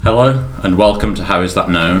Hello and welcome to How Is That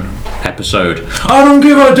Known? Episode I don't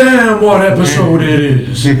give a damn what episode it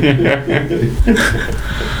is.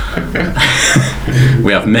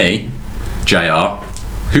 We have me, JR.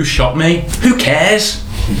 Who shot me? Who cares?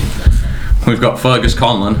 We've got Fergus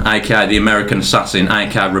Conlon, aka the American Assassin,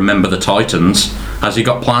 aka Remember the Titans. Has he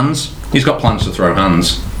got plans? He's got plans to throw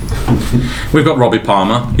hands. We've got Robbie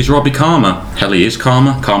Palmer. He's Robbie Karma. Hell, he is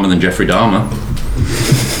Karma. Calmer than Jeffrey Dahmer.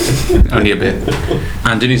 Only a bit.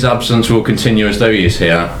 And in his absence, we'll continue as though he is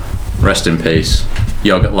here. Rest in peace.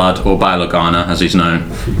 Yogurt Lad, or Bail Organa, as he's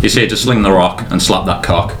known. He's here to sling the rock and slap that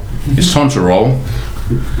cock. It's time to roll.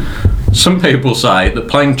 Some people say that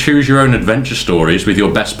playing choose your own adventure stories with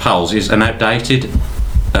your best pals is an outdated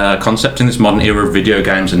concept in this modern era of video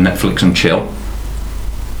games and Netflix and chill.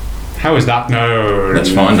 How is that known?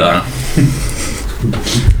 Let's find out.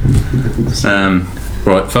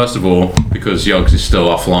 Right, first of all, because Yogs is still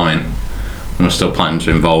offline and we're still planning to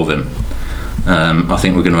involve him, I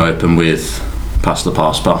think we're going to open with Pass the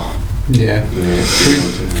Pass Pal. Yeah.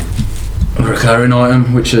 A recurring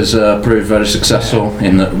item which has proved very successful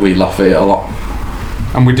in that we laugh at it a lot.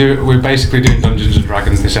 And we're basically doing Dungeons and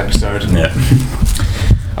Dragons this episode. Yeah.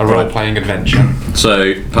 A role-playing adventure.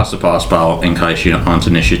 So, Pass the Pass Pal, in case you aren't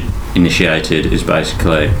initiated, is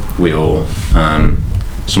basically we all,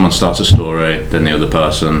 someone starts a story, then the other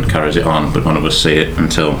person carries it on, but none of us see it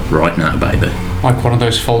until right now, baby. Like one of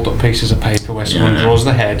those fold-up pieces of paper where someone draws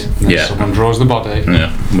the head, and then someone draws the body.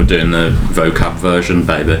 Yeah, we're doing the vocab version,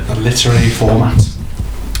 baby. The literary format.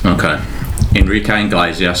 Okay. Enrique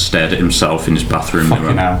Iglesias stared at himself in his bathroom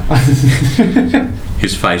mirror.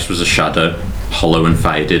 His face was a shadow, hollow and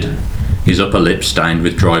faded. His upper lip stained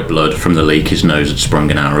with dry blood from the leak his nose had sprung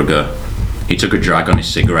an hour ago. He took a drag on his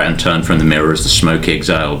cigarette and turned from the mirror as the smoke he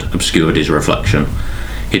exhaled obscured his reflection.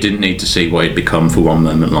 He didn't need to see what he'd become for one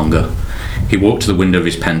moment longer. He walked to the window of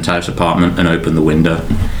his penthouse apartment and opened the window.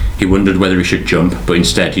 He wondered whether he should jump, but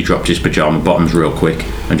instead he dropped his pyjama bottoms real quick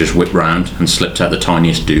and just whipped round and slipped out the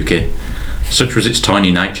tiniest dookie. Such was its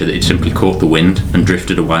tiny nature that it simply caught the wind and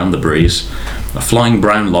drifted away on the breeze. A flying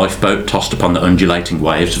brown lifeboat tossed upon the undulating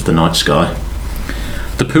waves of the night sky.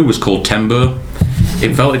 The poo was called Tembur.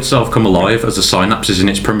 It felt itself come alive as the synapses in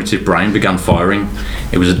its primitive brain began firing.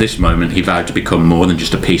 It was at this moment he vowed to become more than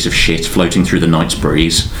just a piece of shit floating through the night's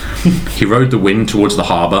breeze. He rode the wind towards the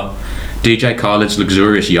harbour. DJ Khaled's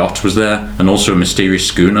luxurious yacht was there, and also a mysterious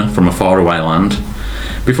schooner from a faraway land.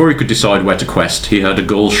 Before he could decide where to quest, he heard a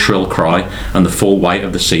gull's shrill cry, and the full weight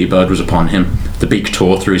of the seabird was upon him. The beak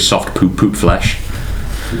tore through his soft poop flesh.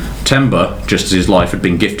 Tembur, just as his life had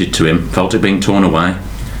been gifted to him, felt it being torn away.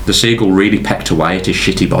 The seagull really pecked away at his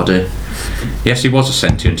shitty body. Yes, he was a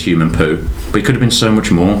sentient human poo, but he could have been so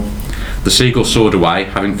much more. The seagull soared away,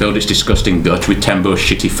 having filled its disgusting gut with Tembur's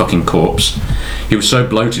shitty fucking corpse. He was so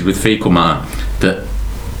bloated with fecal matter that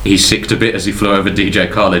he sicked a bit as he flew over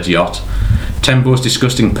DJ Khaled's yacht. Tembur's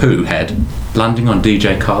disgusting poo head landing on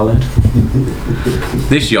DJ Khaled.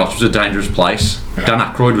 This yacht was a dangerous place. Dan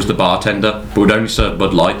Aykroyd was the bartender, but would only serve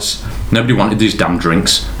Bud Lights. Nobody wanted these damn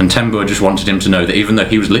drinks, and Tembur just wanted him to know that even though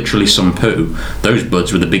he was literally some poo, those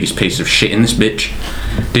buds were the biggest piece of shit in this bitch.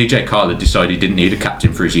 DJ Khaled decided he didn't need a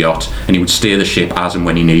captain for his yacht, and he would steer the ship as and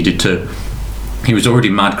when he needed to. He was already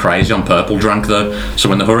mad crazy on purple drank though, so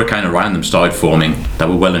when the hurricane around them started forming, they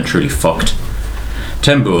were well and truly fucked.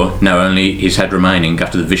 Tembur, now only his head remaining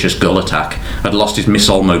after the vicious gull attack, had lost his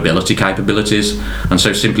missile mobility capabilities, and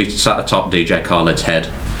so simply sat atop DJ Khaled's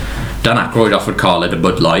head. Dan Aykroyd offered Khaled a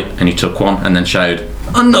Bud Light, and he took one, and then shouted,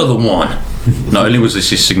 "Another one!" Not only was this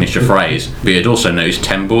his signature phrase, but he had also noticed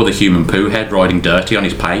Tembur, the human poo head, riding dirty on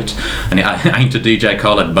his pate, and it ain't a DJ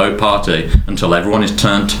Khaled boat party until everyone is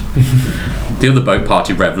turned. The other boat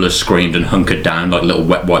party revellers screamed and hunkered down like little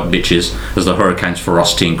wet white bitches as the hurricane's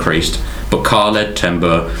ferocity increased, but Khaled,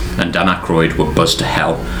 Tembur and Dan Aykroyd were buzzed to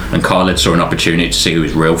hell, and Khaled saw an opportunity to see who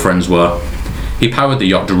his real friends were. He powered the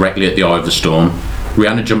yacht directly at the eye of the storm.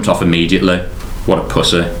 Rihanna jumped off immediately. What a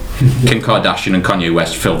pussy. Kim Kardashian and Kanye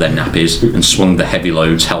West filled their nappies and swung the heavy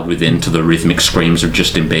loads held within to the rhythmic screams of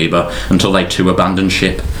Justin Bieber until they too abandoned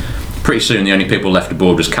ship. Pretty soon the only people left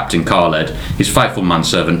aboard was Captain Khaled, his faithful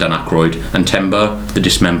manservant Dan Aykroyd, and Tembur, the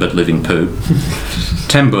dismembered living poo.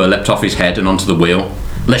 Tembur leapt off his head and onto the wheel.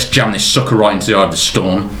 Let's jam this sucker right into the eye of the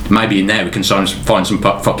storm. Maybe in there we can find some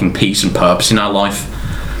fucking peace and purpose in our life.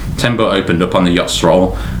 Tembur opened up on the yacht's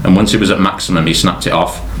throttle, and once it was at maximum he snapped it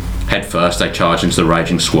off. Head first they charged into the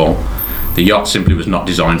raging squall. The yacht simply was not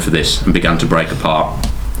designed for this and began to break apart.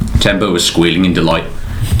 Tembur was squealing in delight.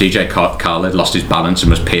 DJ Khaled lost his balance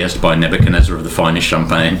and was pierced by a Nebuchadnezzar of the finest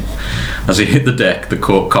champagne. As he hit the deck, the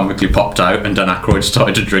cork comically popped out and Dan Aykroyd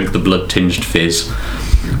started to drink the blood-tinged fizz.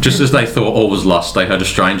 Just as they thought all was lost, they heard a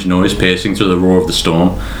strange noise piercing through the roar of the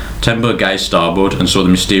storm. Tembo gazed starboard and saw the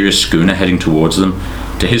mysterious schooner heading towards them.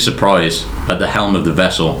 To his surprise, at the helm of the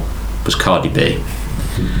vessel was Cardi B.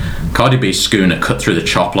 Cardi B's schooner cut through the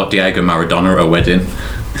chop like Diego Maradona at a wedding.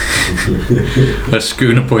 Her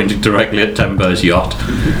schooner pointed directly at Tembo's yacht.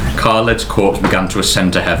 Khaled's corpse began to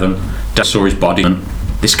ascend to heaven. Dad saw his body.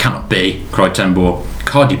 "This cannot be," cried Tembo.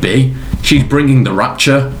 "Cardi B? She's bringing the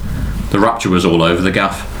rapture." The rapture was all over the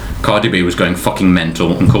gaff. Cardi B was going fucking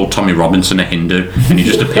mental and called Tommy Robinson a Hindu, and he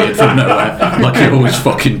just appeared from nowhere, like he always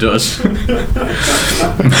fucking does.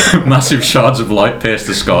 Massive shards of light pierced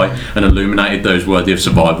the sky and illuminated those worthy of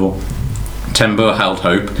survival. Tembo held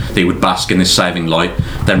hope that he would bask in this saving light,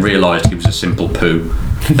 then realised he was a simple poo.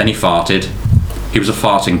 Then he farted. He was a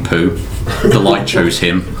farting poo. The light chose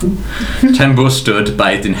him. Tembo stood,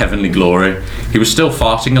 bathed in heavenly glory. He was still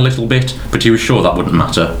farting a little bit, but he was sure that wouldn't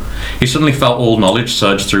matter. He suddenly felt all knowledge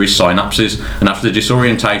surge through his synapses, and after the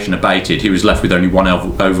disorientation abated, he was left with only one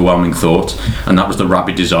overwhelming thought, and that was the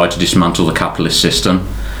rabid desire to dismantle the capitalist system.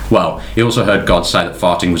 Well, he also heard God say that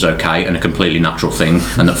farting was okay and a completely natural thing,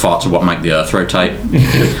 and that farts are what make the earth rotate.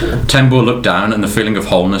 Tembo looked down, and the feeling of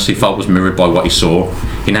wholeness he felt was mirrored by what he saw.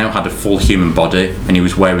 He now had a full human body, and he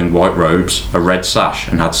was wearing white robes, a red sash,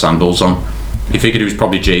 and had sandals on. He figured he was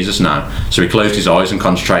probably Jesus now, so he closed his eyes and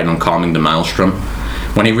concentrated on calming the maelstrom.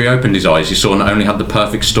 When he reopened his eyes, he saw not only had The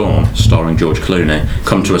Perfect Storm, starring George Clooney,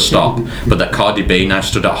 come to a stop, but that Cardi B now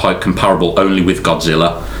stood at a height comparable only with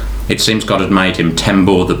Godzilla. It seems God had made him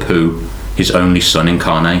Tembo the Pooh, his only son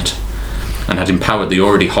incarnate, and had empowered the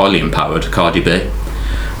already highly empowered Cardi B.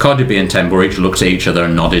 Cardi B and Tembo each looked at each other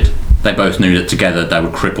and nodded. They both knew that together they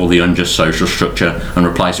would cripple the unjust social structure and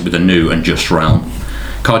replace it with a new and just realm.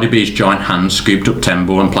 Cardi B's giant hand scooped up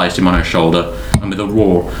Tembo and placed him on her shoulder, and with a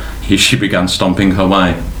roar, she began stomping her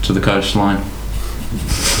way to the coastline.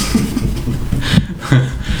 Is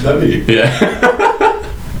that you? Yeah.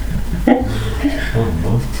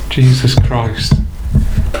 Jesus Christ.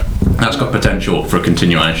 That's got potential for a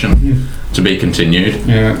continuation. To be continued.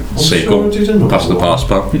 Yeah. Sequel. Pass the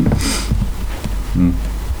passport.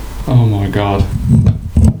 Oh my God.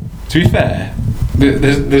 To be fair,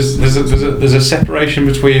 there's a separation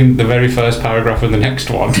between the very first paragraph and the next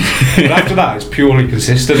one, but after that it's purely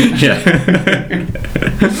consistent. Yeah.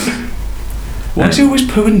 Why is he always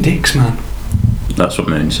pooing dicks, man? That's what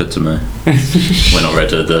Moon said to me when I read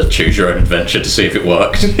the Choose Your Own Adventure to see if it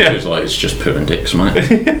worked. Yeah. He was like, "It's just poo and dicks, mate."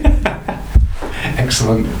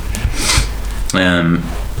 Excellent.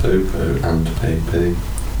 Poo poo and pee pee.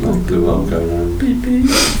 Like the one going around.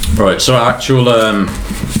 Right, so our actual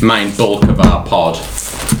main bulk of our pod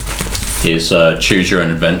is Choose Your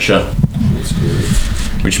Own Adventure,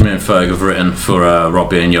 which me and Ferg have written for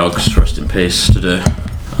Robbie and Yogs, rest in peace, to do.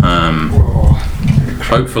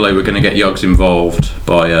 Hopefully we're going to get Yogs involved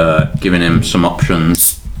by giving him some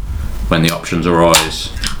options when the options arise.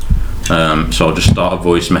 So I'll just start a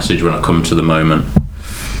voice message when I come to the moment.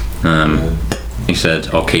 He said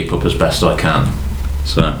I'll keep up as best I can,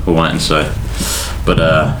 so we'll wait and see. But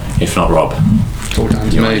if not, Rob, It's all down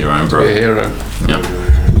to you're me. on your own, To bro. be a hero. Yeah.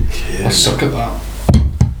 I suck at that,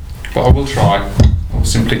 but I will try. I'll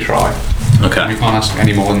simply try. We Okay. can't ask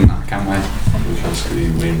any more than that, can we? We can't see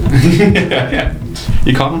you win. Yeah.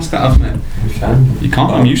 You can't ask that of me. We can. You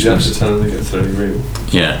can't. I'm You have useless. to tell them to get 3 real.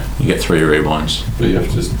 Yeah, you get 3 rewinds. But you have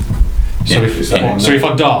to just. So, Yeah. if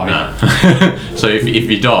I die, No. So if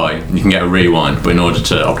you die, you can get a rewind, but in order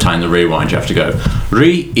to obtain the rewind, you have to go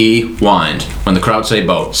re-e-wind. When the crowd say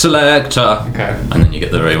 "boat selector," okay. and then you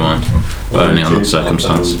get the rewind. But only on that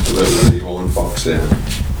circumstance. One box in.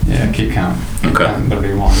 Yeah, keep count. Okay. The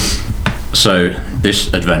rewind. So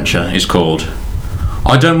this adventure is called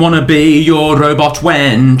 "I Don't Want to Be Your Robot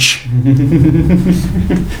Wench."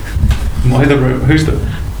 Why the who's the?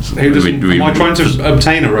 Who does? Am I trying to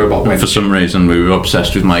obtain a robot For wench? some reason, we were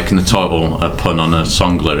obsessed with making the title a pun on a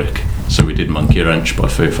song lyric, so we did "Monkey Wrench" by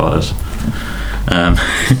Foo Fighters.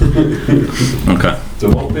 Okay, There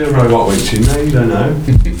won't be a robot witch in there, you don't know.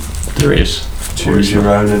 there is. Choose your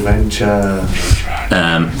own adventure.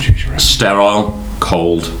 Sterile,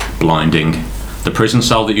 cold, blinding. The prison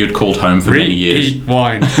cell that you'd called home for many years. Eat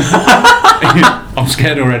wine. I'm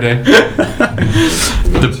scared already.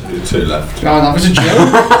 Two left. Oh, that was a joke.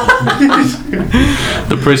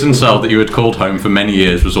 The prison cell that you had called home for many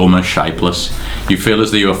years was almost shapeless. You feel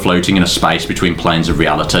as though you are floating in a space between planes of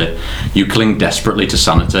reality. You cling desperately to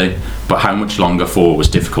sanity, but how much longer for was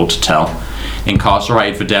difficult to tell.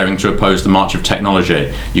 Incarcerated for daring to oppose the march of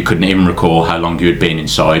technology, you couldn't even recall how long you had been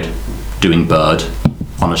inside, doing bird,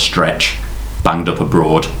 on a stretch, banged up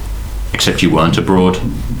abroad. Except you weren't abroad.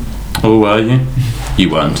 Or were you? You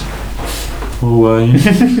weren't.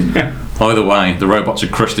 Either way, the robots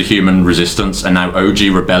had crushed the human resistance, and now OG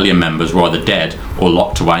rebellion members were either dead or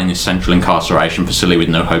locked away in this central incarceration facility with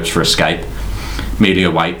no hopes for escape, merely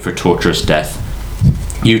await for a torturous death.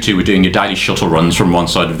 You two were doing your daily shuttle runs from one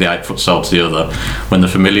side of the 8-foot cell to the other when the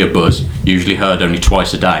familiar buzz, usually heard only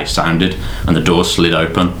twice a day, sounded and the door slid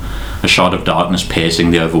open, a shard of darkness piercing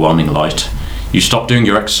the overwhelming light. You stopped doing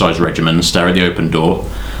your exercise regimen and stared at the open door.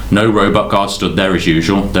 No robot guard stood there as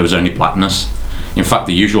usual, there was only blackness. In fact,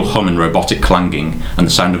 the usual hum and robotic clanging and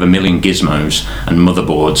the sound of a million gizmos and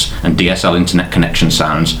motherboards and DSL internet connection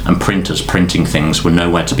sounds and printers printing things were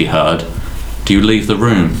nowhere to be heard. Do you leave the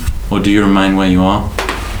room or do you remain where you are?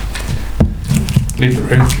 Leave the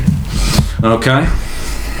room. Okay,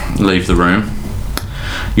 leave the room.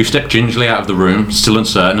 You step gingerly out of the room, still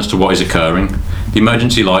uncertain as to what is occurring. The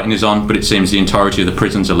emergency lighting is on, but it seems the entirety of the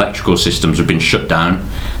prison's electrical systems have been shut down.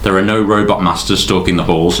 There are no robot masters stalking the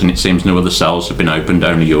halls, and it seems no other cells have been opened,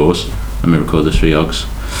 only yours. Let me record this for Yogs.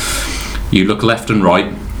 You look left and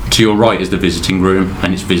right. To your right is the visiting room,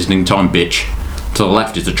 and it's visiting time, bitch. To the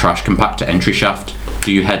left is the trash compactor entry shaft.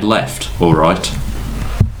 Do you head left or right?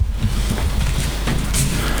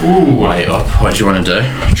 Ooh, wait up. What do you want to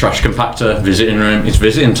do? Trash compactor, visiting room. It's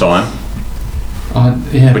visiting time.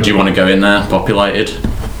 Yeah. But do you want to go in there, populated?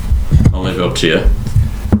 I'll leave it up to you.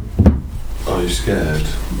 Are you scared?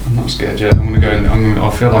 I'm not scared yet. I'm gonna go in. I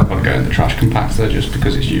feel like I'm gonna go in the trash compactor just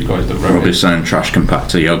because it's you guys that wrote Robbie's it. saying trash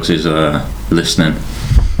compactor. Yogs is listening.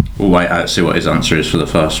 We'll wait out, see what his answer is for the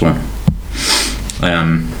first one.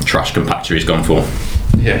 Trash compactor he's gone for.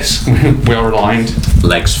 Yes, we are aligned.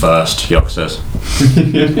 Legs first, Yog says.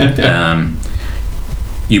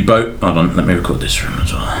 You both... Hold on, let me record this room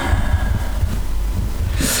as well.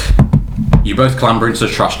 You both clamber into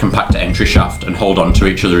the trash compactor entry shaft and hold on to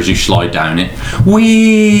each other as you slide down it.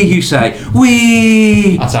 Whee! You say,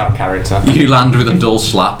 whee! That's our character. You land with a dull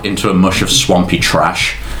slap into a mush of swampy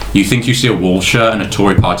trash. You think you see a wall shirt and a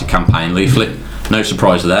Tory party campaign leaflet. No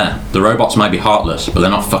surprise there. The robots may be heartless, but they're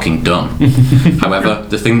not fucking dumb. However,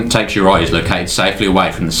 the thing that takes your eye is located safely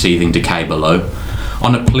away from the seething decay below.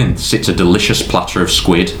 On a plinth sits a delicious platter of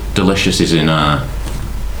squid. Delicious is in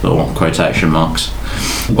little quotation marks.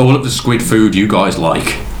 All of the squid food you guys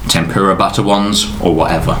like. Tempura batter ones, or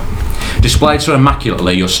whatever. Displayed so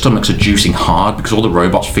immaculately, your stomachs are juicing hard because all the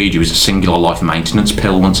robots feed you is a singular life maintenance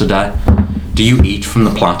pill once a day. Do you eat from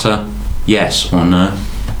the platter? Yes or no?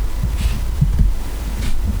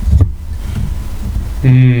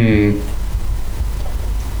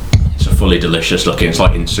 It's a fully delicious looking, it's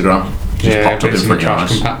like Instagram. Just popped up in front of your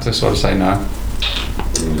eyes. Compactor, so I'd say no.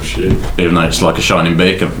 Oh shit. Even though it's like a shining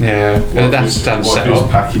beacon. Yeah, that's set It's up.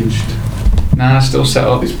 packaged. Nah, it's still set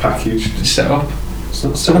up. It's packaged. It's set up. It's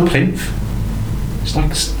not It's on a plinth. It's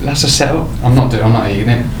like that's a setup. I'm not eating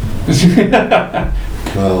it.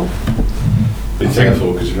 Well, be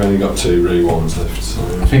careful because you've only got 2 re-ones left. So.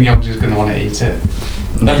 I think Yogs is going to want to eat it.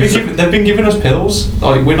 They've been giving us pills.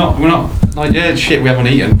 Like we're not like yeah shit we haven't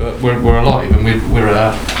eaten, but we're alive and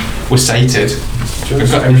we're sated. We've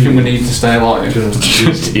got everything we need to stay alive.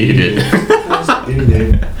 Just eat it. Just eat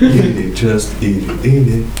it. Eat it. Just eat it. Eat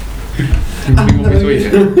it. You want me to eat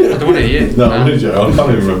it? I don't want to eat it. No, I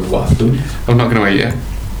can't even remember what I've done. I'm not going to eat it.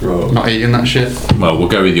 Right. I'm not eating that shit. Well, we'll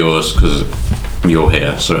go with yours because you're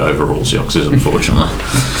here, so it overrules Yox's, unfortunately.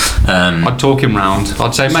 I'd talk him round.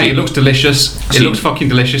 I'd say, mate, it looks delicious. It looks fucking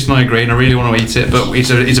delicious, and I agree, and I really want to eat it. But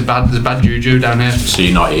there's a bad juju down here. So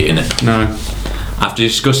you're not eating it? No. After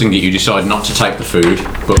discussing it, you decide not to take the food,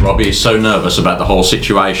 but Robbie is so nervous about the whole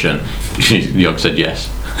situation. Yog said yes.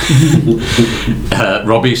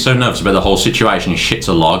 Robbie is so nervous about the whole situation he shits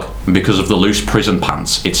a log, and because of the loose prison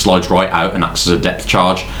pants it slides right out and acts as a depth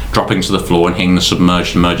charge, dropping to the floor and hitting the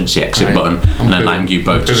submerged emergency exit button and allowing you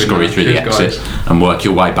both to scurry through the exit and work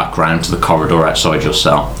your way back round to the corridor outside your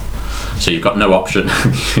cell. So you've got no option.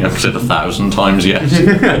 I've said 1,000 times yes.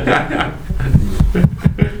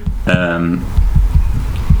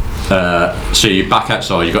 So you're back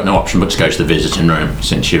outside, you've got no option but to go to the visiting room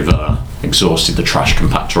since you've exhausted the trash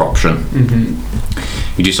compactor option.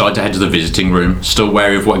 Mm-hmm. You decide to head to the visiting room. Still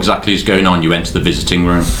wary of what exactly is going on, you enter the visiting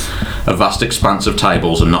room. A vast expanse of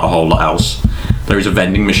tables and not a whole lot else. There is a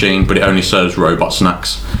vending machine, but it only serves robot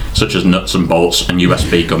snacks, such as nuts and bolts and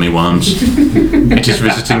USB gummy worms. It is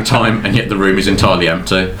visiting time, and yet the room is entirely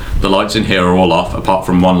empty. The lights in here are all off, apart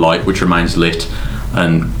from one light which remains lit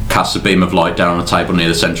and casts a beam of light down on a table near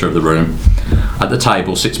the centre of the room. At the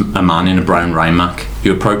table sits a man in a brown rain mac.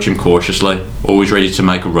 You approach him cautiously, always ready to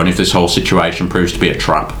make a run if this whole situation proves to be a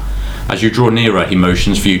trap. As you draw nearer, he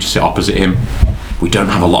motions for you to sit opposite him. We don't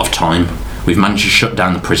have a lot of time. We've managed to shut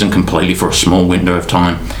down the prison completely for a small window of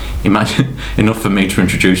time. Imagine enough for me to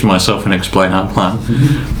introduce myself and explain our plan.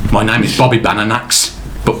 My name is Bobby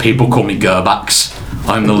Bananax, but people call me Gerbax.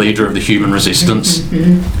 I'm the leader of the human resistance.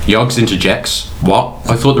 Yogs interjects. What?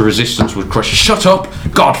 I thought the resistance would crush. Shut up!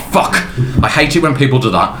 God, fuck! I hate it when people do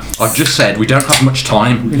that. I've just said we don't have much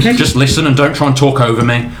time. Just listen and don't try and talk over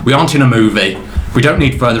me. We aren't in a movie. We don't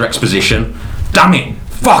need further exposition. Damn it!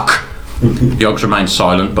 Fuck! Yogs remains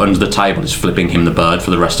silent, but under the table is flipping him the bird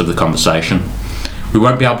for the rest of the conversation. We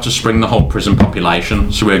won't be able to spring the whole prison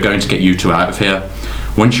population, so we're going to get you two out of here.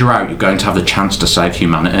 Once you're out, you're going to have the chance to save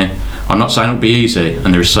humanity. I'm not saying it'll be easy,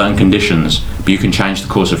 and there are certain conditions, but you can change the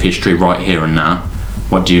course of history right here and now.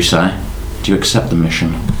 What do you say? Do you accept the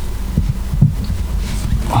mission?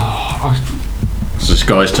 So this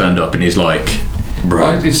guy's turned up and he's like,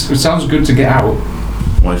 bro. It sounds good to get out.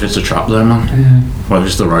 What if it's a trap though, man? Yeah. What if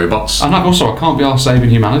it's the robots? And also, I can't be arsed saving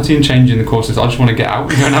humanity and changing the courses. I just want to get out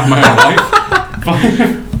and go and have my own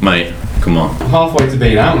life. Mate, come on. I'm halfway to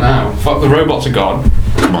being out now. Fuck, the robots are gone.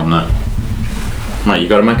 Come on now. Mate, you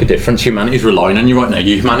got to make a difference. Humanity's relying on you right now.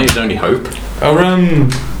 Humanity's only hope. Are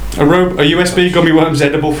USB gummy worms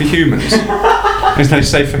edible for humans? Is they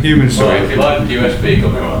safe for humans? Sorry. If you like USB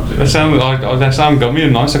gummy worms. They sound gummy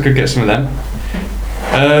and nice. I could get some of them.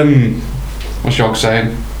 What's Yog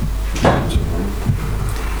saying?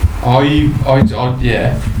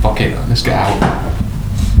 Yeah. Fuck it. Let's get out.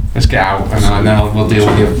 Let's get out, and then we'll deal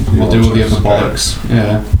with the other bollocks.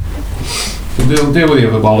 Yeah. We'll deal with the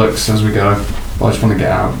other bollocks as we go. I just want to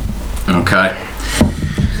get out. Okay.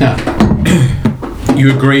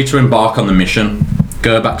 You agree to embark on the mission.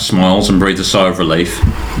 Gerback smiles and breathes a sigh of relief.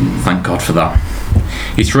 Thank God for that.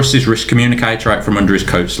 He thrusts his wrist communicator out from under his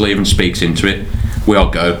coat sleeve and speaks into it. We all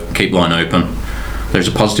go. Keep line open. There's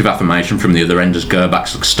a positive affirmation from the other end as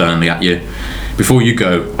Gerback looks sternly at you. Before you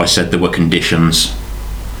go, I said there were conditions.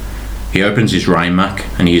 He opens his rain mac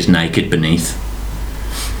and he is naked beneath.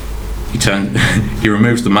 He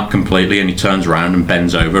removes the mat completely and he turns around and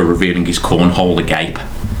bends over, revealing his cornhole agape.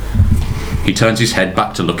 He turns his head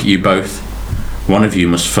back to look at you both. One of you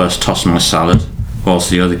must first toss my salad, whilst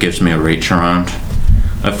the other gives me a reach around.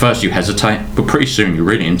 At first you hesitate, but pretty soon you're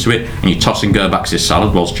really into it and you're tossing Gerback's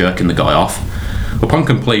salad whilst jerking the guy off. Upon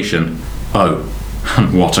completion, oh,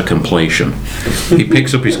 and what a completion, he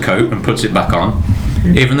picks up his coat and puts it back on.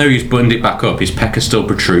 Even though he's buttoned it back up, his pecker still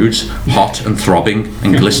protrudes, hot and throbbing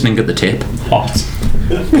and glistening at the tip. Hot.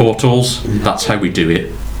 Portals, that's how we do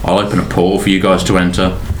it. I'll open a portal for you guys to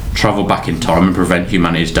enter, travel back in time and prevent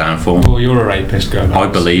humanity's downfall. Oh, you're a rapist, Gerback. I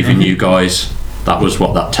believe in you guys. That was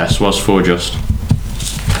what that test was for, just.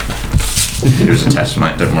 It was a test,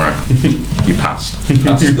 mate, don't worry. You passed.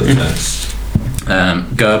 That's the test.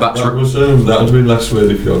 Gerback's... That would have been less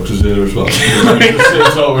weird if Yogs was here as well.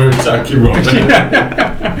 It's like we're attacking Robin.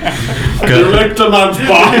 Direct a man's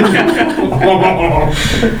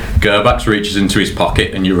Gerbax reaches into his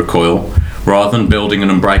pocket and you recoil. Rather than building an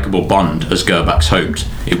unbreakable bond, as Gerbax hoped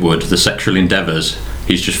it would, the sexual endeavours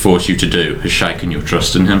he's just forced you to do has shaken your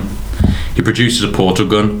trust in him. He produces a portal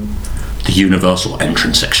gun, the universal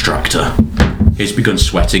entrance extractor. He's begun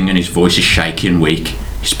sweating and his voice is shaky and weak.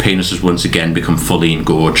 His penis has once again become fully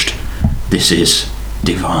engorged. This is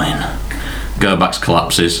divine. Gerbax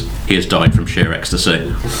collapses. He has died from sheer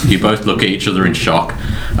ecstasy. You both look at each other in shock.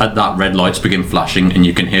 At that, red lights begin flashing and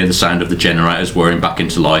you can hear the sound of the generators whirring back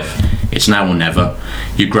into life. It's now or never.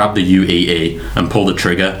 You grab the UEE and pull the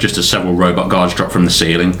trigger just as several robot guards drop from the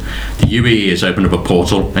ceiling. The UEE has opened up a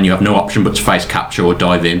portal and you have no option but to face capture or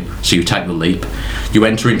dive in, so you take the leap. You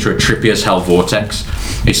enter into a trippy as hell vortex.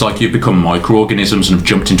 It's like you've become microorganisms and have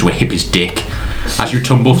jumped into a hippie's dick. As you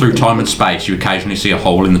tumble through time and space, you occasionally see a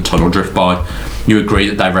hole in the tunnel drift by. You agree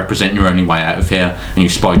that they represent your only way out of here, and you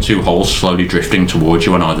spy two holes slowly drifting towards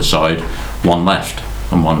you on either side. One left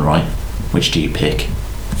and one right. Which do you pick?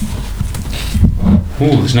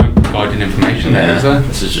 Oh, there's no guiding information there, is there?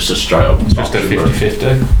 This is just a straight up. It's just a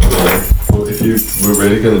 50-50. Well, if you were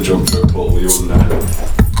really going to jump through a portal, you wouldn't know.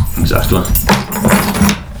 Exactly.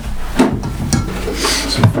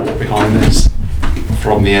 Some thought behind this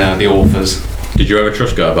from the authors. Did you ever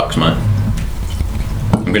trust Gerbax, mate?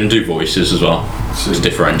 I'm going to do voices as well. Just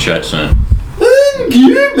differentiate soon. I'm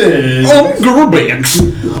Gerbax.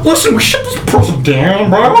 Listen, we shut this person down,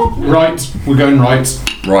 bro. Right, we're going right.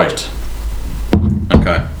 Right.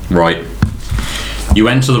 Okay, right. You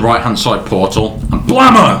enter the right-hand side portal, and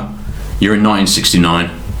blammo! You're in 1969.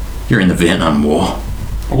 You're in the Vietnam War.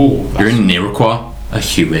 Oh, You're in an Iroquois, a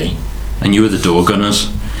Huey, and you are the door gunners.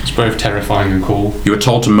 It's both terrifying and cool. You are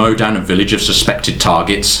told to mow down a village of suspected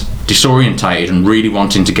targets. Disorientated and really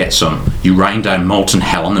wanting to get some, you rain down molten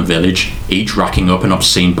hell on the village, each racking up an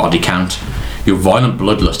obscene body count. Your violent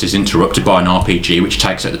bloodlust is interrupted by an RPG which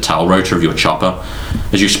takes out the tail rotor of your chopper.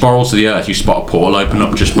 As you spiral to the earth, you spot a portal open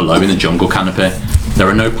up just below in the jungle canopy. There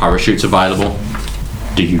are no parachutes available.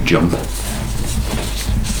 Do you jump?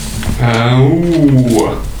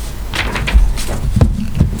 Ooh.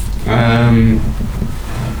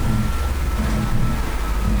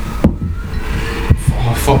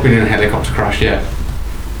 Fuck being in a helicopter crash, yeah.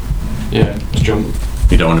 Yeah, let's jump.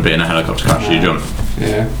 You don't want to be in a helicopter crash, so you jump.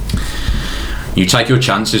 Yeah. You take your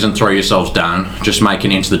chances and throw yourselves down, just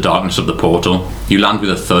making it into the darkness of the portal. You land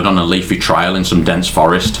with a thud on a leafy trail in some dense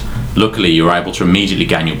forest. Luckily, you are able to immediately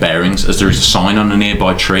gain your bearings, as there is a sign on a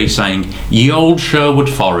nearby tree saying, "Ye Old Sherwood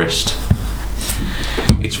Forest."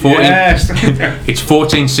 It's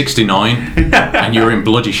 1469, and you're in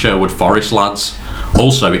bloody Sherwood Forest, lads.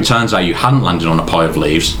 Also, it turns out you hadn't landed on a pile of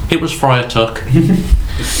leaves. It was Friar Tuck.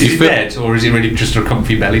 Is he dead, or is it really just a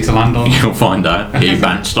comfy belly to land on? You'll find out. He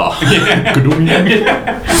bounced off.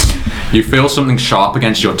 You feel something sharp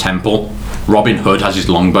against your temple. Robin Hood has his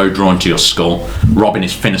longbow drawn to your skull. Robin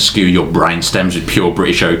is finna skew your brain stems with pure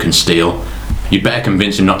British oak and steel. You'd better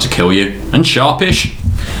convince him not to kill you. And sharpish.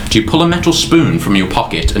 Do you pull a metal spoon from your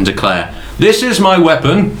pocket and declare, "This is my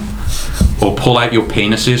weapon"? Or pull out your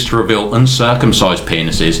penises to reveal uncircumcised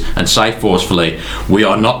penises and say forcefully, "We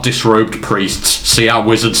are not disrobed priests. See our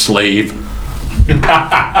wizard sleeve."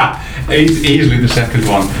 Easily the second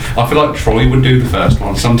one. I feel like Troy would do the first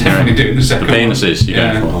one, so I'm definitely doing the second The penises, one.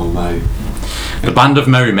 yeah. Oh, mate. The band of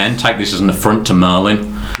merry men take this as an affront to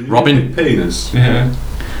Merlin. Robin. Penis. Yeah.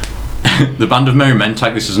 The band of merry men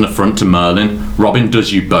take this as an affront to Merlin. Robin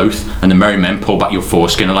does you both, and the merry men pull back your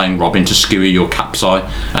foreskin, allowing Robin to skewer your cap's eye,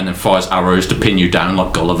 and then fires arrows to pin you down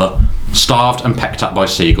like Gulliver. Starved and pecked at by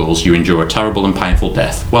seagulls, you endure a terrible and painful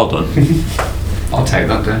death. Well done. I'll take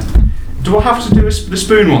that death. Do I have to do the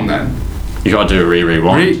spoon one then? You gotta do a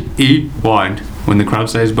rewind. Rewind. When the crowd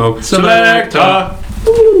says "Bo." Selector.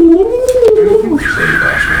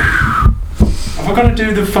 Have I got to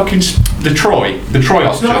do the fucking the Troy It's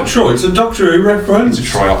option? not Troy, it's a Doctor Who reference. It's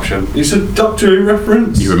a Troy option. It's a Doctor Who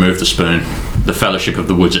reference. You remove the spoon. The Fellowship of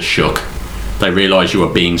the Woods are shook. They realise you are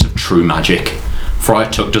beings of true magic. Friar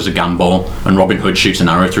Tuck does a gambol, and Robin Hood shoots an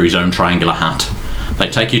arrow through his own triangular hat. They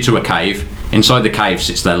take you to a cave. Inside the cave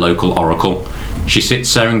sits their local oracle. She sits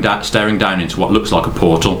staring down into what looks like a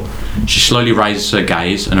portal. She slowly raises her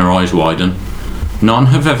gaze, and her eyes widen. "None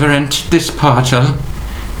have ever entered this portal.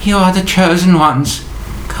 You are the chosen ones.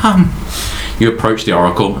 Come." You approach the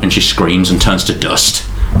oracle, and she screams and turns to dust.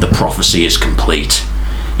 The prophecy is complete.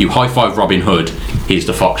 You high-five Robin Hood. He's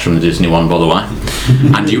the fox from the Disney one, by the way.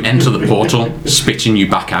 And you enter the portal, spitting you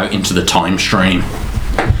back out into the time stream.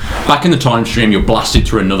 Back in the time stream, you're blasted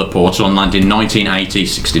through another portal and land in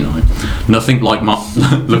 1980-69. Nothing like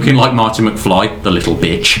looking like Marty McFly, the little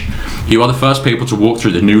bitch. You are the first people to walk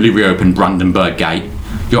through the newly reopened Brandenburg Gate.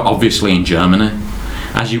 You're obviously in Germany.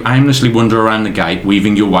 As you aimlessly wander around the gate,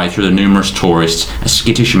 weaving your way through the numerous tourists, a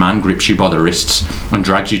skittish man grips you by the wrists and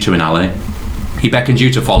drags you to an alley. He beckons you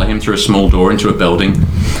to follow him through a small door into a building.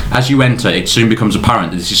 As you enter, it soon becomes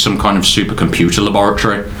apparent that this is some kind of supercomputer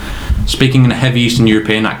laboratory. Speaking in a heavy Eastern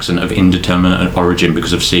European accent of indeterminate origin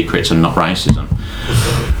because of secrets and not racism.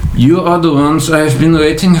 "You are the ones I've been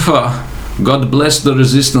waiting for. God bless the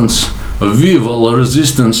resistance. Viva la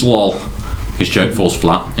resistance, lol." His joke falls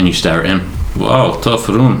flat and you stare at him. "Wow, tough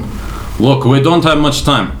room. Look, we don't have much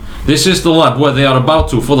time. This is the lab where they are about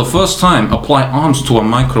to, for the first time, apply arms to a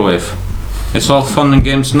microwave. It's all fun and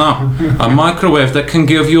games now. A microwave that can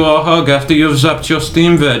give you a hug after you've zapped your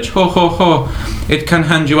steam veg. Ho ho ho. It can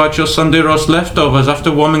hand you out your Sunday roast leftovers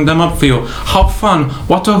after warming them up for you. How fun.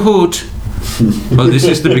 What a hoot." Well, this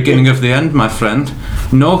is the beginning of the end, my friend.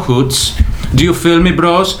 No hoots. Do you feel me,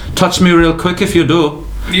 bros? Touch me real quick if you do.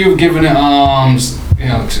 You've given it arms.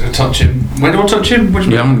 Yeah, touch him. Where do I touch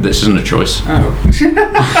him? This isn't a choice. Oh.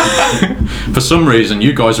 For some reason,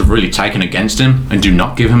 you guys have really taken against him and do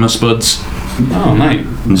not give him a spuds. Oh, mate.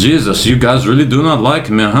 Jesus, you guys really do not like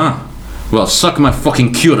me, huh? Well, suck my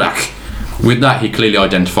fucking kurak. With that, he clearly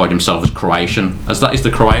identified himself as Croatian, as that is the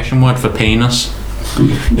Croatian word for penis.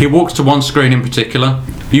 He walks to one screen in particular.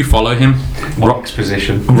 You follow him.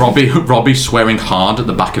 Exposition. Robbie swearing hard at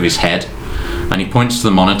the back of his head, and he points to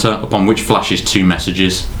the monitor upon which flashes two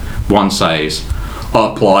messages. One says,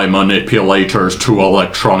 "Apply manipulators to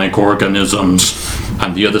electronic organisms,"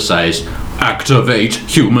 and the other says, "Activate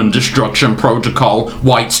human destruction protocol.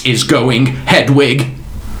 Whites is going. Hedwig."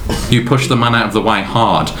 You push the man out of the way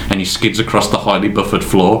hard, and he skids across the highly buffered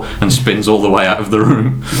floor and spins all the way out of the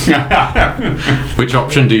room. Which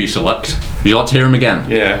option do you select? Would you like to hear him again?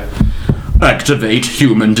 Yeah. Activate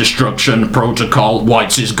human destruction protocol.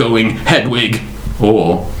 Whites is going. Hedwig.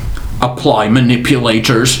 Or apply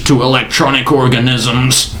manipulators to electronic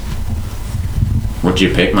organisms. What do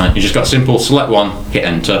you pick, mate? You just got simple. Select one. Hit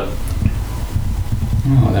enter.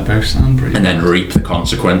 Oh, they both sound pretty. And then reap the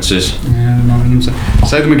consequences. Yeah,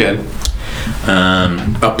 say them again.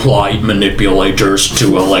 Apply manipulators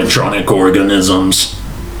to electronic organisms.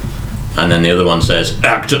 And then the other one says,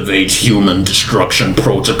 activate human destruction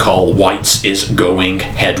protocol. Whites is going.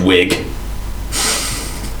 Hedwig.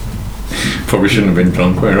 Probably shouldn't have been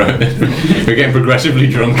drunk when we wrote this. We're getting progressively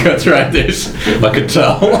drunker throughout this. I could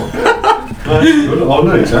tell. I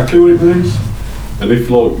know exactly what it means. And if,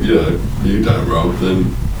 like, you don't roll,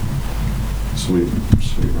 then something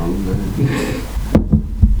wrong there.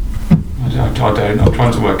 I don't. I'm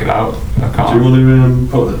trying to work it out. I can't. Do you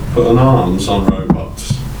want to put an arms on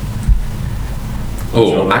robots?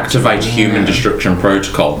 Oh, activate human destruction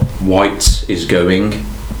protocol. Whites is going.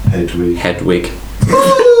 Hedwig.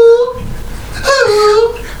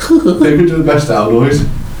 They can do the best owl noise.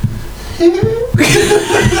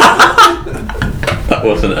 That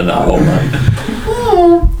wasn't an owl, man.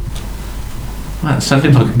 Man, it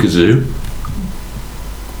sounded like a kazoo.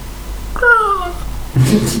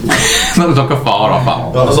 That was like a far off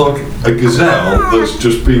owl. That was like a gazelle that's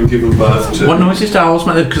just been given birth to. What noise is owls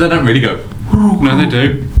make? Because they don't really go. No, they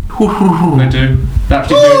do. They do. They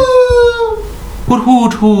actually do. Hoot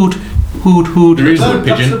hoot hoot hoot hoot. There is a wood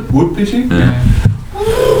pigeon. That's a wood pigeon? Yeah.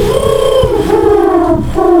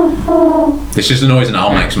 This is the noise an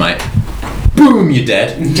owl makes, mate. Boom, you're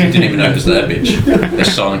dead. Didn't even know it was there, bitch. They're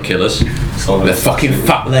silent killers. They're fucking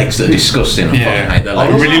fat legs that are disgusting. I fucking hate their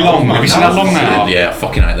legs. Really long. Have you seen how long they are? Yeah, I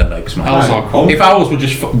fucking hate their legs, mate. Owls are cool. If owls were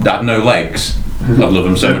just had no legs, I'd love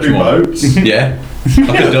them so much more. Yeah,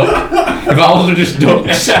 like a duck. If owls were just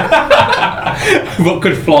ducks, what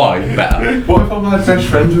could fly better? What if I made best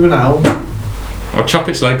friends with an owl? I'll chop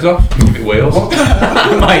its legs off and give it wheels.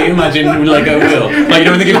 Mate, imagine with Lego wheel. Like, you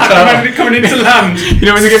know when they give Imagine it coming into land. You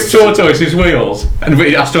know when they give tortoises wheels, and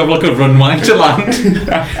it has to have like a runway to land.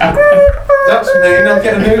 That's mean. I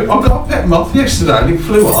got a pet moth yesterday and it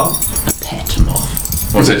flew off. A pet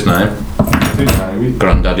moth. What's its name? I didn't know it.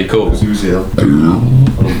 Granddaddy Cool. Because he was ill. I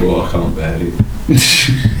can't bear it.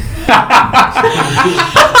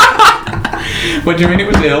 What do you mean it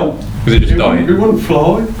was ill? Was it just dying? It wouldn't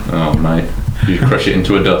fly. Oh, mate. You crush it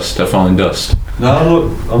into a fine dust. No,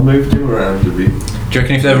 look, I moved him around a bit. Do you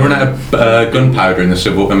reckon if they ever run out of gunpowder in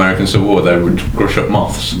the American Civil War, they would crush up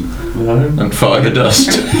moths No. and fire the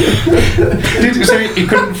dust? So he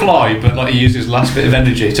couldn't fly, but like he used his last bit of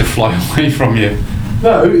energy to fly away from you.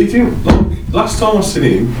 No, he didn't. Like, last time I seen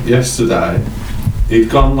him, yesterday, he'd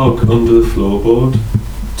gone like under the floorboard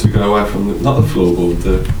to go away from not the floorboard,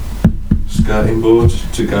 the skirting board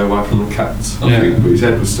to go away from the cats. I think, but his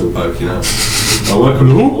head was still poking out. I woke up in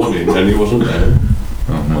the morning and he wasn't there.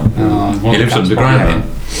 Oh, man. He lives underground then.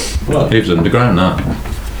 What? He lives underground now.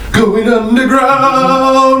 Going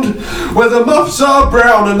underground, where the muffs are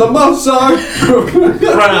brown and the muffs are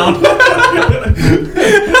brown.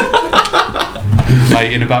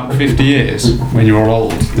 Like in about 50 years, when you're all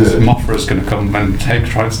old, this Mothra's going to come and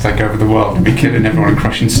try to take over the world and be killing everyone and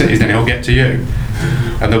crushing cities, then he'll get to you.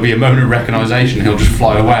 And there'll be a moment of recognition, he'll just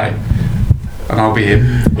fly away. And I'll be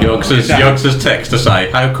him. Yogs's text to say,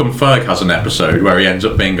 how come Ferg has an episode where he ends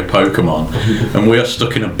up being a Pokemon and we are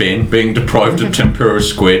stuck in a bin being deprived of tempura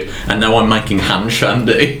squid and now I'm making hand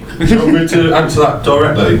shandy? Do you want me to answer that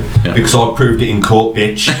directly? Yeah. Because I proved it in court,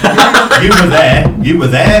 bitch. You were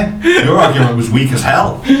there. Your argument was weak as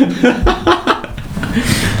hell.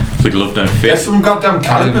 With love don't fit. There's some goddamn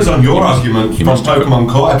calipers on your argument from Pokemon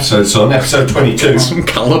Court episode, son. Episode 22. Some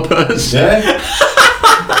calipers. Yeah?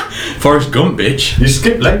 Forrest Gump, bitch. You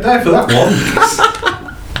skipped leg day for that one.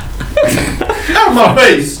 Out my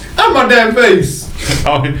face! Out my damn face!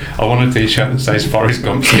 I want a t-shirt that says Forrest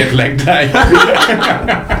Gump skip leg day. I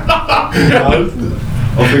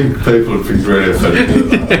think people have been really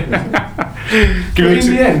offended at that. But in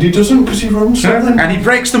the end, he doesn't because he runs so then. And he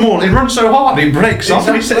breaks them all. He runs so hard, he breaks off.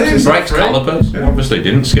 And he Exactly. says, Breaks calipers. Obviously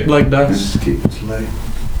didn't skip leg day. Skipped leg.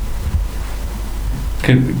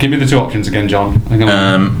 Give me the two options again, John.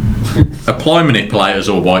 Apply manipulators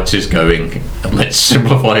or whites is going. Let's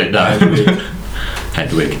simplify it down.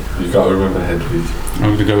 Hedwig. You've got to remember Hedwig. I'm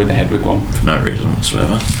going to go with the Hedwig one. For no reason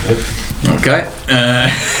whatsoever. Okay.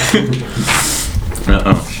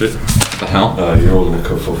 Oh shit. What the hell? You're all going to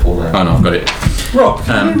cut off all now. Oh no, I've got it. Rob,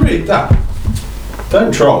 can you read that?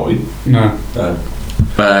 Don't try. No. No.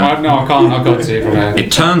 No, I can't. I can't see it from here.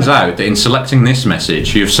 It turns out that in selecting this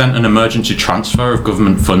message, you have sent an emergency transfer of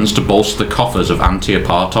government funds to bolster the coffers of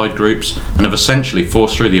anti-apartheid groups and have essentially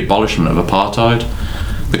forced through the abolishment of apartheid.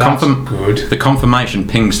 That's good. The confirmation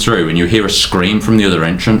pings through and you hear a scream from the other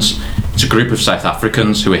entrance. It's a group of South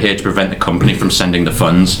Africans who are here to prevent the company from sending the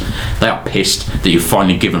funds. They are pissed that you've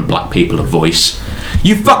finally given black people a voice.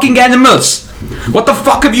 You fucking animals! What the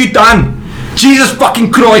fuck have you done? Jesus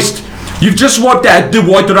fucking Christ! You've just wiped out the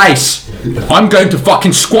white race. I'm going to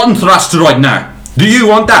fucking squat and thrust right now. Do you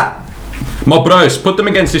want that? My bros, put them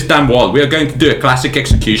against this damn wall. We are going to do a classic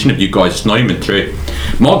execution of you guys. It's not even true.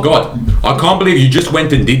 My God, I can't believe you just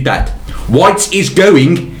went and did that. Whites is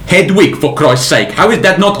going Hedwig, for Christ's sake. How is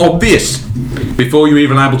that not obvious? Before you're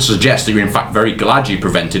even able to suggest that you're in fact very glad you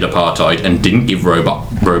prevented apartheid and didn't give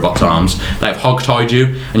robots arms, they've hogtied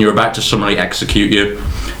you and you're about to summarily execute you.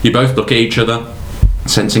 You both look at each other,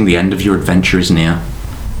 sensing the end of your adventure is near.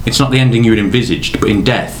 It's not the ending you had envisaged, but in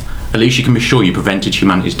death, at least you can be sure you prevented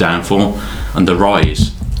humanity's downfall and the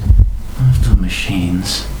rise of the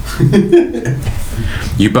machines.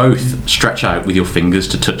 You both stretch out with your fingers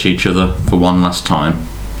to touch each other for one last time.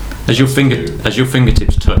 As your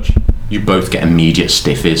fingertips touch, you both get immediate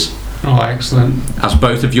stiffies. Oh, excellent. As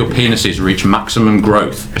both of your penises reach maximum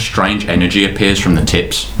growth, a strange energy appears from the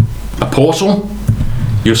tips. A portal?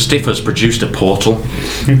 Your stiff has produced a portal.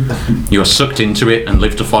 You are sucked into it and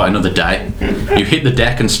live to fight another day. You hit the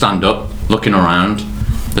deck and stand up, looking around.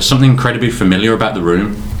 There's something incredibly familiar about the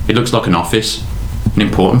room. It looks like an office, an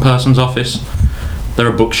important person's office. There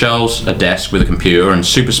are bookshelves, a desk with a computer and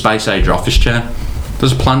super space age office chair.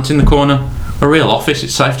 There's a plant in the corner, a real office,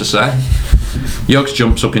 it's safe to say. Yogs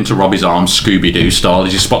jumps up into Robbie's arms, Scooby-Doo style,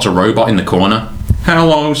 as he spots a robot in the corner.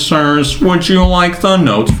 Hello, sirs. Would you like the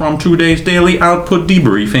notes from today's daily output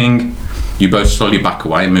debriefing? You both slowly back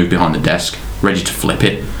away and move behind the desk, ready to flip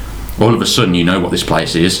it. All of a sudden, you know what this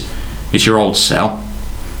place is. It's your old cell.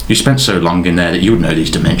 You spent so long in there that you would know these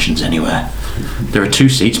dimensions anywhere. There are 2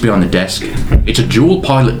 seats behind the desk. It's a dual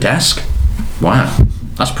pilot desk. Wow,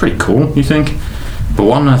 that's pretty cool, you think? But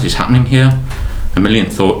what on earth is happening here? A million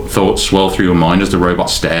thoughts swirl through your mind as the robot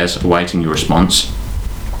stares, awaiting your response.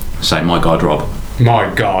 Say, my God, Rob.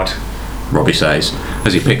 My God. Robbie says,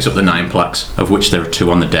 as he picks up the name plaques, of which there are 2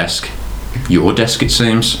 on the desk. Your desk, it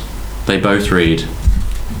seems. They both read,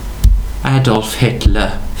 Adolf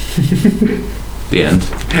Hitler. The end.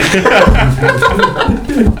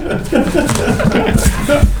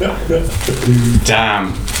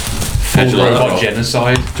 Damn. How'd you like that, Robot Rob?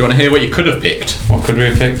 genocide. Do you want to hear what you could have picked? What could we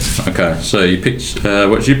have picked? Okay, so you picked,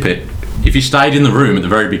 what did you pick? If you stayed in the room at the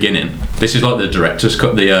very beginning, this is like the director's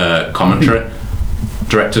commentary.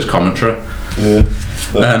 Director's commentary. Yeah.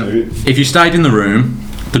 If you stayed in the room,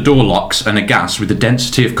 the door locks and a gas with the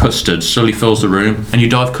density of custard slowly fills the room and you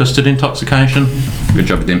die of custard intoxication. Good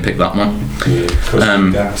job you didn't pick that one. Yeah,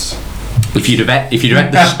 custard gas. If you'd have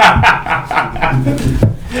ate this,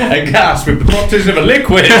 A gas with the properties of a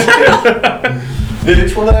liquid.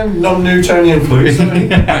 It's one of them non-Newtonian fluids. you've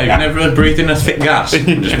never breathed in a thick gas. I've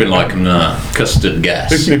just been like, nah, custard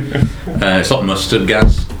gas. It's like mustard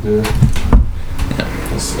gas. Yeah.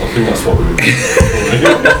 I think that's what we were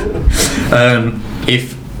doing.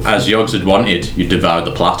 If, as Yogs had wanted, you devoured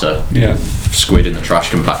the platter, Yeah. squid in the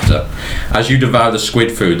trash compactor. As you devour the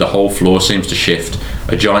squid food, the whole floor seems to shift.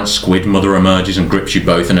 A giant squid mother emerges and grips you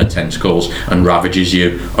both in her tentacles and ravages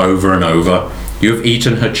you over and over. You have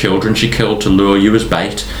eaten her children she killed to lure you as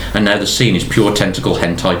bait, and now the scene is pure tentacle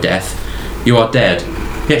hentai death. You are dead,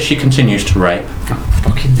 yet she continues to rape.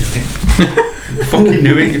 Fucking knew it. Fucking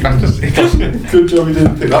knew it, you fantasy. Good job you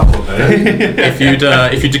didn't pick that one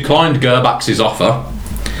there. If you declined Gerbax's offer,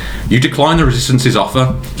 you decline the Resistance's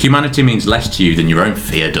offer. Humanity means less to you than your own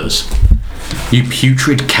fear does. You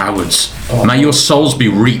putrid cowards. May your souls be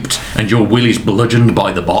reaped and your willies bludgeoned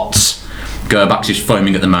by the bots. Gerbax is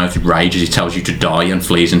foaming at the mouth with rage as he tells you to die and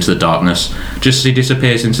flees into the darkness. Just as he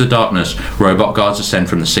disappears into the darkness, robot guards ascend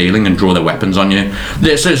from the ceiling and draw their weapons on you.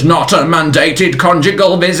 This is not a mandated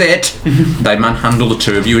conjugal visit! They manhandle the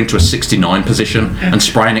 2 of you into a 69 position and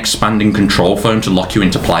spray an expanding control foam to lock you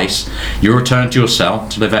into place. You return to your cell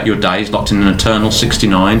to live out your days locked in an eternal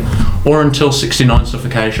 69 or until 69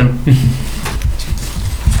 suffocation.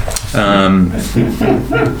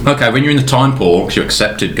 Okay, when you're in the time pool, because you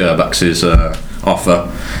accepted Gerbax's offer,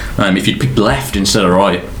 if you'd picked left instead of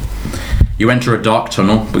right, you enter a dark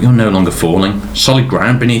tunnel, but you're no longer falling. Solid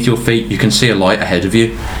ground beneath your feet, you can see a light ahead of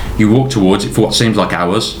you. You walk towards it for what seems like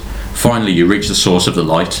hours. Finally, you reach the source of the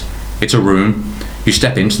light. It's a room. You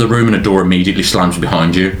step into the room and a door immediately slams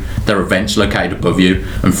behind you. There are vents located above you,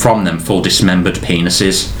 and from them fall dismembered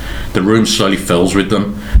penises. The room slowly fills with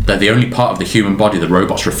them. They're the only part of the human body the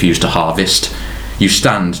robots refuse to harvest. You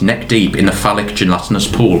stand neck deep in the phallic gelatinous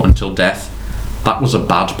pool until death. That was a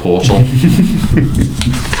bad portal.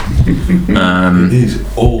 It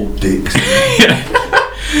is all dicks.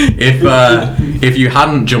 If you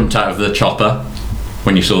hadn't jumped out of the chopper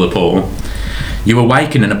when you saw the portal, you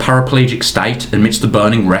awaken in a paraplegic state amidst the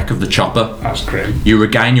burning wreck of the chopper. That's grim. You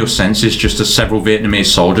regain your senses just as several Vietnamese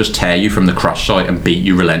soldiers tear you from the crash site and beat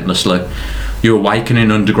you relentlessly. You awaken in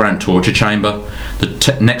an underground torture chamber.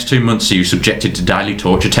 The next 2 months see you subjected to daily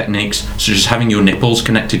torture techniques, such as having your nipples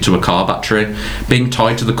connected to a car battery, being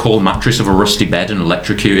tied to the cold mattress of a rusty bed and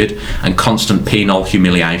electrocuted, and constant penile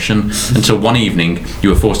humiliation, until one evening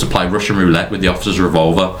you are forced to play Russian roulette with the officer's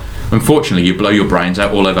revolver. Unfortunately, you blow your brains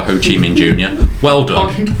out all over Ho Chi Minh Jr. Well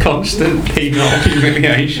done. Constant penile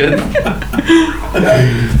humiliation.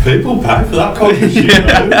 People pay for that kind of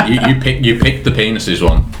shit. You picked the penises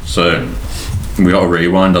one, so we got to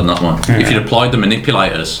rewind on that one. If you'd applied the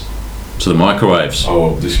manipulators to the microwaves,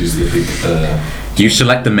 Oh, this is the big. you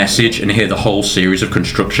select the message and hear the whole series of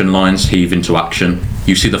construction lines heave into action.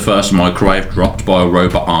 You see the first microwave dropped by a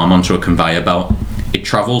robot arm onto a conveyor belt. It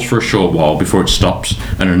travels for a short while before it stops,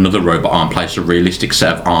 and another robot arm places a realistic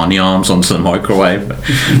set of Arnie arms onto the microwave.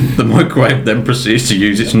 The microwave then proceeds to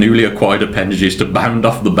use its newly acquired appendages to bound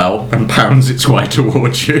off the belt and pounds its way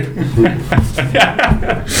towards you.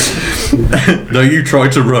 Though you try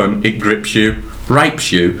to run, it grips you,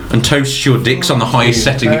 rapes you, and toasts your dicks on the highest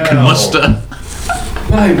setting it can muster.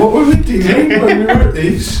 Mate, what were we doing when we wrote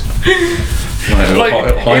this?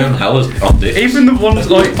 High on hell on dicks. Even the ones,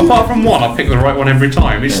 like, apart from one, I pick the right one every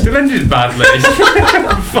time. It still ended badly.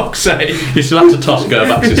 For fuck's sake. You still have to toss go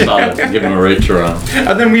back to salad and give him a reach around.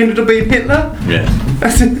 And then we ended up being Hitler? Yeah.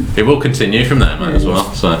 It will continue from there, mate, as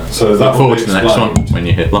well. So So look that forward to the next one explained. when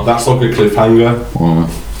you hit that. That's like a cliffhanger.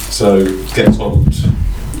 So get pumped.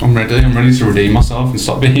 I'm ready to redeem myself and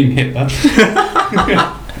stop being Hitler.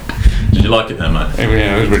 Did you like it then, mate?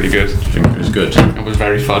 Yeah, it was really good. I think it was good. It was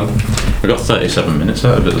very fun. We got 37 minutes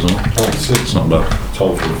out of it as well. That's It's not bad.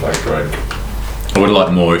 time for the fake break. I would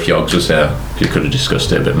like more if Yogs was here. You could have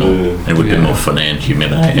discussed it a bit more. Yeah. It would be Yeah. more funny and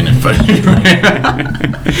humiliating and funny.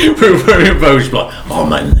 We were very both like, oh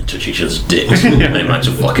man, they touch each other's dicks. They make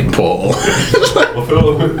a fucking portal. I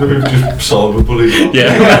feel like we've just cyberbullied.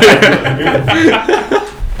 Yeah.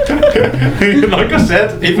 Like I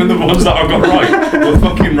said, even the ones that I got right were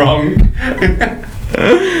fucking wrong.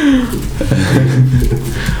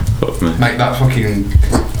 Fuck me. Make that fucking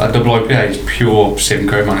double IPA is pure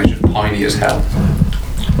Simcoe, man. It's just piney as hell.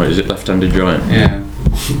 Wait, is it left-handed giant? Yeah.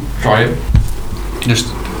 Try it.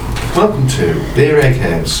 Just Welcome to Beer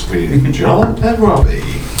Eggheads with John and Robbie.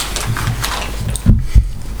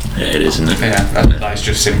 Yeah, it is, isn't it? yeah, that's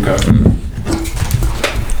just Simcoe.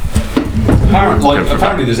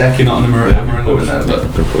 Apparently there's Equinot and Amarillo in there,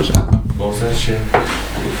 but Good poison. What's that shit?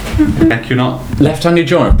 Equinot. Left-handed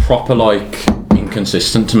giant, proper like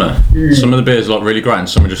inconsistent to me. Some of the beers are like really great, and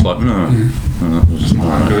some are just like no. That was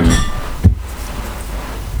Not good.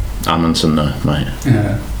 Amundsen, no, mate.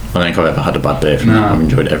 Yeah. I don't think I've ever had a bad beer from No. them. I've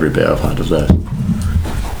enjoyed every beer I've had of theirs.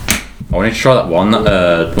 I wanted to try that one.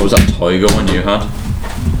 That what was that Tiger one you had?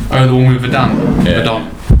 Oh, the one with Verdun. Yeah.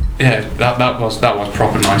 Verdun. Yeah, that was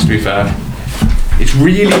proper nice. To be fair, it's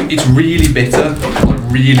really bitter.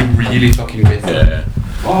 Like really fucking bitter. Yeah.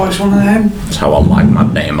 Oh, it's one of them. That's how I like my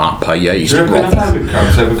damn IPAs, brother.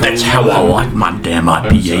 That's how I like my damn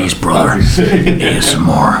IPAs, brother.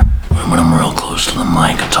 ASMR. When I'm real close to the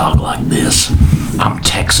mic, I talk like this. I'm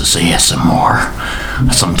Texas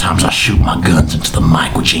ASMR. Sometimes I shoot my guns into the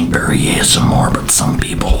mic, which ain't very ASMR, but some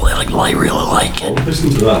people they really like it. Listen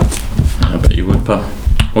to that. I bet you would, pal.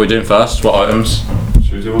 What are we doing first? What items?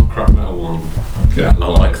 Should we do a crap metal one? Yeah, I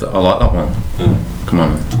like that. I like that one. Yeah. Come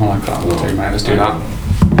on. I like that one too, mate. Let's do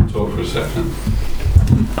that. Talk for a second.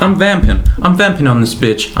 I'm vamping. I'm vamping on this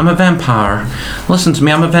bitch. I'm a vampire. Listen to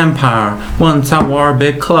me, I'm a vampire. Once I wore a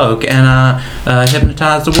big cloak and I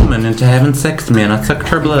hypnotized a woman into having sex with me and I sucked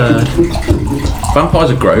her blood.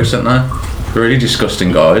 Vampires are gross, aren't they? Really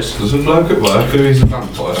disgusting guys. There's a bloke at work who is a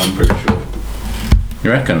vampire, I'm pretty sure.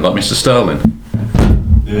 You reckon? Like Mr. Sterling?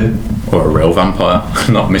 Yeah. Or a real vampire?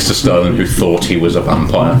 Not Mr. Sterling who thought he was a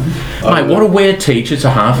vampire. Mate, what a weird teacher to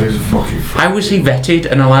have. He's a fucking How was he vetted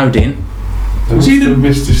and allowed in? Was he the-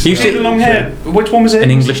 Mr. You see- The long hair. Which one was it? An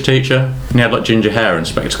English teacher, and he had like ginger hair and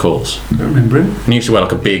spectacles. I don't remember him. And he used to wear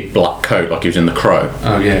like a big black coat, like he was in The Crow.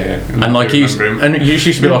 Oh yeah. And like he used, and he used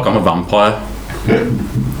to be like, I'm a vampire.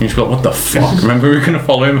 You just be like, what the fuck? Remember we were going to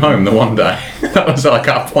follow him home the one day? That was like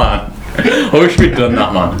our plan. I wish we'd done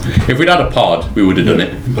that, man. If we'd had a pod, we would have done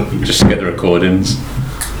it. Just to get the recordings.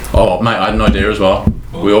 Oh, mate, I had an idea as well.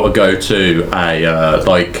 We ought to go to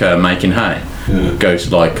a, making hay. Yeah. Go to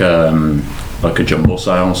like a jumble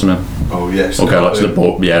sale or something. Oh yes. Or go like to the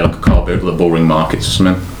like a car boot, the Bullring markets or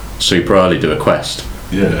something. Super early, do a quest.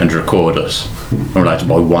 Yeah. And record us. We're allowed to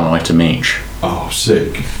buy one item each. Oh,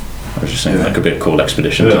 sick. I was just saying that could be a cool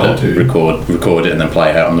expedition Yeah, to do. Record it and then play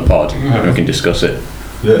it out on the pod. And we can discuss it.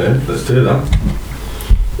 Yeah, let's do that.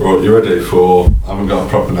 Right, you ready for? I haven't got a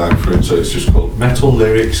proper name for it, so it's just called Metal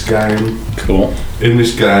Lyrics Game. Cool. In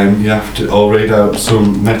this game, I'll read out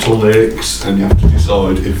some metal lyrics, and you have to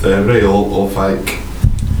decide if they're real or fake.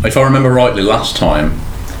 If I remember rightly, last time,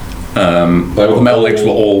 the metal lyrics were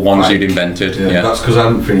all ones you'd invented. Yeah, that's because I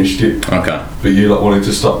hadn't finished it. Okay. But you wanted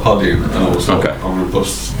to stop podding, and also Okay. I'm gonna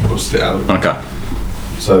bust it out. Okay.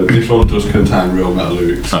 So this one does contain real metal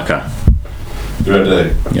lyrics. Okay. You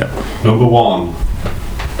ready? Yeah. Number 1.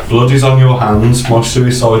 Blood is on your hands, my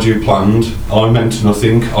suicide you planned. I meant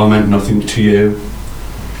nothing to you.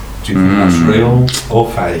 Do you think that's real or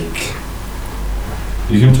fake?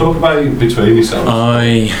 You can talk about it between yourselves.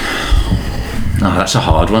 That's a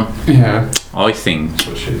hard one. Yeah. I think That's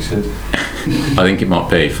what she said. it might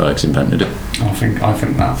be folks invented it. I think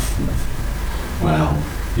that. Well,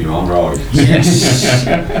 you are right. Yes.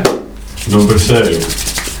 Number 2.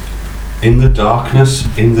 In the darkness,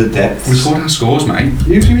 in the depths. We scored our scores, mate.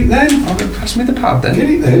 You do it then. Pass me the pad then. Get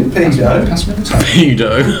it then, Peter. Pass me the tab.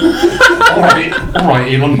 Pedo.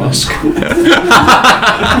 Alright, Elon Musk.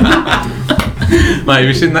 Mate, have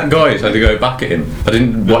you seen that guy who's had to go back at him? I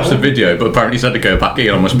didn't watch the video, but apparently he's had to go back at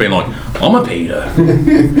Elon Musk being like, I'm a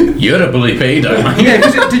pedo. You're a bully pedo, mate.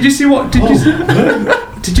 Yeah, did you see what?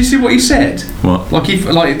 Did you see what he said? What? Like he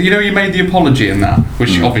made the apology and that,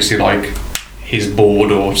 which obviously his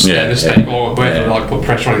board or mistake or whatever put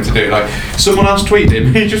pressure on him to do. Like someone else tweeted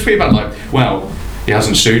him, he just tweeted about well, he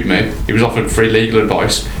hasn't sued me. He was offered free legal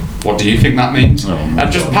advice. What do you think that means?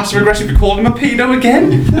 And just passive aggressively called him a pedo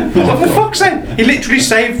again. What the fuck's that? He literally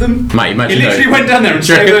saved them. Mate, imagine he literally went down there and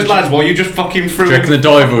saved those lads while you just fucking threw. Do you reckon the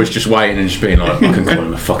diver was just waiting and just being like, I can call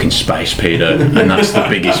him a fucking space pedo, and that's the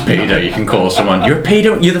biggest pedo you can call someone. You're a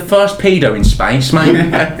pedo. You're the first pedo in space,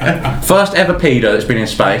 mate. First ever pedo that's been in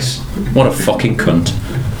space. What a fucking cunt.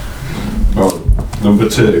 Right, number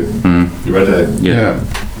 2. You ready? Yeah.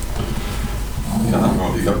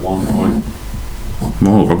 Right, you got one right.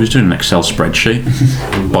 Oh, Robbie's doing an Excel spreadsheet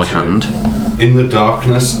by hand. In the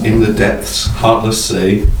darkness, in the depths, heartless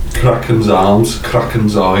sea, Kraken's arms,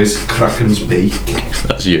 Kraken's eyes, Kraken's beak.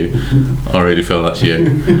 That's you. I really feel that's you.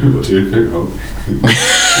 What do you think, Rob?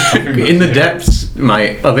 In the depths,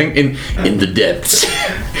 mate. I think in the depths.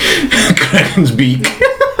 Kraken's beak.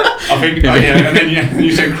 I think, and then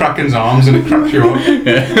you said Kraken's arms and it cracks you up.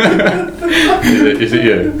 Is it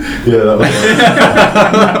you? Yeah, that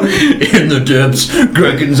was In the depths,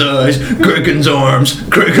 Kraken's eyes, Kraken's arms,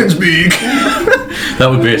 Kraken's beak. That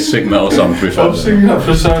would be a sick metal song to be fair. I've seen that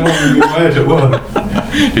for so long in your head at work.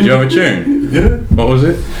 Did you have a tune? Yeah. What was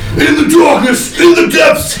it? In the darkness, in the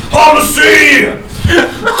depths, on the sea!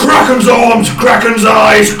 Kraken's arms, Kraken's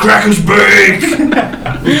eyes, Kraken's beak!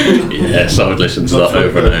 Yes, I would listen to that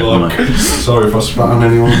over and over, mate. Sorry if I spat on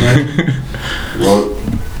anyone there. Right,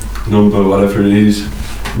 number whatever it is.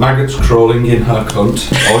 Maggots crawling in her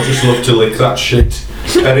cunt. I just love to lick that shit.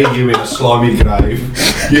 Bury you in a slimy grave.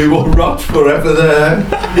 You will rot forever there.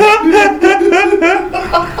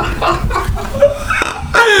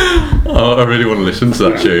 Oh, I really want to listen to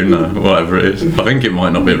that tune now, whatever it is. I think it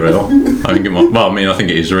might not be real. I think it might. Well, I think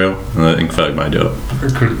it is real. And I think Ferg made it up.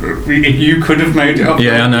 You could have made it up.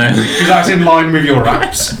 Yeah, I know. Because that's in line with your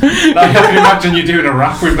raps. Like, I can imagine you doing a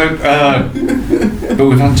rap with the. But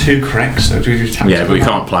we've had 2 corrects, so do we just have Yeah, but we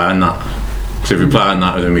can't play on that. So if we play on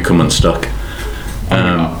that, then we come unstuck.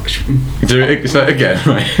 Do it again,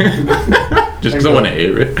 mate. Just because I want to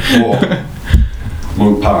hear it.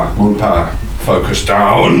 Moonpa, focus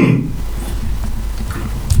down.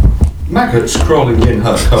 Maggots crawling in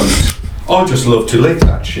her cunt. I just love to lick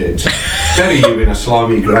that shit. Bury you in a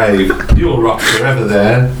slimy grave. You'll rot forever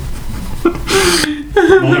there.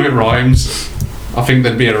 None of it rhymes. I think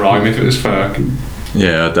there'd be a rhyme if it was Ferg.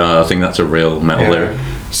 Yeah, I think that's a real metal lyric.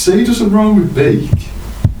 C doesn't rhyme with beak.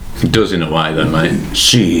 It does in a way, though, mate.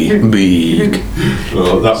 She big.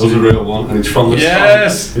 Well, that was a real one, and it's from the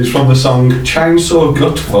Yes! song. It's from the song "Chainsaw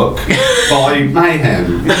Gut Fuck" by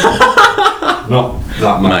Mayhem. Not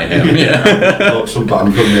that Mayhem, yeah. Like some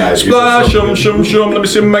band from the 80s. Splash, shum. Let me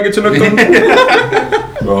see a maggot in a cunt.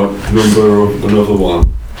 Right, another one.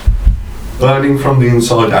 Burning from the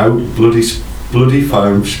inside out, bloody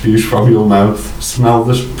foam spews from your mouth. Smell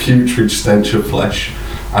the putrid stench of flesh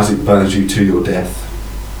as it burns you to your death.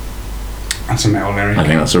 That's a metal lyric. I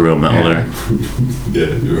think that's a real metal lyric.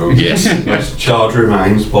 Yeah, you're right. Yes. Charred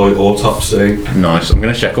Remains by Autopsy. Nice. I'm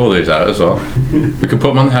going to check all these out as well. We can put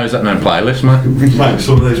them on the How's That Known playlist, mate. Mate,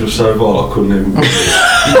 some of these were so vile I couldn't even.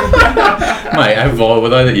 Mate, how vile were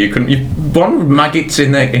they that you couldn't... One maggots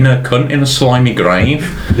in a cunt in a slimy grave.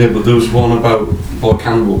 Yeah, but there was one about by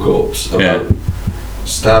Cannibal Corpse about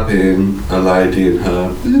stabbing a lady in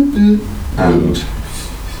her and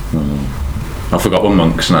I forgot what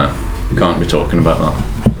monks now. You can't be talking about that.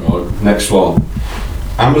 right, next one.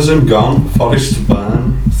 Amazon gone, forest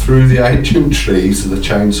burn, through the ancient trees the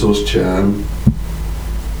chainsaws churn.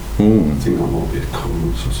 Ooh. I think that might be a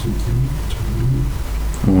chorus or something.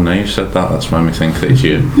 Oh, now you've said that, that's made me think that it's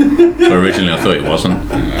you. Originally I thought it wasn't.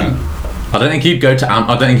 I don't think you'd I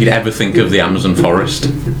don't think you'd ever think of the Amazon forest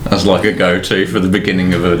as like a go-to for the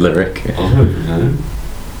beginning of a lyric. I don't even know.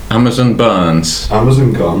 Amazon burns.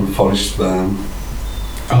 Amazon gone, forest burn.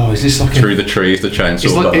 Oh, is this like Through the trees the chainsaw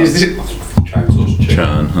Is, like, burns. is this, Chainsaws churn.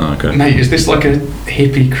 Churn. Oh, okay. mate, is this like a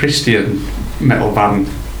hippie Christian metal band?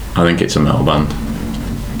 I think it's a metal band.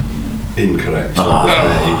 Incorrect.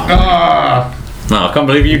 Ah! No, I can't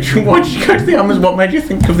believe you. Why did you go to the Amazon? What made you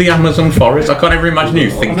think of the Amazon forest? I can't ever imagine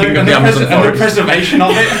you thinking of the Amazon And the forest. preservation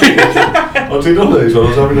of it. I did all these when I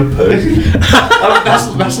was having a poo.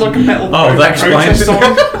 That's like a metal Oh, that explains protest it. song.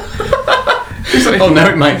 Oh, now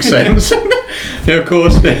it makes sense. Yeah, of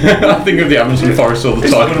course. I think of the Amazon forest all the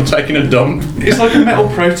time when I'm taking a dump. It's like a metal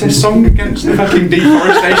protest song against the fucking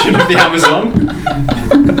deforestation of the Amazon.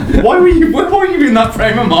 Why were you in that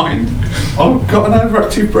frame of mind? I've got an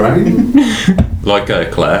overactive brain. Like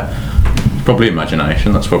Claire. Probably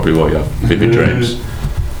imagination, that's probably what you have. Vivid dreams.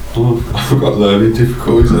 Oh, I've got learning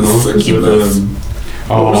difficulties and all because of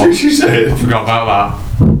what was it she said? I forgot about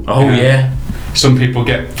that. Oh, yeah. Some people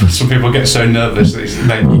get so nervous that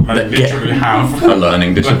they literally have. A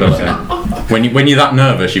learning disability. When you're that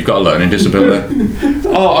nervous, you've got a learning disability. You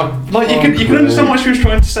can understand what she was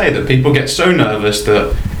trying to say, that people get so nervous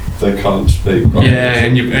that They can't speak. Right? yeah,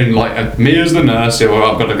 and like me as the nurse, I've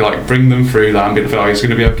got to like bring them through that. I'm going to feel like it's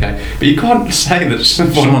going to be okay. But you can't say that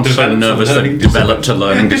Someone's so nervous they developed a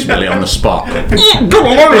learning disability on the spot. Right,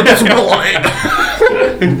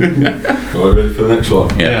 ready for the next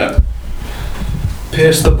one? Yeah.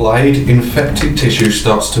 Pierce the blade, infected tissue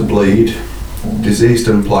starts to bleed. Diseased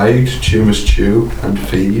and plagued, tumours chew and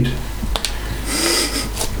feed.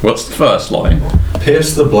 What's the first line?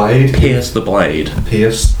 Pierce the blade, Pierce the blade.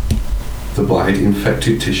 pierce the blade,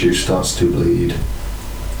 infected tissue starts to bleed.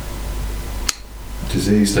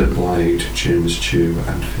 Diseased and plagued, tumours chew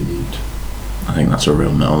and feed. I think that's a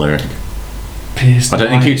real metal lyric. Pierce I don't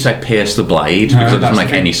think you'd say pierce the blade because it doesn't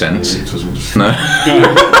make any sense. It doesn't. No.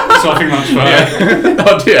 So I think that's fair.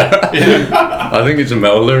 Oh dear. I think it's a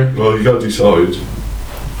metal lyric. Well, you got to decide.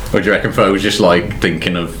 Or do you reckon Fo was just like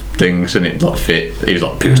thinking of things and it like fit? He was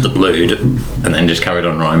like pierce the blade and then just carried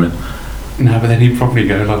on rhyming. No, but then he'd probably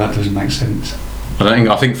go like that doesn't make sense.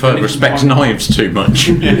 I think Fo respects knives too much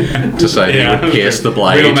to say he would pierce the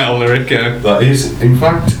blade. Real metal lyric. That is, in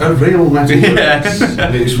fact, a real metal Yeah. lyrics.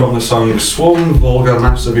 And it is from the song Swarm Vulgar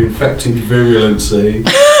Mass of Infected Virulency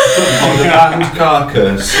on the band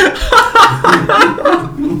Carcass.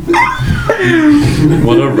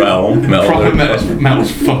 What a realm metal Proper lyric.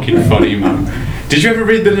 metal's fucking funny, man. Did you ever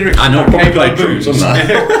read the lyrics? I know, of probably Cave played of drums Baboons? on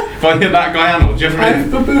that. By that guy Arnold. Did you ever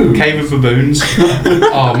read Baboon. Cave of Baboons?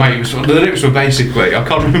 Oh mate, the lyrics were basically, I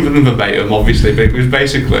can't remember them verbatim obviously, but it was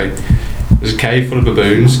basically there's a cave full of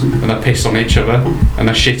baboons and they piss on each other and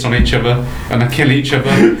they shit on each other and they kill each other.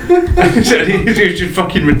 It was just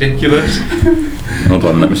fucking ridiculous. Hold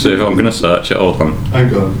on, let me see if I'm going to search it. Hold on.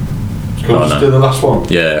 Hang on. Can I Oh, just no. do the last one?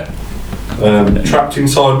 Yeah. Trapped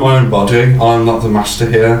inside my own body, I'm not the master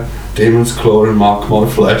here. Demons claw and mark my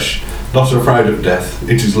flesh. Not afraid of death,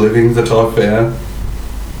 it is living that I fear.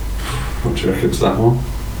 What do you reckon to that one?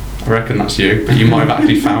 I reckon that's you, but you might have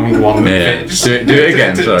actually found one that Yeah. fits. Do it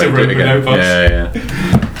again. to Sorry. Do run it with again. no fuss. Yeah.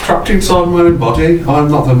 Trapped inside my own body, I'm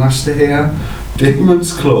not the master here.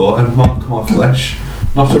 Demons claw and mark my flesh.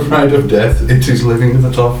 Not afraid of death, it is living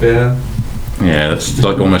that I fear. Yeah, that's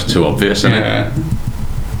like almost too obvious, isn't it? Yeah,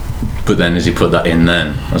 But then as he put that in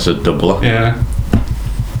then, as a doubler, yeah.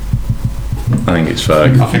 I think it's fair.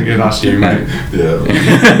 I think that's you, mate. Yeah.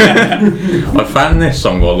 I found this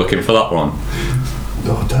song while looking for that one.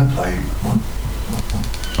 Oh, don't play.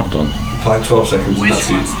 Hold on. Play 12 seconds and that's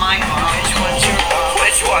it. my mom?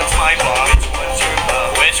 Which one's my mom?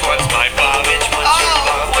 Which one's my mom? Which one's my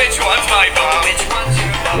mom? Which one's my mom? Which one's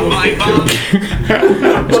my mom? my bum?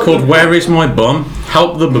 It's called Where Is My Bum?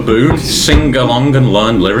 Help the Baboon sing along and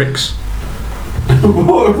learn lyrics.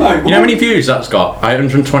 What, mate, You know how many views that's got?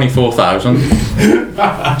 824,000.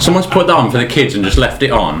 Someone's put that on for the kids and just left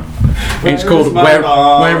it on. It's called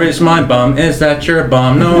Where Is My Bum? Is that your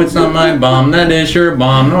bum? No, it's not my bum. That is your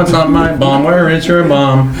bum. No, it's not my bum. Where is your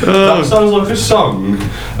bum? That sounds like a song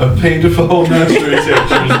a paedophile nursery teacher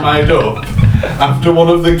has made up after one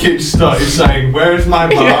of the kids started saying, "Where is my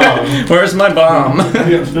bum?" Where is my bum?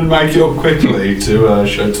 He had to make it up quickly to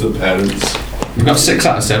show to the parents. We've got 6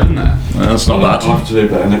 out of 7 there. That's not I'll bad. have to do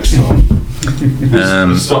better next time.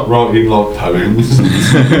 Stop writing like poems.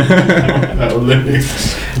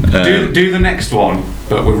 Lyrics. Do the next one,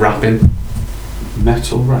 but with rapping.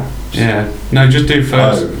 Metal rap. Yeah. No, just do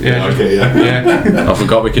first. Oh, yeah. okay, yeah. Yeah. I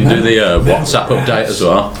forgot we can do the WhatsApp update as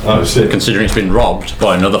well. Oh, shit. Considering it's been robbed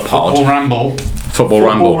by another pod. Football ramble. Football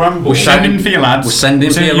Ramble. Ramble. We're Send in shouting. for you, lads. We're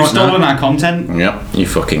sending for you You've right stolen now. our content. Yep, you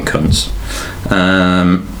fucking cunts.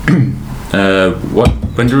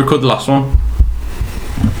 When did we record the last one?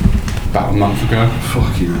 About a month ago.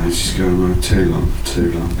 Fucking hell, it's just going on too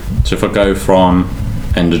long. So if I go from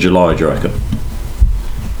end of July, do you reckon?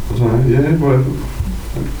 Yeah, whatever.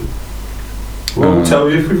 Well, we'll tell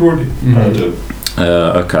you if we've already heard it.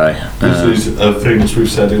 Okay. These are things we've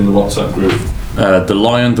said in the WhatsApp group. The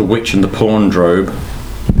Lion, the Witch and the Porn Drobe.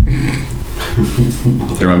 Do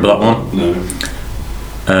you remember that one?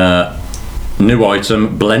 No. New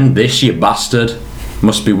item, blend this, you bastard.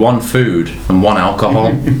 Must be one food and one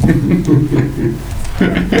alcohol.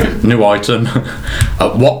 New item,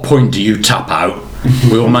 at what point do you tap out?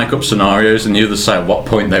 We all make up scenarios and the others say at what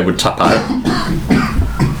point they would tap out.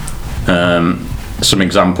 Some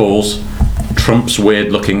examples, Trump's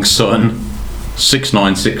weird looking son,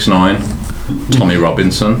 6969, Tommy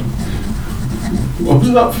Robinson. What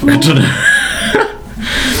was that for? I don't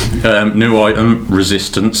know. New item,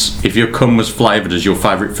 resistance. If your cum was flavoured as your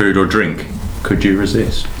favourite food or drink, could you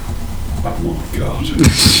resist? Oh my god.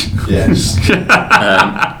 Yes.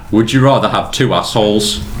 Would you rather have 2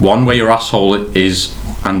 assholes? One where your asshole is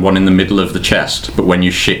and one in the middle of the chest, but when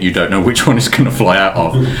you shit you don't know which one is going to fly out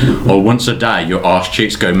of? Or once a day your arse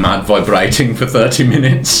cheeks go mad vibrating for 30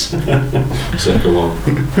 minutes? Second one.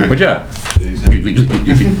 Would you?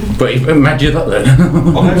 But imagine that then.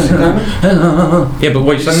 Honestly, no. Yeah, but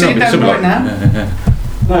what you're saying Sit down right now.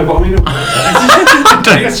 No, but I mean,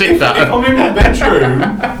 Don't sit if that. I'm in my bedroom,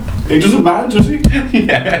 it doesn't matter, does it?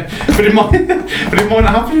 Yeah. But it might not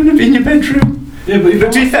happen in your bedroom. Yeah, but if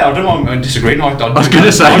But to be fair, I don't want to disagree. No, I was going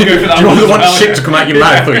to say, I'd do go for that you one as want well, shit yeah. to come out your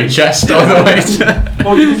mouth or your chest? Otherwise,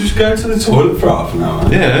 well, you can just go to the toilet for half an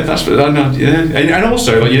hour. Yeah, that's what I know. Yeah, and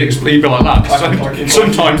also like you'd be like that.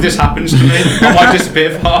 Sometimes this happens to me. I might disappear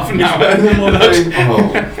for half an hour. And then one day,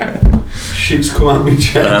 shit's come out my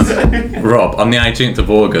chest. Rob, on the 18th of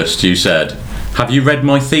August, you said, "Have you read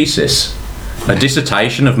my thesis? A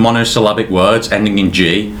dissertation of monosyllabic words ending in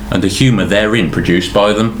G and the humour therein produced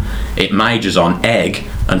by them. It majors on egg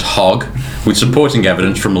and hog, with supporting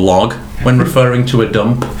evidence from log when referring to a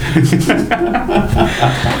dump."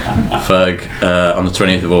 Ferg, on the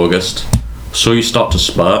 20th of August, "Saw you start to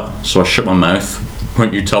spurt, so I shut my mouth.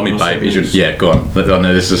 Won't you tell me, baby?" Yeah, go on. I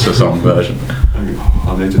know this is a song version.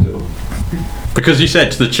 I need to do it. Because you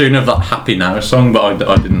said to the tune of that Happy Now song, but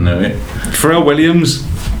I didn't know it. Pharrell Williams.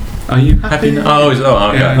 Are you happy? Oh,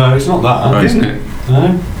 okay. Yeah. No, it's not that. Right. Isn't it?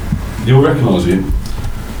 No, you'll recognise him.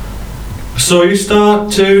 So you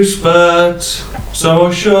start to spurt, so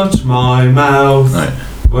I shut my mouth. Right.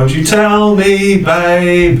 Won't you tell me,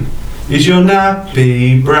 babe, is your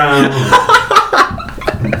nappy brown?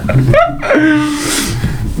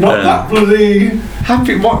 Not that bloody.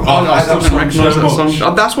 Happy? What? I hate that song recognise so that much.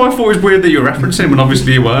 song. That's why I thought it was weird that you were referencing him, and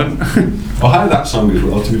obviously you weren't. I hate that song as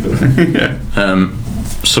well, to be fair.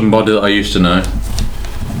 Somebody that I used to know.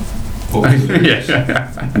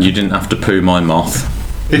 Yeah. You didn't have to poo my moth,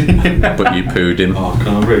 but you pooed him. Oh, can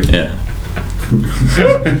I read? Yeah.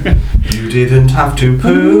 You didn't have to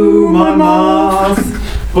poo my moth,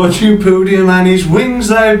 but you pooed him and his wings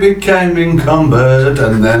they became encumbered,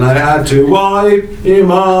 and then I had to wipe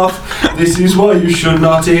him off. This is why you should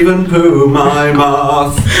not even poo my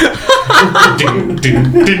moth. Ding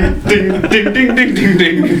ding ding ding ding ding ding ding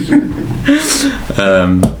ding.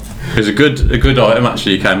 There's a good item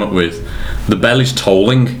actually you came up with. The bell is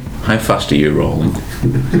tolling. How fast are you rolling?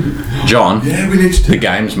 John, Yeah, we need to the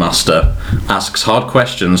games master, asks hard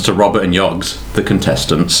questions to Robert and Yogs, the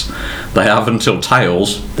contestants. They have until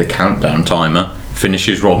Tails, the countdown timer,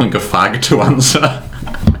 finishes rolling a fag to answer.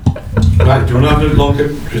 Right, do you want to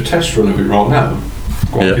have a test run of it right now?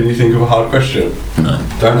 Go on, Yeah. Can you think of a hard question? No.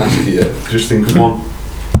 Don't ask it yet, just think of one.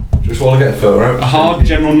 Just while I get a photo out. A hard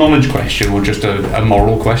general knowledge question or just a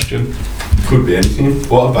moral question? Could be anything.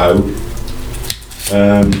 What about?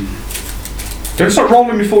 Don't start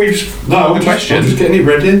rolling before you've No, the question. I'm just getting it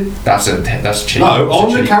ready. That's cheating. No,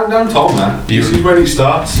 on the countdown timer. This is when it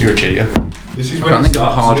starts. You're a cheater. This is I when don't it think it's a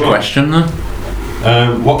starts. hard question though.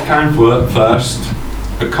 What came first?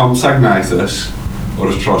 A Compsognathus or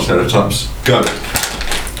a Triceratops? Go.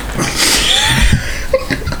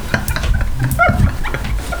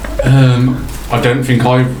 I don't think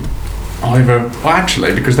either. Well,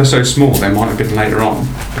 actually, because they're so small, they might have been later on.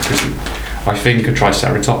 Because I think a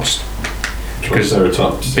Triceratops. Because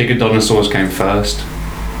Triceratops. bigger dinosaurs came first.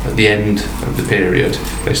 At the end of the period,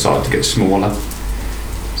 they started to get smaller.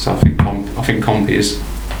 So I think Compies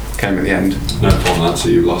came at the end. No problem, that's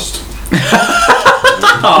it, you've lost.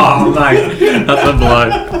 Oh mate, that's a blow.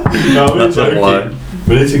 No, That's a blow.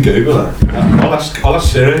 We need to Google it. I'll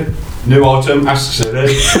ask Siri. New item, ask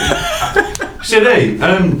Siri. Siri,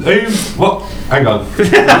 what? Hang on.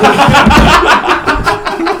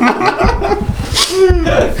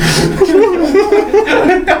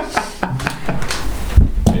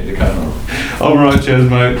 Alright, cheers,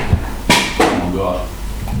 mate. Oh god.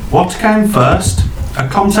 What came first? A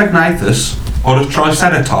Compsognathus or a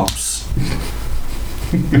Triceratops?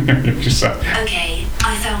 Okay,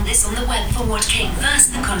 I found this on the web for what came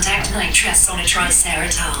first, the contact nitrous on a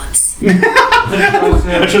Triceratops. I'm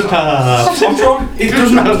trying. It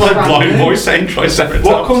doesn't have like blind voice saying Triceratops.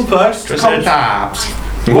 What come first? Triceratops.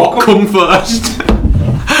 What come first?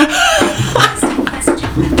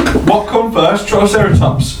 What come first?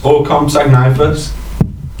 Triceratops or Compsognathus?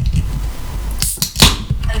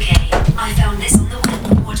 Okay, I found this on the web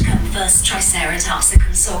for what came first, Triceratops or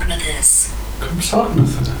Compsognathus.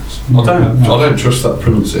 Compsognathus? I don't trust that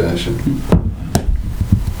pronunciation.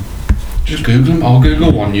 Just Google them. I'll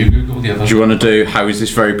Google one. You Google the other. Do you want to do how is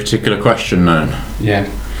this very particular question known? Yeah.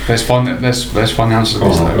 Let's find the answer to this.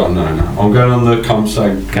 Oh, though. no. I'm going on the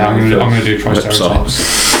Compsognathus. Okay, I'm going to do Triceratops.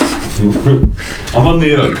 I'm on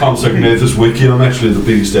the Compsognathus wiki. I'm actually the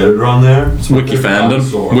biggest editor on there. It's my Wiki favourite fandom.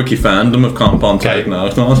 dinosaur. Wiki fandom of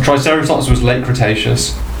Compsognathus. Triceratops was late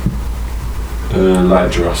Cretaceous.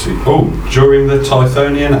 Late Jurassic. Oh, during the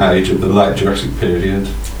Tithonian age of the late Jurassic period.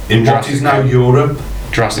 In what is now Europe.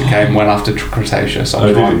 Jurassic came well after Cretaceous. I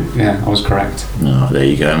was did right. it? Yeah, I was correct. Oh, there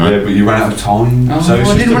you go, man. Yeah, but you ran out of time. Oh, so it's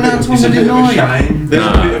I just didn't a run bit- out of time, it's a I bit didn't of a know. shame. There's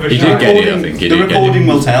a bit of a He shame. did get it, I think. He The did get recording it.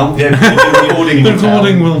 will tell. Yeah, the recording will tell.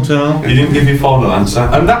 will tell. You didn't give your final answer.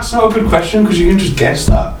 And that's not a good question because you can just guess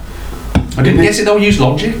that. I didn't guess it though, I used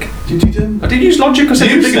logic. Did you do? I did use logic because You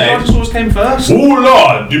the bigger said- dinosaurs came first. Oh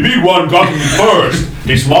Lord, the big one come first,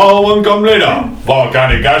 the small one come later.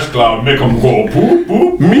 Volcanic ash cloud make 'em go poop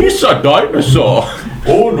poop. Me's a dinosaur.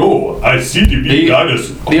 Oh no, I see the big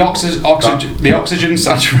dinosaur. The oxygen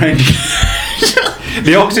saturation.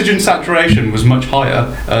 The oxygen saturation was much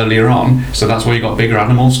higher earlier on, so that's why you got bigger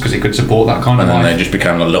animals because it could support that kind And of then life. they just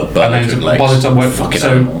became like little And birds then with by the legs. time Fucking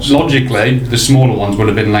so animals. logically, the smaller ones would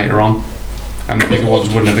have been later on, and the bigger ones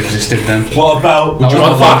wouldn't have existed then. What about Would you a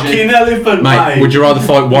rather fucking elephant, Mate, would you rather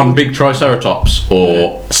fight one big Triceratops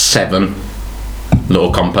or 7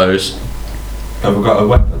 little compos? Have we got a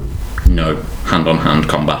weapon? No, hand-on-hand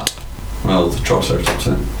combat. Well, the Triceratops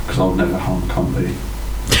then, because I'll never harm Compy.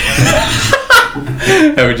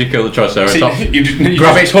 How would you kill the Triceratops? See, you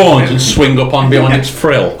Grab its horns and swing up on behind its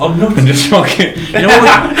frill. Oh no! And just fucking, you know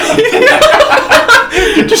what?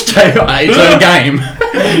 Just take it at its own game.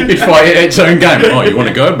 You'd fight it at its own game. Oh, you want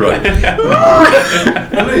to go, bro?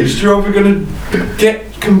 At least you're either going to get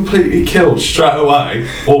completely killed straight away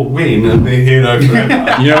or win and be a hero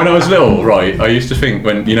forever. You know, when I was little, right, I used to think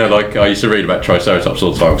when, you know, like, I used to read about Triceratops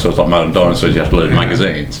all the time because I was like, Madame Dinosaurs, you have to load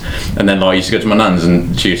magazines. And then, like, I used to go to my nan's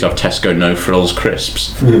and she used to have Tesco no frills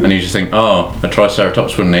crisps. And you just think, oh, a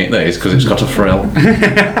Triceratops wouldn't eat these because it's got a frill.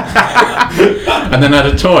 And then I had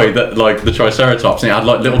a toy that, like, the Triceratops, and it had,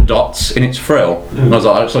 like, little dots in its frill. And I was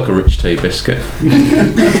like, that looks like a rich tea biscuit.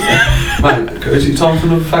 Mate, is it time for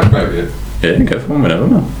another fact about you? Yeah, go for one whenever,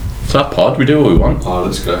 man. It's our pod, we do what we want. Oh,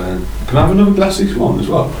 let's go then. Can I have another glass of one as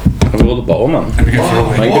well? Have all the bottle, man. Are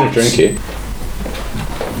you going to drink it?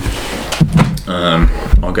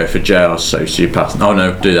 I'll go for JR Sociopath. Oh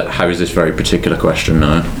no, do that. How is this very particular question?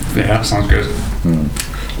 No. Yeah, that sounds good.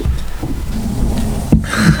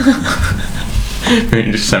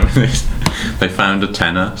 You just sent me this. They found a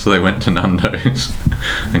tenner, so they went to Nando's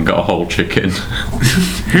and got a whole chicken.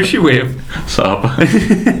 Who's she with? Saba.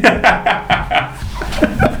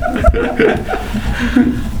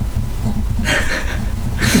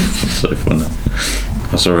 So funny.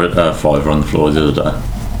 I saw a fiver on the floor the other day.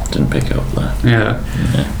 Didn't pick it up there. Yeah.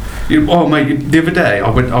 Oh mate, the other day I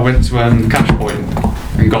went to Cash Point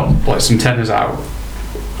and got like some tenors out.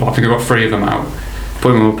 I think I got 3 of them out,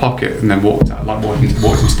 put them in my pocket, and then walked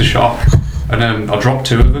into the shop, and then I dropped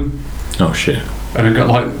 2 of them. Oh shit. And I got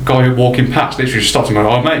like a guy walking past, literally just stopped and went,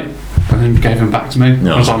 "Oh mate," and then gave them back to me.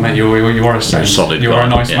 No. I was like, "Mate, you are a saint. Solid you guy. are a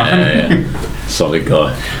nice man." Yeah. Solid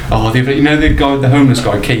guy. Oh, the homeless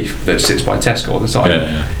guy Keith that sits by Tesco all the time.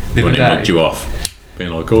 Yeah. The When other he day- mugged you off,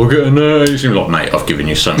 being like, "Oh, get a note." You seem like, mate, I've given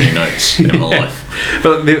you so many notes in my life.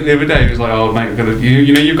 But the other day he was like, "Oh mate,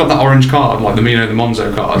 you've got that orange card, like the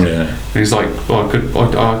Monzo card." Yeah. And he's like, "Well,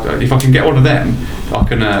 if I can get one of them, I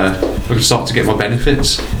can start to get my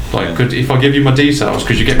benefits. Like, if I give you my details,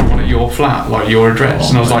 could you get me one at your flat, like your address?"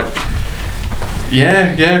 And I was like,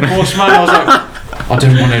 "Yeah, of course, man." I was like, I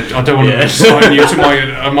don't want to sign you to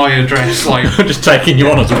my address, like." I'm just taking you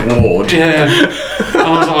on as a ward. Yeah. And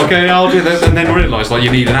I was like, "Okay, I'll do that." And then I realised, like,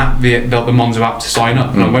 you need an app, the Monzo app to sign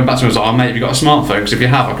up. And I went back to him and was like, "Oh mate, have you got a smartphone? Because if you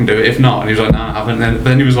have, I can do it. If not," and he was like, "No, I haven't." And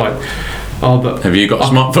then he was like, "Oh, but Have you got a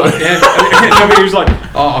smartphone? yeah." No, but he was like,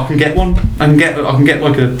 "Oh, I can get one. I can get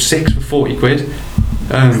like a 6 for 40 quid."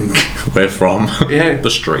 Where from? Yeah. The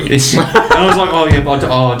streets. And I was like, "Oh yeah, but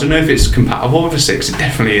I don't know if it's compatible with a 6. It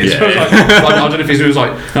definitely is." Yeah. I was like, I don't know if he was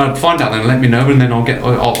like, "No, find out then, let me know, and then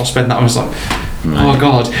I'll spend that." I was like, "Oh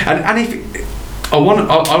god," and if I want,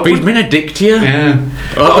 But he's been a dick to you. yeah.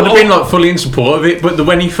 I'd have been like fully in support of it, but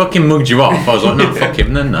when he fucking mugged you off, I was like, no, fuck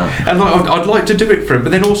him then, no. And like, I'd like to do it for him,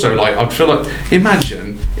 but then also like I'd feel like,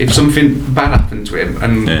 imagine if something bad happened to him,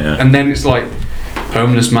 and then it's like,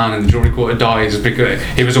 homeless man in the jewellery quarter dies because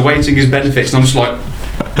he was awaiting his benefits, and I'm just like,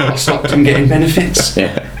 I stopped him getting benefits.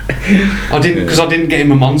 Yeah. I didn't, because I didn't get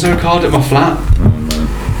him a Monzo card at my flat.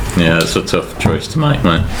 Yeah, it's a tough choice to make,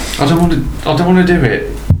 mate. I don't want to do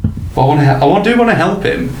it, but I want to help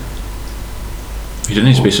him. You don't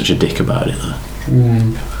need to be such a dick about it,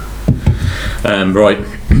 though. Right.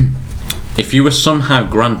 If you were somehow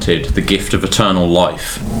granted the gift of eternal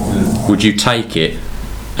life, would you take it?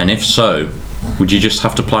 And if so, would you just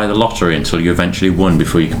have to play the lottery until you eventually won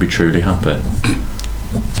before you could be truly happy?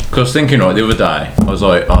 Because I was thinking, right, the other day, I was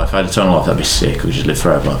like, oh, if I had eternal life, that'd be sick, I could just live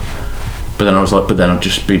forever. But then I was like, but then I'd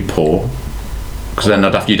just be poor. Because then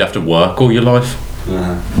you'd have to work all your life.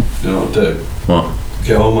 Nah, you know what I'll do? What?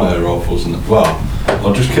 Get all my air rifles and well,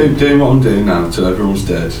 I'll just keep doing what I'm doing now until everyone's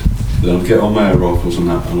dead. Then I'll get all my air rifles and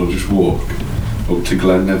that, and I'll just walk up to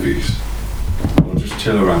Glen Nevis. I'll just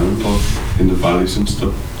chill around like in the valleys and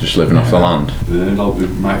stuff. Just living off the land. Yeah, like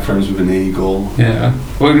make friends with an eagle. Yeah.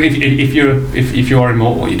 Well, if you are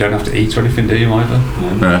immortal, you don't have to eat or anything, do you either?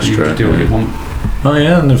 Yeah, That's You true. can do what you want. Oh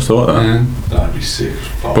yeah, I never thought of that. Yeah. that'd be sick.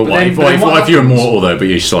 But what if you're immortal though, but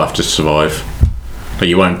you still have to survive? Like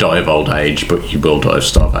you won't die of old age, but you will die of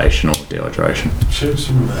starvation or dehydration. Shoot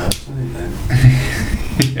some herbs in it then.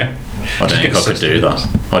 Yeah. I don't think I could do that.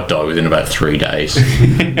 I'd die within about 3 days.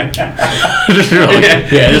 Just be like,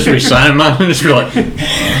 just be saying, man. Just be like,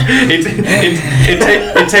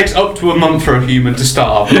 It takes up to a month for a human to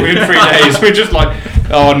starve. Within 3 days, we're just like,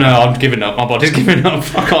 oh no, I'm giving up. My body's giving up.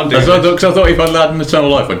 I can't do it. because I thought if I had an eternal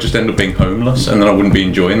life, I'd just end up being homeless, and then I wouldn't be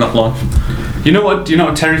enjoying that life. You know what? Do you know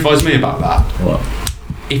what terrifies me about that? What?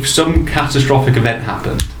 If some catastrophic event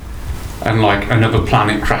happened, and like another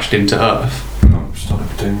planet crashed into Earth. No, stop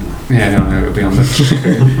doing that. Yeah, no, it'll be on the.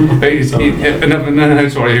 No,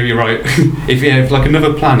 sorry, you're right. If like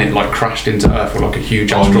another planet like crashed into Earth with like a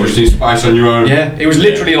huge Oh, asteroid. just in space on your own. Yeah, it was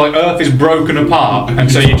literally like Earth is broken apart, and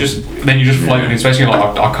so you just floating in space. And you're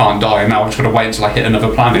like, I can't die, and now I'm just gonna wait until I hit another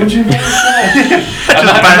planet. Would you be able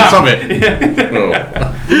Bounce of it.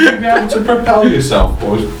 to be able to propel yourself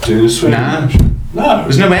by doing a swim? Nah. No.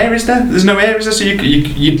 There's no air, is there? There's no air, is there? So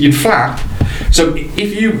you'd flap. So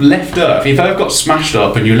if you left Earth, if Earth got smashed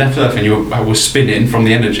up and you left Earth and you were spinning from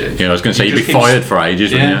the energy. Yeah, I was going to say, you'd be just keep fired for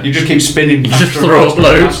ages, Yeah, wouldn't you? you just keep spinning. You just faster throw and up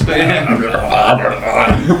loads. faster,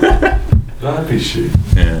 yeah. That'd be shit.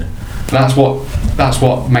 Yeah. That's what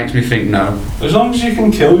makes me think no. As long as you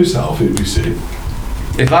can kill yourself, it'd be sick.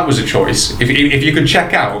 If that was a choice, if you could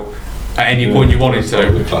check out at any point you wanted That's like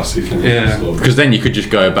to. the classic. Yeah. Because then you could just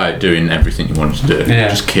go about doing everything you wanted to do. Yeah.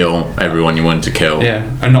 Just kill everyone you wanted to kill. Yeah,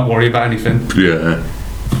 and not worry about anything. Yeah.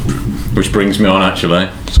 Which brings me on actually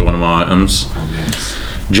to one of my items.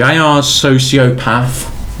 JR's sociopath.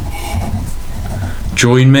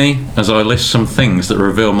 Join me as I list some things that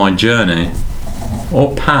reveal my journey,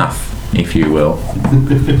 or path, if you will,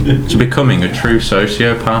 to becoming a true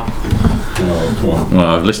sociopath. Oh, come on. Well,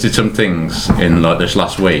 I've listed some things in like this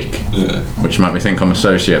last week, Yeah. which make me think I'm a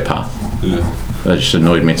sociopath. Yeah. That just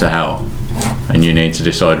annoyed me to hell. And you need to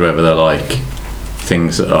decide whether they're like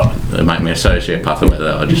things that make me a sociopath or whether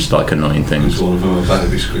are just like annoying things. Is one of them a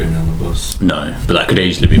baby screaming on the bus? No, but that could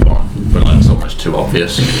easily be one. But that's almost too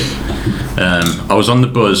obvious. I was on the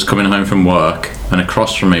bus coming home from work, and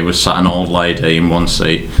across from me was sat an old lady in one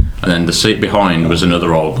seat, and then the seat behind was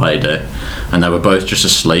another old lady, and they were both just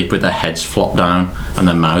asleep with their heads flopped down and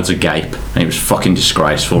their mouths agape, and it was fucking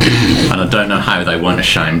disgraceful. And I don't know how they weren't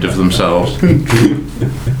ashamed of themselves. They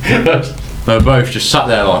were both just sat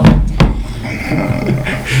there like.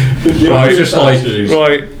 I was just like,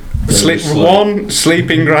 right.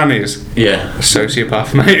 Sleeping grannies. yeah.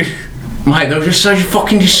 Sociopath, mate. Mate, they were just so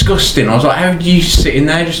fucking disgusting. I was like, how do you sit in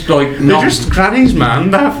there just like They're not... just grannies,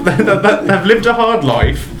 man. They've lived a hard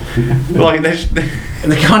life. Like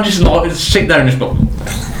They can't just like sit there and just go...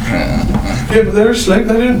 Yeah, but they're asleep,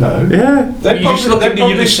 they don't know. yeah. They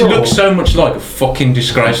You just look so much like a fucking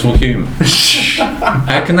disgraceful human.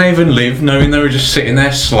 How can they even live knowing they were just sitting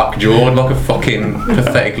there slack-jawed like a fucking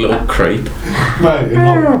pathetic little creep? Mate, in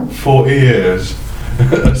like 40 years.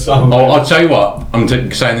 I'll tell you what, I'm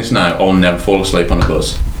saying this now, I'll never fall asleep on a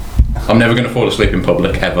bus. I'm never going to fall asleep in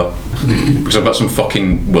public, ever. Because I've got some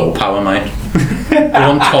fucking willpower, mate. But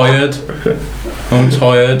I'm tired. I'm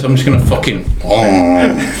just going to fucking...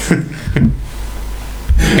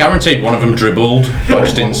 Guaranteed one of them dribbled, but I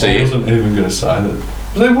just didn't see I it. wasn't even going to say that.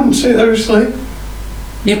 But they wouldn't see it, they were asleep.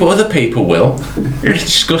 Yeah, but other people will. It's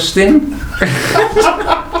disgusting.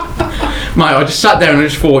 Mate, I just sat there and I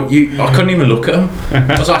just thought, I couldn't even look at them.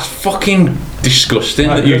 I was like, it's fucking disgusting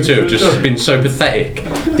that you two have just been so pathetic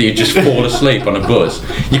that you just fall asleep on a bus.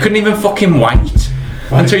 You couldn't even fucking wait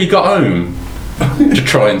until you got home to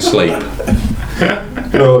try and sleep.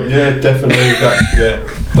 Oh, yeah, definitely.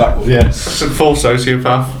 That yes. Full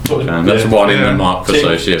sociopath. And that's one in the mark for Tick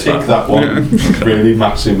sociopath. that one really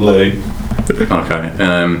massively. Okay.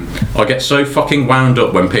 I get so fucking wound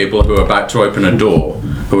up when people who are about to open a door,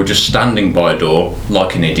 who are just standing by a door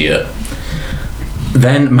like an idiot,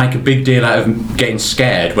 then make a big deal out of getting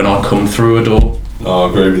scared when I come through a door. Oh, I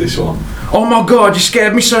agree with this one. Oh my god, you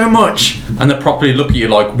scared me so much. And they properly look at you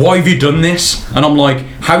like, why have you done this? And I'm like,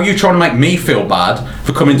 how are you trying to make me feel bad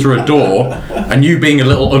for coming through a door and you being a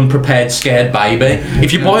little unprepared, scared baby?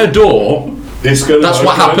 If you buy a door, It's gonna that's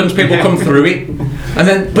what open. happens, people come through it. And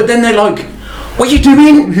then, but then they're like, what are you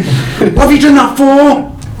doing? What have you done that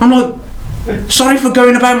for? I'm like, sorry for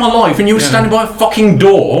going about my life and you were standing by a fucking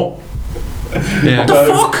door. Yeah. What the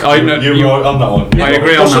fuck? I know. You're right on that one. I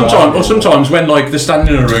agree Or on that one. sometimes when like they're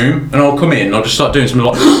standing in a room and I'll come in and I'll just start doing something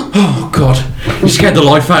like, oh god, you scared the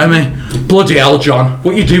life out of me. Bloody hell, John,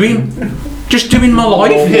 what are you doing? Just doing my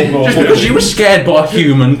life? Just because you were scared by a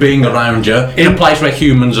human being around you in a place where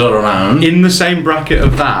humans are around. In the same bracket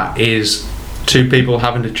of that is two people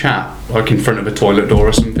having a chat, like in front of a toilet door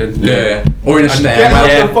or something. Yeah. Or in a Get stairwell. out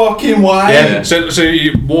Yeah. the fucking way. Yeah. So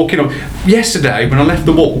you're walking up. Yesterday, when I left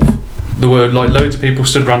the Wolf, there were like loads of people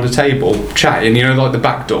stood around a table chatting, you know, like the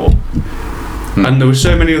back door. And there were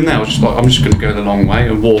so many of them there. I was just like, I'm just going to go the long way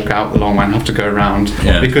and walk out the long way and have to go around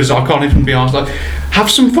because I can't even be asked. Like, have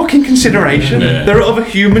some fucking consideration. Yeah. There are other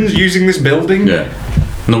humans using this building. Yeah.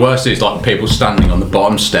 And the worst is like people standing on the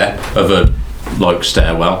bottom step of a like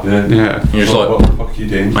stairwell. Yeah. Yeah. And you're just What like, the fuck are you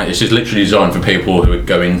doing? mate, this is literally designed for people who are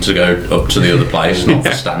going to go up to the other place, not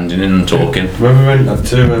for standing in and talking. When we went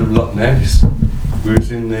to Loch Ness, we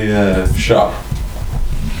was in the shop,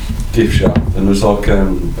 gift shop, and there was like a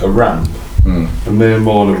ramp. And me and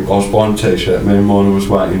Mona, I was buying a t-shirt, me and Mona was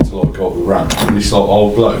waiting to like go up the ramp, and this like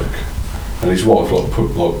old bloke and his wife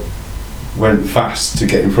went fast to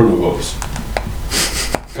get in front of us.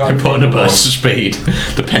 They're putting a burst of speed.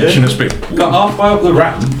 The pensioner speed. Got halfway up the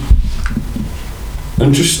ramp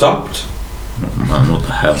and just stopped. Man, what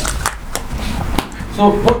the hell?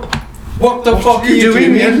 So what the fuck are you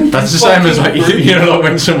doing? That's the same as like you know, like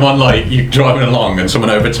when someone like you're driving along and someone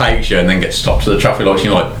overtakes you and then gets stopped to the traffic lights.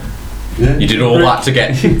 And you're like, Yeah. you did all that to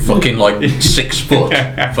get fucking like 6 foot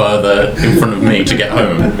further in front of me to get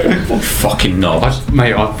home. Fucking knobs.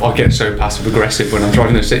 I get so passive aggressive when I'm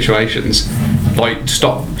driving those situations. Like,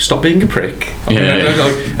 stop being a prick.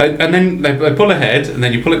 And then they pull ahead, and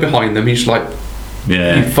then you pull it behind them. You're just like,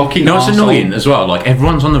 Yeah. you fucking. No, it's arsehole. annoying as well. Like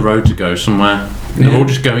everyone's on the road to go somewhere. They're all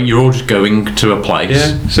just going. You're all just going to a place.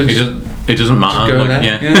 Yeah. So it doesn't matter. go Like,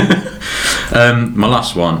 there. Yeah. My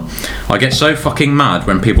last one. I get so fucking mad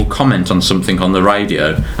when people comment on something on the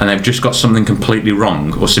radio and they've just got something completely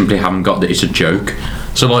wrong or simply haven't got that it's a joke.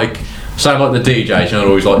 So like, say like the DJs, you know, they're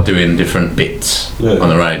always like doing different bits on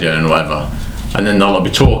the radio and whatever. And then they'll like,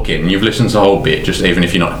 be talking. You've listened to the whole bit, just even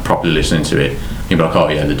if you're not properly listening to it. You'll be like, oh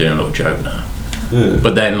yeah, they're doing a little joke now. Yeah.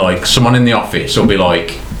 But then like someone in the office will be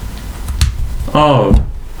like, oh,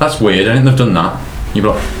 that's weird, I think they've done that. You'd be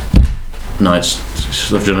like, no,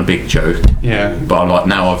 I've done a big joke. Yeah. But I'm like,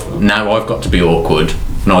 now I've got to be awkward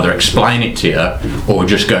and either explain it to you or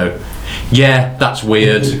just go, yeah, that's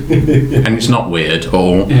weird, and it's not weird at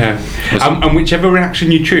all. Yeah. And whichever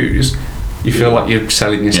reaction you choose, you feel like you're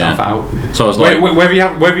selling yourself out. So I was like,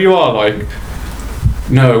 whether you are like,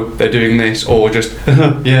 no, they're doing this, or just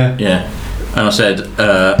yeah. Yeah. And I said,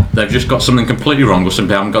 they've just got something completely wrong, or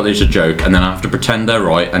simply haven't got this as a joke, and then I have to pretend they're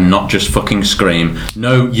right and not just fucking scream,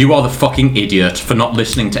 no, you are the fucking idiot for not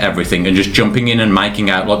listening to everything and just jumping in and making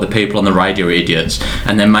out like the people on the radio are idiots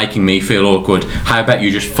and then making me feel awkward. How about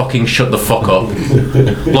you just fucking shut the fuck up?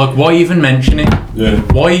 Like, why even mention it? Yeah.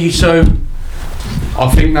 Why are you so... I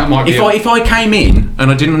think that might be... If I came in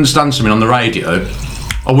and I didn't understand something on the radio,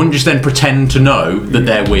 I wouldn't just then pretend to know that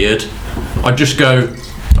they're weird. I'd just go...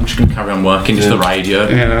 I'm just going to carry on working, it's the radio.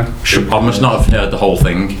 Yeah. I must not have heard the whole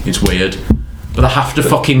thing, it's weird. But I have to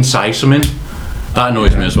fucking say something. That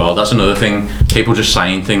annoys me as well. That's another thing. People just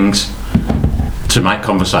saying things to make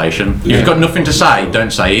conversation. If you've got nothing to say, don't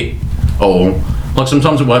say it. Or, like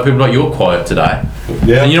sometimes at work, people are like, you're quiet today.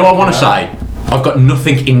 Yeah. And you know what I want to say? I've got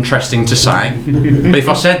nothing interesting to say. But if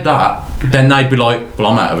I said that, then they'd be like, well,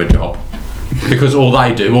 I'm out of a job. Because all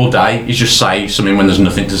they do all day is just say something when there's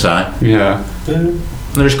nothing to say. Yeah.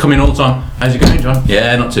 They're just coming all the time. How's it going, John?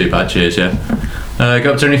 Yeah, not too bad, cheers, yeah. Got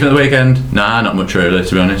up to anything at the weekend? Nah, not much really,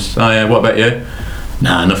 to be honest. Oh yeah, what about you?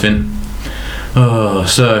 Nah, nothing.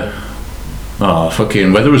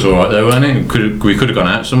 Fucking weather was alright though, wasn't it? We could have gone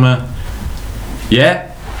out somewhere.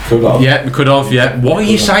 Yeah. Could have. Yeah, we could have, yeah. Why are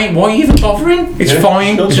you saying, why are you even bothering? It's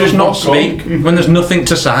fine, Shut just the not fuck speak when there's nothing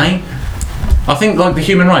to say. I think like the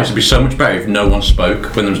human race would be so much better if no one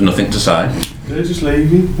spoke when there was nothing to say. They're just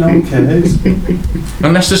leaving, no one cares.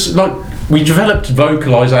 Unless there's like, we developed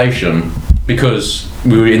vocalisation because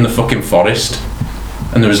we were in the fucking forest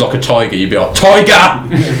and there was like a tiger, you'd be like, tiger!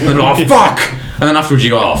 And they're like, fuck! And then afterwards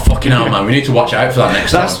you go, oh fucking hell man, we need to watch out for that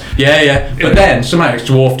next time. Yeah. But then somehow it's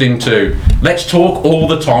dwarfed into, let's talk all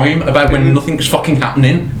the time about when nothing's fucking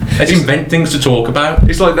happening. Let's invent things to talk about.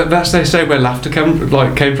 It's like that's they say where laughter came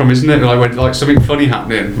from, isn't it? Like when like something funny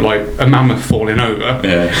happening, like a mammoth falling over.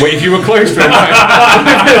 Yeah. Where if you were close to it,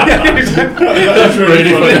 That's really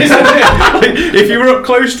funny. if you were up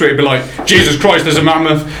close to it, it'd be like, Jesus Christ, there's a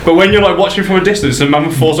mammoth. But when you're like watching from a distance, the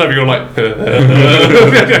mammoth falls over, you're like,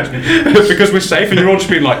 because we're safe, and you're all just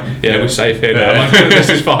being like, yeah, we're safe here now. Like, this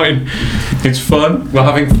is fine. It's fun. We're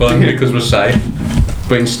having fun because we're safe.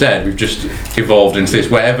 But instead, we've just evolved into this.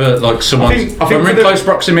 Wherever, like, someone's... I think when we're in close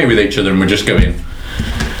proximity with each other and we're just going,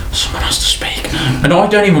 someone has to speak now. And I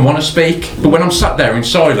don't even want to speak. But when I'm sat there in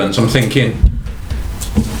silence, I'm thinking,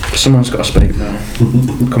 someone's got to speak now.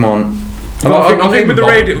 Come on. I think with the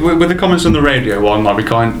radio, with the comments on the radio one, like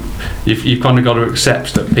you've kind of got to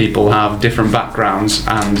accept that people have different backgrounds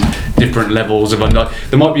and different levels of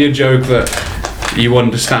there might be a joke that you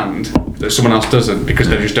understand that someone else doesn't because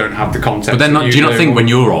they just don't have the context. But then, do you not think when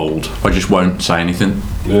you're old, I just won't say anything?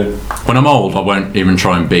 Yeah. When I'm old, I won't even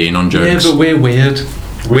try and be in on jokes. Yeah, but we're weird.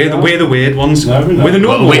 We're the weird ones. No, we're not. We're the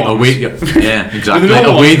normal ones. Yeah, exactly.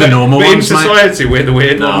 We're the normal but ones, in society, we're the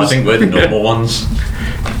weird No, I ones. think we're the normal ones.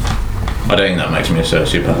 I don't think that makes me a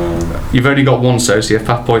sociopath. You've only got one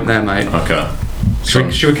sociopath point there, mate. Okay.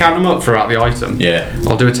 Should we count them up throughout the item? Yeah.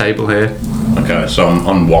 I'll do a table here. Okay, so I'm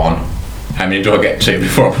on one. How many do I get to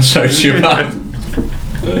before I'm a sociopath?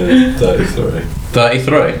 33.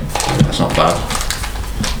 33? That's not bad.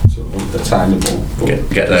 So attainable.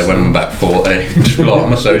 Get there when I'm about 40. Just be like,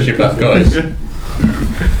 I'm a sociopath, guys.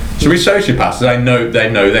 So we sociopaths, they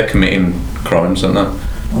know they're committing crimes, don't they?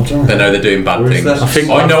 They know they're doing bad things.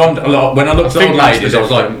 I know when I looked at old ladies, I was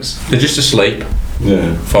like, they're just asleep.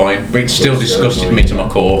 Yeah. Fine. But it still disgusted me to my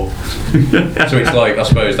core. So it's like, I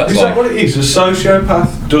suppose that's Is like... that what it is? A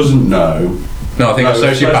sociopath doesn't know. No, I think a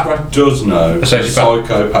sociopath... does know. A sociopath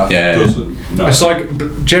psychopath doesn't know. It's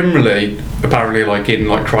like generally, apparently, like in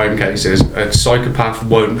like crime cases, a psychopath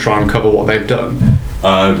won't try and cover what they've done.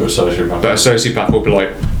 But a sociopath. But a sociopath will be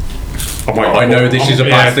like, I know this is a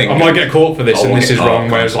bad thing. I might get caught for this, I and will this get is wrong.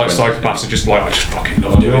 caught. Whereas like psychopaths are just like, I just fucking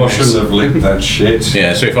love doing I this. shouldn't have licked that shit.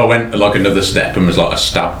 Yeah, so if I went like another step and was like, I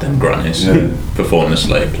stabbed them grannies for falling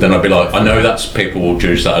asleep, then I'd be like, I know that's people will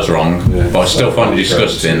judge that as wrong, but I still find it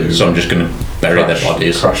disgusting, so I'm just going to bury their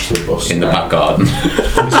bodies in the back garden.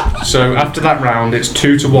 So after that round, it's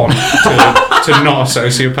 2-1 to not a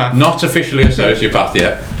sociopath. Not officially a sociopath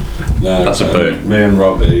yet. No, That's a boon. Me and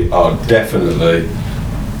Robbie are definitely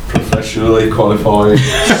professionally qualified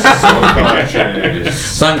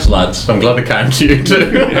psychiatrist. Thanks, lads. I'm glad I came to you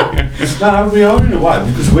too. No, we are in a way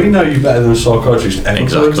because we know you better than a psychiatrist ever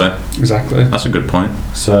could. Exactly. That's a good point.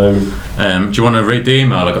 So, Do you want to read the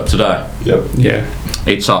email I got today? yep. Yeah.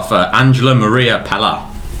 It's off Angela Maria Pella.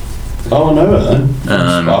 Oh, I know her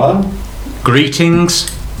then. Greetings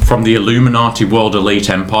from the Illuminati World Elite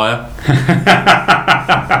Empire.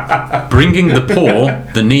 Bringing the poor,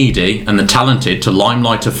 the needy, and the talented to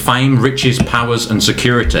limelight of fame, riches, powers, and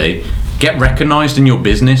security. Get recognised in your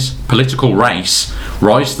business, political race,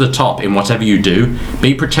 rise to the top in whatever you do,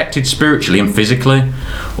 be protected spiritually and physically.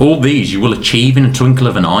 All these you will achieve in a twinkle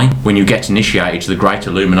of an eye when you get initiated to the great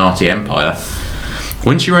Illuminati Empire.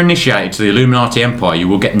 Once you are initiated to the Illuminati Empire, you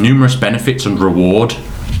will get numerous benefits and reward.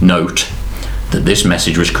 Note that this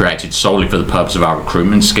message was created solely for the purpose of our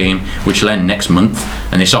recruitment scheme, which will end next month,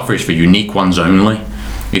 and this offer is for unique ones only.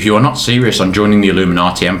 If you are not serious on joining the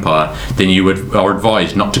Illuminati Empire, then you are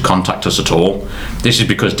advised not to contact us at all. This is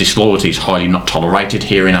because disloyalty is highly not tolerated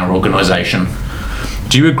here in our organisation.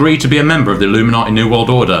 Do you agree to be a member of the Illuminati New World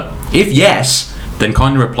Order? If yes, then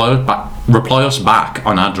kindly reply us back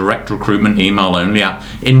on our direct recruitment email only at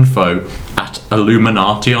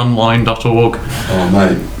info@illuminationline.org. Oh,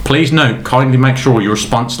 mate. Please note, kindly make sure your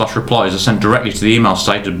response/replies are sent directly to the email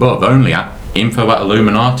stated above only at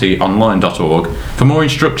info@illuminationline.org. For more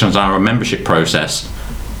instructions on our membership process.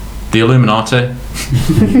 The Illuminati.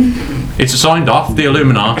 It's signed off, the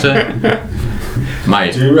Illuminati.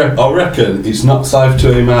 Mate. I reckon it's not safe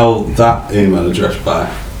to email that email address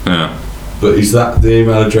back. Yeah. But is that the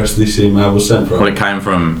email address this email was sent from? Well, it came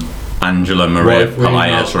from Angela Maria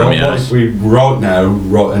Pelaez from What if we right now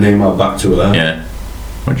write an email back to her? Yeah.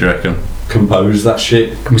 What do you reckon? Compose that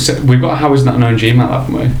shit. We've got a How Is That Known Gmail,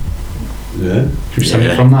 haven't we? Yeah. Should we send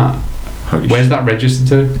Yeah. it from that? Holy Where's that registered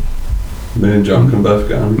to? Me and John can both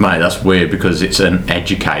get on. Mate, that's weird because it's an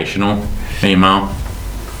educational email.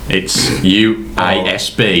 It's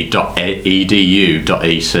uasb.edu.ec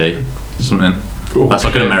something. That's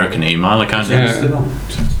like an American email account. Yeah.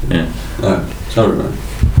 Yeah. No, sorry, man.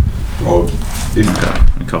 Right.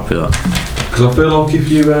 Copy that. Because I feel like if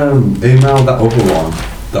you email that other one,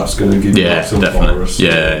 that's going to give you Yeah, like some definitely. virus.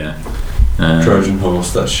 Yeah. Trojan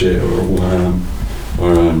horse, that shit, or a worm,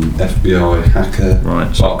 or FBI hacker.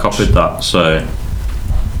 Right, so I box. copied that. So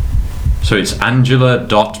it's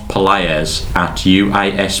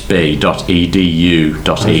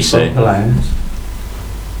angela.pelaez@uasb.edu.ec. Pelaez.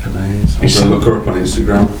 I'm going to look her up on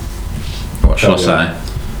Instagram. What shall I say?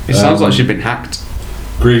 It sounds like she's been hacked.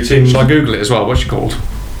 Greetings. Shall I Google it as well? What's she called?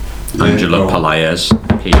 Angela go on. Pelaez,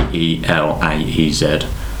 Pelaez.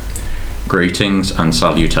 Greetings and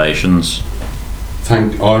salutations.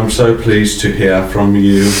 I'm so pleased to hear from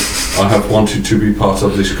you. I have wanted to be part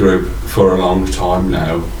of this group for a long time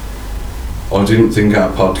now. I didn't think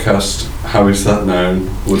our podcast, How Is That Known,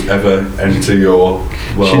 would ever enter your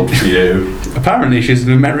world view. Apparently, she's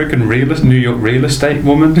an American New York real estate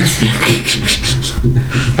woman.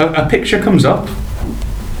 a picture comes up.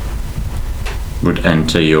 Would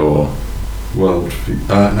enter your World view.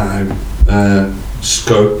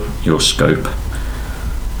 Scope. your scope.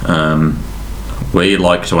 We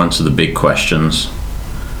like to answer the big questions.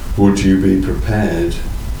 Would you be prepared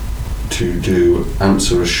to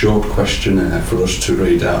answer a short questionnaire for us to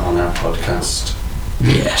read out on our podcast?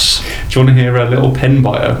 Yes. Do you want to hear a little pen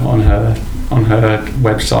bio on her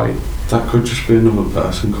website? That could just be another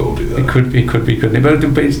person called it. It could be, couldn't it? But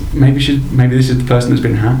maybe this is the person that's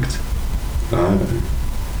been hacked.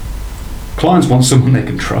 Clients want someone they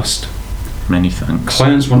can trust. Many thanks.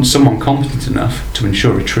 Clients want someone competent enough to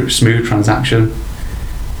ensure a smooth transaction.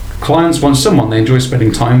 Clients want someone they enjoy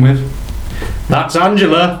spending time with. That's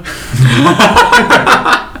Angela.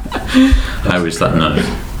 How is that known?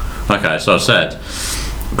 Okay, so I said,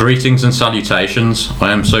 greetings and salutations.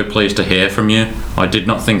 I am so pleased to hear from you. I did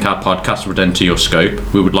not think our podcast would enter your scope.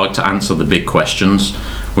 We would like to answer the big questions.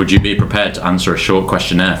 Would you be prepared to answer a short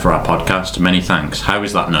questionnaire for our podcast? Many thanks. How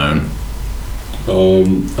is that known? I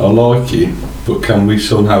like it, but can we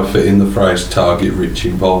somehow fit in the phrase target rich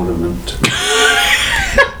environment?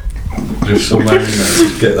 Just somehow,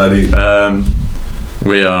 just get that in.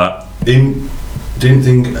 We are... Didn't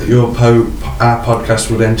think our podcast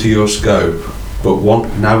would enter your scope, but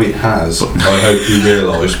now it has. I hope you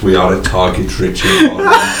realise we are a target rich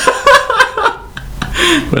environment.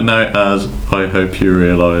 But now it has. I hope you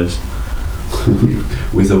realise.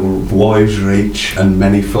 With a wide reach and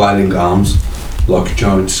many flailing arms, like a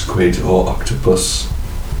giant squid or octopus.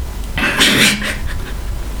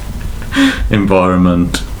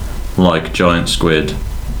 Environment like giant squid.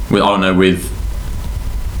 With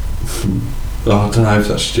Oh, I don't know if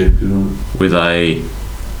that's stupid or not. with a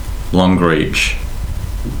long reach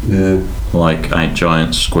Yeah. like a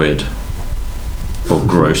giant squid or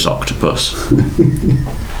gross octopus?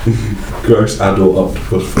 Gross adult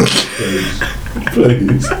octopus, please.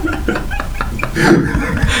 Please.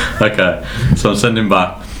 Okay, so I'm sending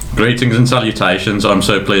back. Greetings and salutations. I'm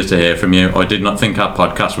so pleased to hear from you. I did not think our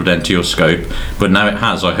podcast would enter your scope, but now it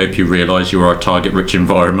has. I hope you realise you are a target-rich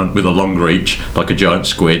environment with a long reach, like a giant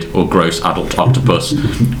squid or gross adult octopus.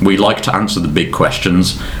 We like to answer the big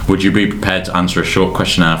questions. Would you be prepared to answer a short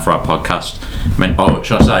questionnaire for our podcast?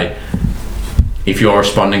 Should I say, if you are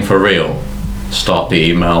responding for real, start the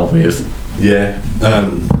email with... Yeah.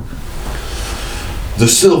 The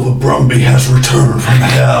Silver Brumby has returned from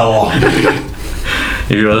hell.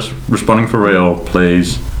 If you are responding for real,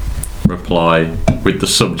 please reply with the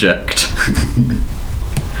subject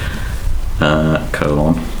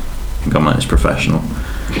colon. I've got to make this professional.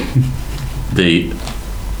 The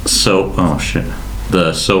Silver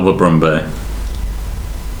Brumby.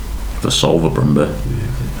 The Silver Brumby.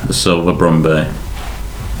 The Silver Brumby.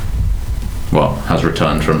 What? Has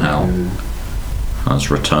returned from hell. Has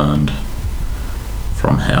returned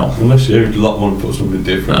from hell. Unless you lot want to put something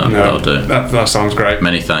different. No, that'll do. That sounds great.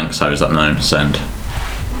 Many thanks. How is that known? Send.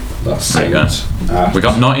 That's There you go. Ah. We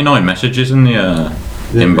got 99 messages in the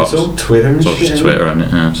inbox. It's all Twitter and It's all shit. just Twitter, isn't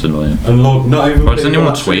it? Yeah, it's annoying. And look, not even. Why does people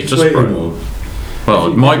anyone actually tweet us, tweeting bro? us.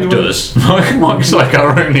 Well, Mike does. Mike's like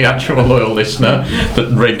our only actual loyal listener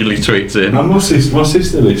that regularly tweets in. And my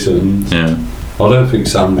sister listens. Yeah. I don't think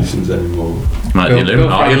Sam listens anymore. Mate, Bill are you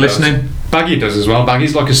Frank does. listening? Baggy does as well.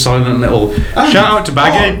 Baggy's like a silent little. Shout out to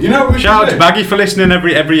Baggy. Oh, you know what we Shout out can to do? Baggy for listening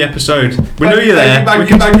every episode. We know you're there.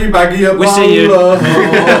 Baggy up We see you.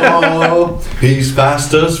 He's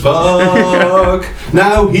fast as fuck.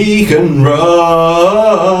 Now he can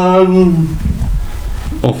run.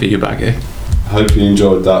 All for you, Baggy. Hope you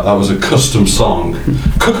enjoyed that. That was a custom song.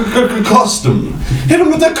 Custom. Hit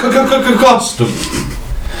him with the custom.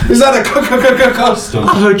 Is that a custom?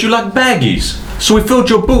 I heard you like baggies, so we filled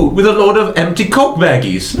your boot with a load of empty Coke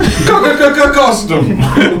baggies. Custom.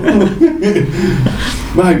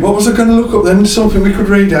 Mate, what was I going to look up then? Something we could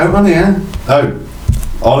read out on here. Oh,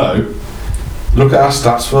 know. Look at our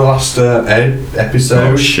stats for the last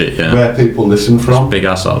episode. Oh shit, yeah. Where people listen from. Big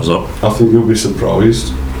ourselves up. I think you'll be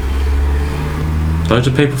surprised. Loads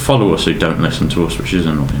of people follow us who don't listen to us, which is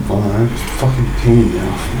annoying. I know, it's fucking killing me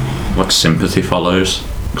off. Like sympathy follows,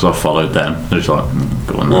 because I followed them. They're just like,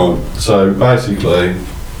 go on now. Right, so basically,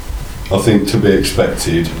 I think to be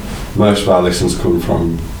expected, most of our listeners come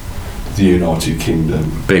from the United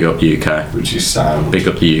Kingdom, Big up UK. which is sound. Big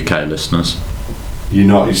up the UK listeners.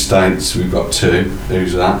 United States, we've got 2.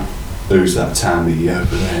 Who's that? Who's that tiny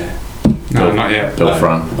over there? No, not yet. Bill No.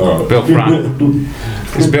 Fran. Alright. Bill Fran.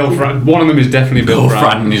 It's Bill Fran. One of them is definitely Bill Bill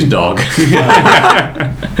Fran and his dog.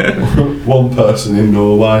 One person in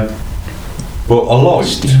Norway. But I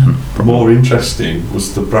liked, more interesting,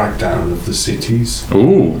 was the breakdown of the cities.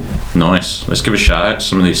 Ooh, nice. Let's give a shout out to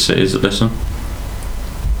some of these cities that listen.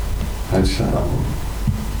 How do you say that one?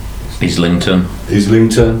 Islington.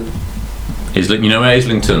 Islington. You know where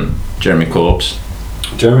Islington? Jeremy Corbs.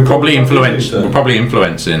 Jeremy Probably Corbyn from Islington. probably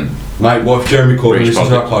influencing. Mate, what if Jeremy Corbyn British listens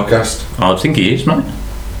to our podcast? I think he is, mate.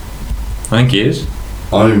 I think he is.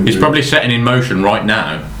 He's probably setting in motion right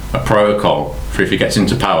now a protocol for if he gets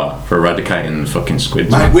into power for eradicating the fucking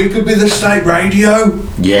squids. Mate, we could be the state radio.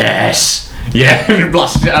 Yes! Yeah,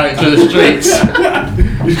 blast it out into the streets.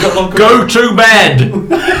 He's got like Go to bed!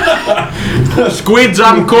 Squids,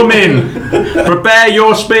 I'm coming! Prepare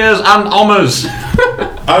your spears and hammers!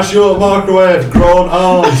 As your microwave grown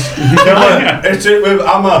arms. Hit it with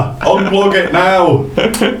hammer. Unplug it now.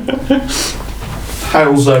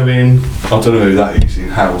 Halzoing. I don't know who that is in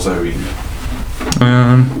Halzoing.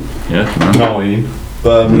 Yeah,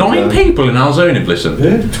 9. 9 people in our zone have listened.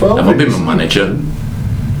 Yeah, 12. Have I been my manager?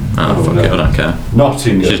 Oh, fuck it, I don't care.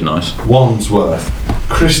 Nottingham. She's nice. Wandsworth.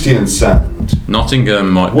 Kristiansand.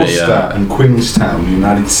 Nottingham might Worcester be. and Queenstown,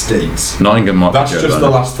 United States. Nottingham might That's be. just the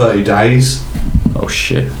last 30 days. Oh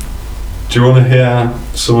shit. Do you want to hear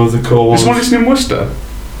some of the core ones? This one isn't in Worcester.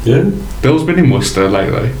 Yeah. Bill's been in Worcester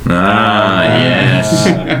lately. Ah,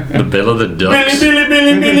 yes. The Bill of the Ducks. Billy,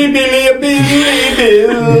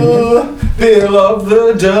 Bill. Bill of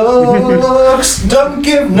the Ducks. Don't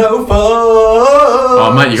give no fuck.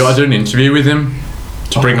 Oh, mate, you got to do an interview with him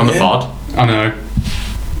to bring on the pod. I know.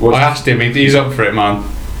 What? I asked him, he's up for it, man.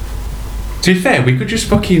 To be fair, we could just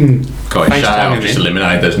fucking Guys, shout FaceTime out, him just in.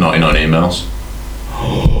 eliminate those 99 emails.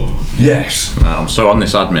 Yes. I'm so on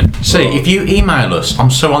this admin. See, if you email us, I'm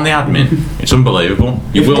so on the admin. It's unbelievable.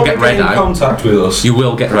 You will get read in out. contact with us. You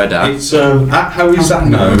will get read out. It's at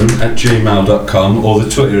howiesthatknown@gmail.com, or the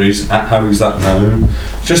Twitter is at howiesthatknown.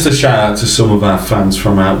 Just a shout out to some of our fans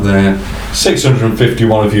from out there.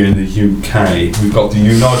 651 of you in the UK. We've got the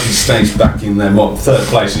United States backing them up. Third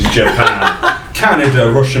place is Japan. Canada,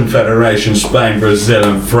 Russian Federation, Spain, Brazil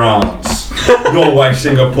and France. Norway,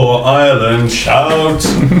 Singapore, Ireland, shout.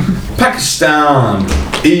 Pakistan,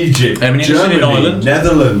 Egypt, How many in Germany, Ireland?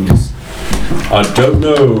 Netherlands. I don't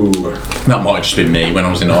know. That might have just been me when I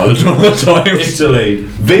was in Ireland all the time. Italy,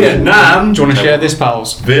 Vietnam. Do you want to share this,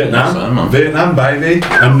 pals? Vietnam, baby,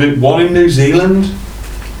 and one in New Zealand.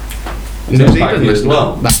 New Baggy Zealand as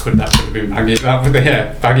well. That could have been Baggy.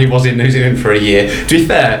 Baggy was in New Zealand for a year. To be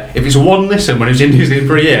fair, if it's one listen when he was in New Zealand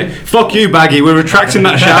for a year, fuck you, Baggy. We're retracting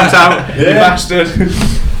that shout out, you bastard.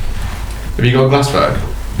 Have you got a glass bag?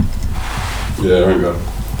 Yeah, there we go.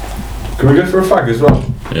 Can we go for a fag as well?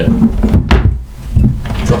 Yeah.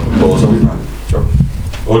 Drop a pause on it, man. Drop.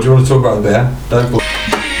 Or do you want to talk about the beer? Don't put.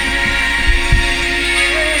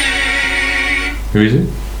 Who is it?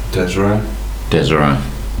 Desiree. Desiree.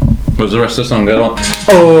 What's the rest of the song go on?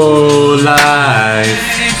 Oh life,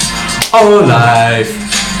 oh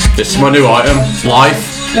life. This is my new item.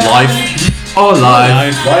 Life, oh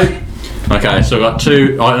life. Right. Okay, so I've got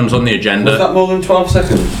 2 items on the agenda. Was that more than 12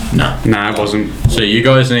 seconds? No. Nah, it wasn't. So you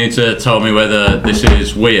guys need to tell me whether this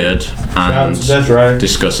is weird and Desiree.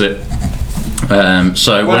 discuss it.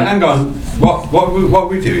 So Well, when hang on. What are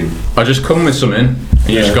we doing? I just come with something, and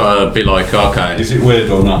you just gotta be like, okay, Is it weird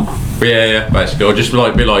or not? yeah, basically. Or just be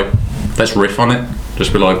like, let's riff on it.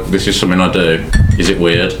 Just be like, this is something I do. Is it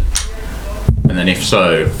weird? And then if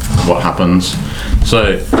so, what happens?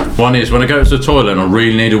 So one is when I go to the toilet and I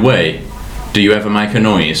really need a wee. Do you ever make a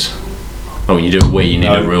noise? Oh, when you do a wee, you need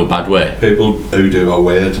a real bad wee. People who do are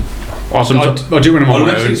weird. I do when I'm on my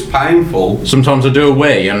Unless own. it's painful. Sometimes I do a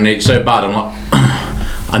wee and it's so bad I'm like,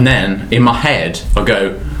 and then in my head I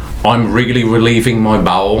go, I'm really relieving my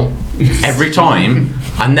bowel every time,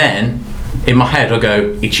 and then in my head I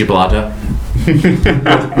go, it's your bladder.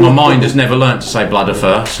 My mind has never learnt to say bladder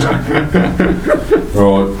first.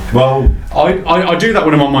 Right. Well, I do that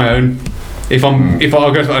when I'm on my own. If I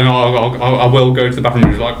go to, I will go to the bathroom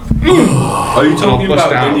and just like. are you talking bust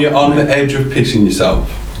about out. when you're on the edge of pissing yourself?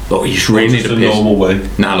 Oh, you just really need Just a a piss. normal way.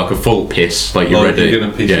 Nah, like a full piss, like you're Like ready. you're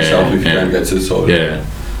gonna piss yourself if you don't get to the toilet. Yeah.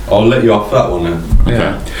 I'll let you off that one then.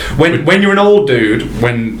 Okay. When you're an old dude,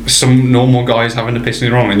 when some normal guy's having a piss in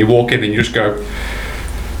your wrong, and you walk in and you just go,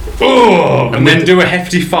 oh, and then do a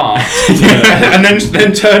hefty fart, and then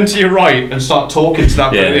turn to your right and start talking to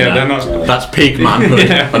that. Yeah, then that's peak manhood.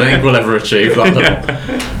 Yeah. I don't think we'll ever achieve that level.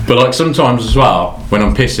 But like sometimes as well, when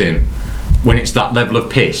I'm pissing, when it's that level of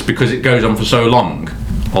piss, because it goes on for so long,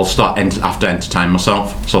 I'll start have to entertain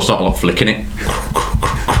myself. So I'll start like flicking it,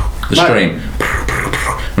 the stream,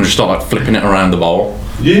 and just start like flipping it around the bowl.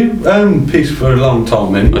 You piss for a long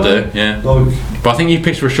time anyway. I do, yeah. Like, But I think you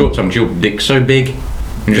piss for a short time because your dick's so big.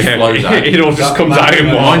 And just flows out. it all just comes out in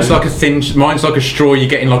one. Mine's like a mine's like a straw you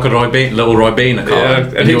get in like a little Ribena car.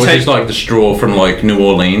 Yeah, and yours is like the straw from like New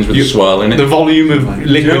Orleans with the swirl in it. The volume of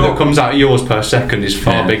liquid know that what? comes out of yours per second is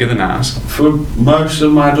far Yeah. bigger than ours. for most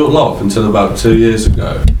of my adult life until about 2 years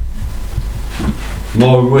ago,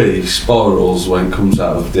 my wee spirals when it comes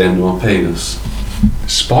out of the end of my penis.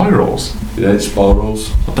 Spirals. Yeah, it spirals.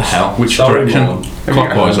 What the hell? Which Sorry, direction? Mom.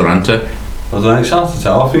 Clockwise or anti? I don't know, it's hard to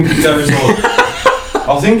tell. I think it goes like.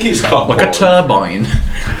 I think it's clockwise. Like a turbine.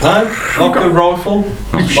 No, like a rifle.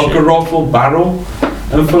 Like a rifle barrel.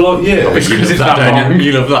 And for like years. You love it's that, that don't you? long.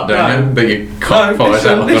 You love that, don't you? That you can't fire out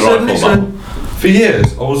like a rifle barrel. For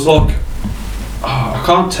years, I was like, I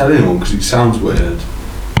can't tell anyone because it sounds weird,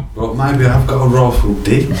 but maybe I've got a rifle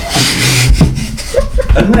dick.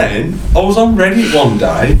 And then I was on Reddit one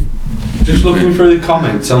day, just looking through the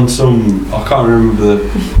comments on some, I can't remember the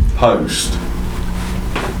post,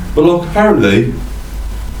 but look, apparently,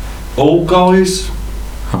 all guys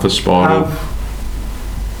Have a spiral.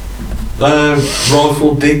 have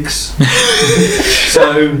rifle dicks.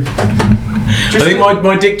 So, I think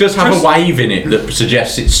my dick does have a wave in it that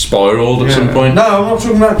suggests it's spiraled at some point. No, I'm not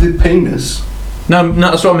talking about the penis. No,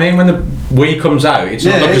 that's what I mean. When the wee comes out, it's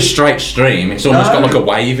not Yeah, like a it's- straight stream. It's almost No. got like a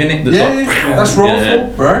wave in it. That's Yeah, like, that's rifle,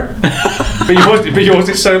 bro. But yours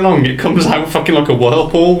is so long, it comes out fucking like a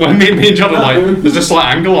whirlpool. When me and John are like, there's a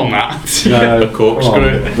slight angle on that. No, A corkscrew. come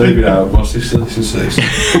on, leave it out. My sister listens to this.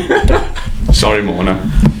 Sorry, Morna.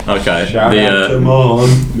 Okay. Shout out to Mon.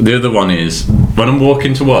 The other one is when I'm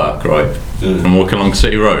walking to work, right? Yeah. I'm walking along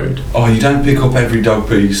City Road. Oh, you don't pick up every dog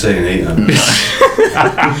poo you see and eat them.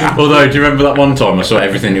 Although, do you remember that one time I saw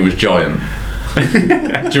everything that was giant? Do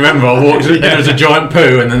you remember I walked? There was a giant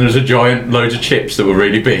poo, and then there was a giant loads of chips that were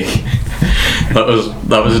really big. That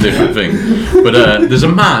was a different thing. But there's a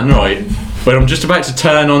man, right? When I'm just about to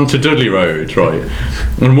turn onto Dudley Road, right?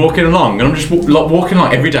 And I'm walking along, and I'm just walking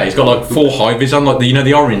like every day. He's got like 4 high-vis on, like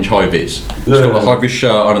the orange high-vis. He's got the high-vis shirt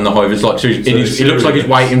on and the high-vis like. So he looks like he's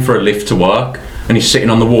waiting for a lift to work, and he's sitting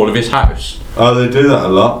on the wall of his house. Oh, they do that a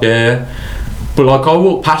lot. Yeah, but like I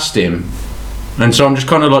walk past him, and so I'm just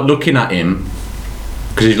kind of like looking at him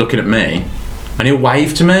because he's looking at me, and he'll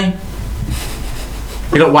wave to me.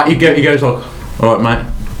 He goes like, "All right,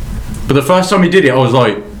 mate." But the first time he did it, I was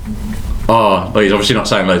like, "Oh, like he's obviously not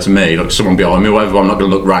saying hello to me. Like someone behind me, or whatever. I'm not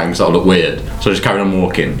going to look round because that'll look weird." So I just carried on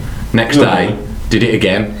walking. Next day, did it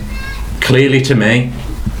again, clearly to me.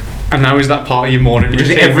 And now is that part of your morning? He does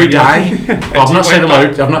it every day. I've not said hello.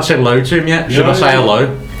 I've not said hello to him yet. Should I say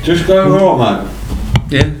hello? Just go, alright, mate.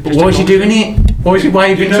 Yeah. But why is he doing it? Why is he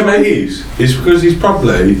waving You know to what it me? is? It's because he's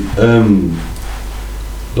probably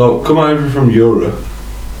like come over from Europe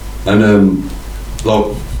and like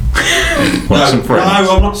Want some friends?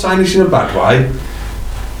 No, I'm not saying this in a bad way.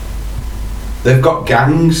 They've got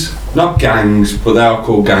gangs, not gangs, but they are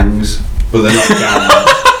called gangs, but they're not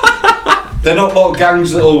gangs. They're not like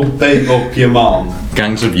gangs that'll beat up your mom.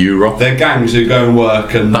 Gangs of Europe. They're gangs who go and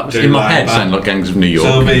work and That was do in my head labour. sound like Gangs of New York.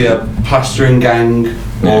 So there'll be a plastering gang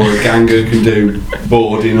or a gang who can do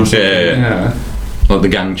boarding or something. Yeah. Like the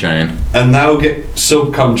gang chain. And they'll get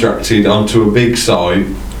subcontracted onto a big site.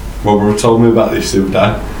 Robert told me about this the other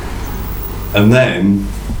day. And then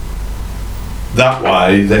that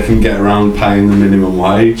way they can get around paying the minimum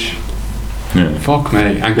wage. Yeah. Fuck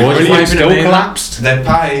me. And Why is he Carillion waving still at me? collapsed. They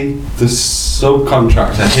pay the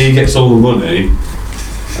subcontractor, he gets all the money,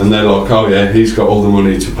 and they're like, oh yeah, he's got all the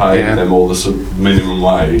money to pay Yeah. them all the minimum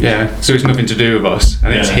wage. Yeah, so it's nothing to do with us,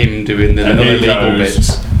 and it's Yeah. him doing the And other he legal goes,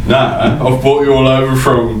 bits. Nah, I've brought you all over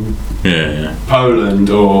from Yeah. Poland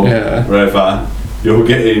or Yeah. wherever. You're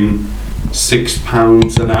getting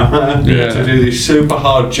 £6 an hour Yeah. to do this super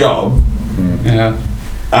hard job, Yeah.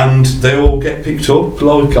 and they all get picked up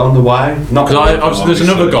like on the way. Not Because there's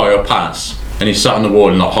another obviously. guy I pass, and he's sat on the wall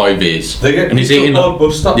in like high vis. They get and he's picked eating up like, by a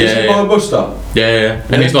bus stop. Yeah, This is yeah. by a bus stop. yeah.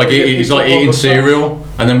 And he's like they get he's picked like up by eating bus stop. cereal.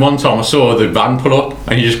 And then one time I saw the van pull up,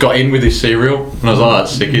 and he just got in with his cereal, and I was like,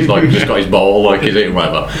 that's sick. He's like just got his bowl, like he's eating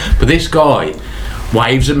whatever. But this guy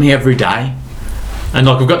waves at me every day. And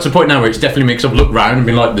like I've got to the point now where it's definitely me, 'cause I've looked round and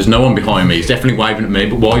been like, there's no one behind me. He's definitely waving at me,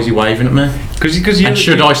 but why is he waving at me? Because And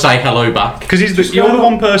should I say hello back? Because you're the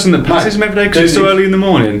one person that passes him every day because it's so early in the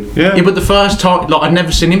morning. Yeah. Yeah, but the first time, like I'd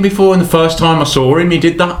never seen him before, and the first time I saw him, he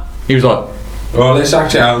did that. He was like, Right, let's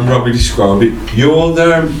act it out and Robbie describe it. You're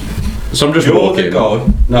the so I'm just You're walking. the guy.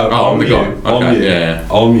 No, Oh, I'm the you. guy. I'm Okay, you. yeah.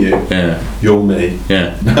 I'm you. Yeah, You're me.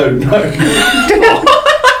 yeah. No.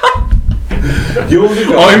 You're the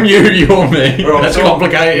guy. I'm you, you're me. Right, That's so-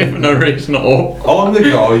 complicated for no reason at all. I'm the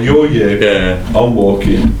guy. You're you. Yeah, I'm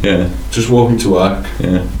walking. yeah, Just walking to work.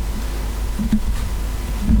 yeah.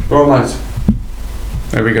 Right, mate.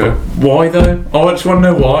 There we go. Why though? I just want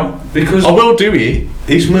to know why. Because I will do it.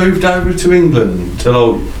 he's moved over to England to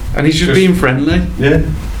like, And he's just being friendly. yeah.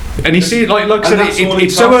 And he see like I And said, that's all it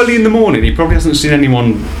it's so costs. early in the morning. He probably hasn't seen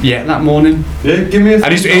anyone yet that morning. Yeah, give me a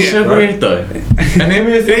And he's- It's so right. weird though. And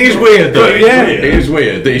it is weird though. But yeah. It is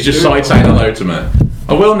weird that he's just started saying hello to me.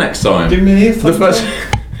 I will next time. Give me a The first.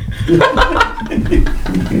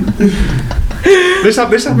 This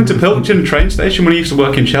happened to Pilkington train station when he used to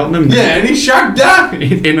work in Cheltenham. Yeah, and he shagged that.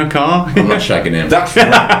 In a car. I'm not shagging him. That's right.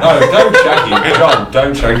 No, don't shag him. John,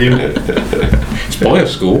 don't shag him. It's by a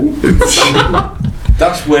school.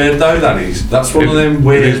 That's weird though, that is. That's one of them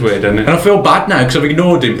weird. It is weird, isn't it? And I feel bad now because I've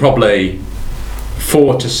ignored him probably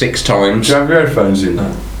 4 to 6 times. Do you have your headphones in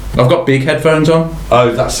there? I've got big headphones on.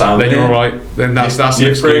 Oh, that sound. Then you're alright. Then that's an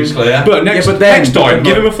You're free and excuse. clear. But next, Yeah, but then- next time, but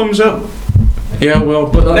give him a thumbs up. Yeah, well,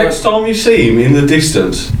 but Next time you see him in the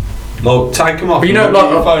distance, like take him off But you and know, look like-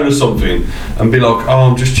 at your phone or something and be like, oh,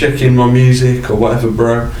 I'm just checking my music or whatever,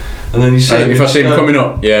 bro. And then you see him. if I see him coming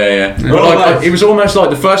up, yeah. But Well, like, mate. it was almost like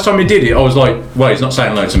the first time he did it, I was like, well, he's not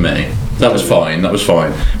saying hello to me. That was fine.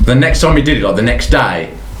 But the next time he did it, like the next day,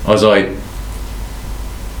 I was like,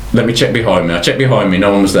 let me check behind me. I checked behind me,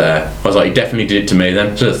 no one was there. I was like, he definitely did it to me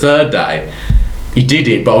then. So the third day, he did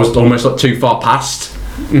it, but I was almost like too far past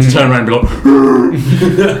to turn around and be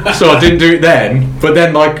like, so I didn't do it then. But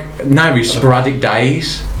then like now he's sporadic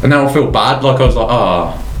days, and now I feel bad. Like I was like,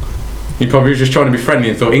 He probably was just trying to be friendly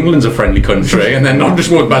and thought England's a friendly country, and then I'm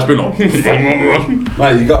just walking past being like,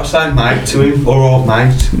 Mate, you got to say mate to him. Alright,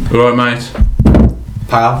 mate. alright, mate.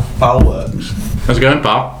 Pal works. How's it going,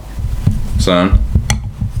 pal? Son.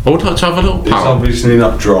 I would like to have a little It's pal. obviously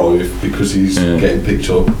not drive because he's Yeah. getting picked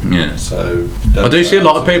up. Yeah. So I do see a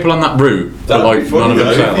lot of people on that route, but That'd like be funny none of them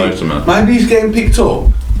though, say if hello he- to me. Maybe he's getting picked up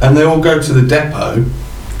and they all go to the depot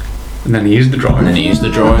And then he is the driver. And then he used the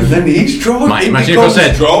and drive. then he's driving. Mate, He imagine if I becomes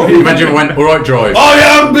said, drive. imagine if I went, alright, drive. I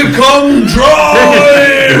am become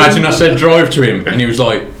drive. Imagine I said drive to him, and he was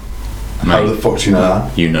like, How the mate, fuck do you know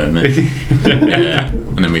that? you know me. Yeah.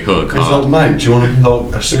 And then we hug He's hard. like, mate, do you want to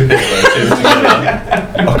like a superhero team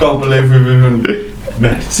together? I can't believe we've even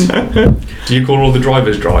met. Do you call all the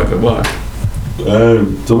drivers drive at work?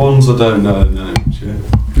 The ones I don't know their names,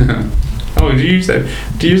 yeah. Oh, do you use their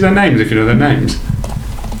names if you know their names?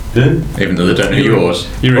 Yeah. Even though they don't know yours.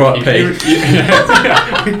 You're Right, a, P.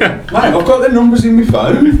 Mate, I've got their numbers in my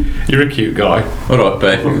phone. you're a cute guy. Alright,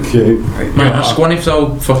 P. Cute. Mate, ask one if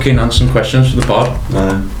they'll fucking answer some questions for the pod.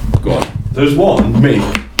 No. Go on. There's one, Mick.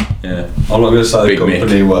 Yeah. I'm not going to say Big the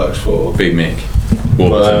company Mick. he works for. Big Mick. But,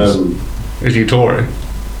 Warburton's. Is he Tory?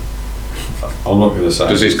 I'm not going to say.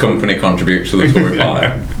 Does his company contribute to the Tory party?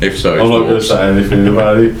 If so, I'm not going to it's say anything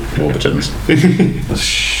about it. Warburton's.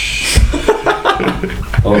 Shh.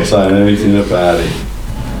 I'm not saying anything about it.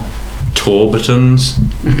 Torbertons.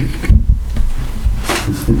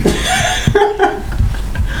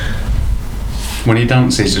 When he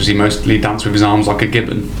dances, does he mostly dance with his arms like a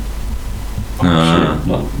gibbon? Ah.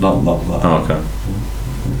 Not that. Oh, okay.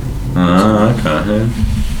 Ah, okay. Yeah.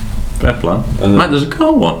 Fair plan. And Mate, there's a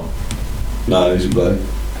car one. No, he's a bloke.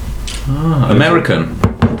 Ah, American.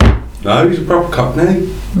 No, he's a proper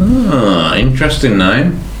cockney. Ah, interesting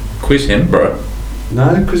name. Quiz him, bro.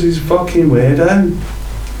 No, because he's a fucking weirdo.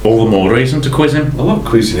 All the more reason to quiz him. I'm not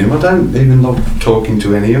quizzing him. I don't even like talking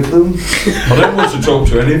to any of them. I don't want to talk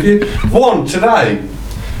to any of you. One today,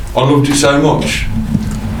 I loved it so much.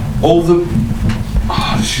 All the.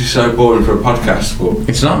 Oh, this is so boring for a podcast, but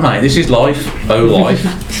It's not, mate. This is life. Oh, life.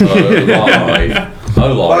 Oh, life.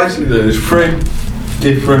 Oh, life. basically there's 3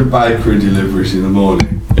 different bakery deliveries in the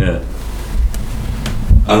morning, Yeah.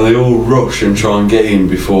 and they all rush and try and get in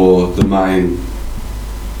before the main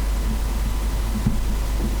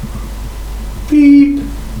beep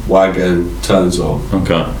wagon turns up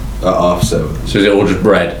Okay. at 7:30. So is it all just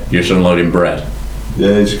bread? You're just unloading bread?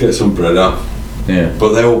 Yeah, just get some bread off. Yeah.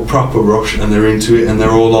 But they're all proper rush and they're into it and they're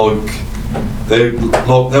all like,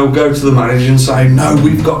 they'll go to the manager and say, no,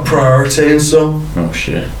 we've got priority and stuff. Oh,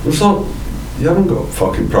 shit. It's like, you haven't got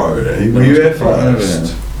fucking priority. Were you here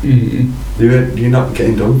first? You're not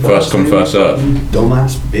getting done First come, first serve. You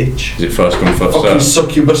dumbass bitch. Is it first come, first Fucking serve?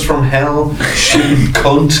 succubus from hell, shitting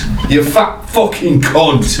cunt. You fat fucking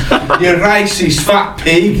cunt. You racist fat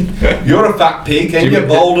pig. You're a fat pig and Do you you're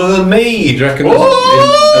bolder than me. Do you reckon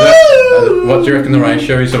Oh! what do you reckon the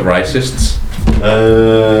ratio is of racists?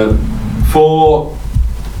 For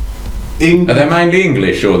Are they mainly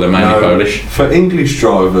English or they're mainly Polish? For English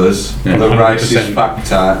drivers, Yeah. the 100%. racist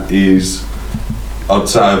factor is, I'd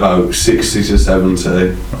say, about 60 to 70.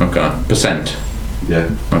 Okay. Percent. Yeah.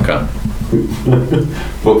 Okay.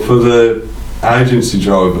 But for the agency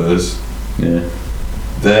drivers, Yeah.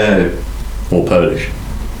 they're, Or Polish.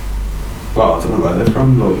 well, I don't know where they're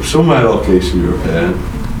from, like, somewhere like Eastern European,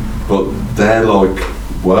 but their like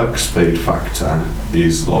work speed factor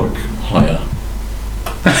is like Higher.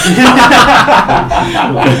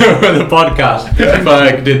 The podcast.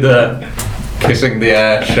 Ferg did the kissing the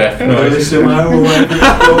air chef noise.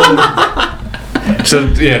 So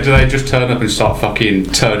yeah, do they just turn up and start fucking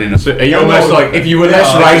turning us? Are you almost like, if you were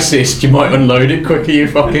less Yeah. racist, you might unload it quicker, you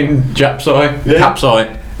fucking Japsai? Yeah.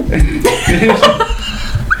 Capsai.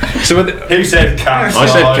 So are the, Who said cats? I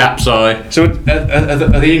said capsai. so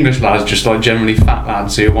are the English lads just like generally fat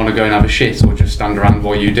lads who want to go and have a shit or just stand around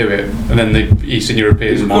while you do it, and then the Eastern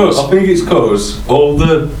European ones? I think it's because all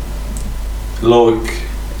the like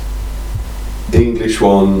English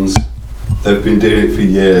ones, they've been doing it for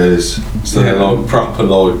years, so they're like proper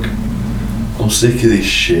like, I'm sick of this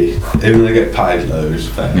shit. Even though they get paid loads,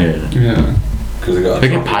 fair. Yeah. Yeah. Because they got. They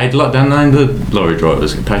get paid a lot, don't they? The lorry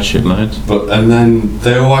drivers get paid shitloads. But and then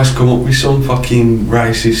they always come up with some fucking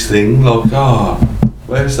racist thing like,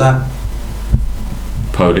 where's that?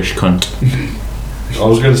 Polish cunt. I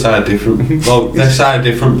was going to say a different. Like they say a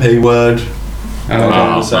different p word. Oh,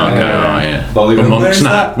 yeah. But they go, We're monks "Where's now.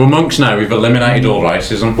 that? We're monks now. We've eliminated all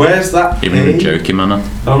racism. Where's that? Even in a P?" jokey manner.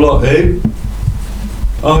 I'm like, who?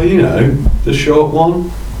 Oh, you know, the short one.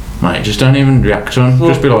 Mate, just don't even react to him.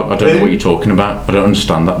 Just be like, I don't know what you're talking about. I don't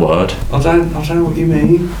understand that word. I don't know what you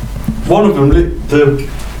mean. One of them,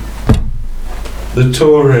 the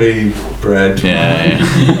Tory bread. Yeah.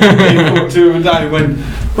 He put the other day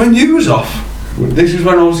when you was off. This is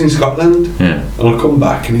when I was in Scotland. Yeah. And I come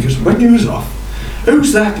back and he goes, when you was off,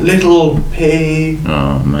 who's that little pea?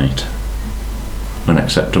 Oh, mate.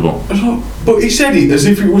 Unacceptable. I was like, but he said it as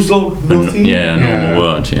if it was like nothing. Yeah, a normal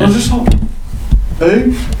word, yeah. I was just like,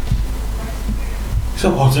 who? He's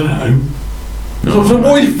like, I don't know. So I was like,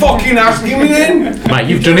 what are you fucking asking me then? Mate,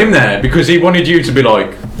 you've done him there because he wanted you to be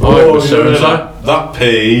like, oh, so and so. That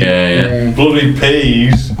pea. Yeah. Bloody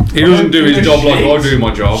peas. He doesn't do his job like I do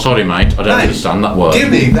my job. Sorry, mate, I don't understand that word. Give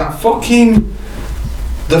me that fucking...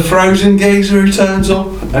 The frozen geezer who turns up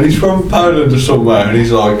and he's from Poland or somewhere and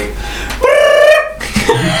he's like...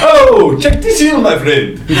 Oh, check this in, my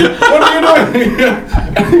friend. What are you doing?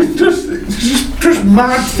 And it's just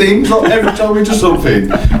mad things like every time he does something.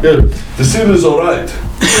 Yeah, the sinner's alright.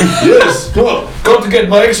 Yes, got to get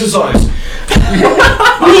my exercise.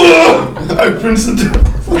 Opens the door.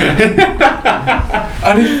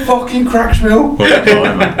 And he fucking cracks me up.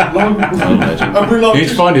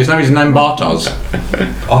 He's fine, his name Bartos.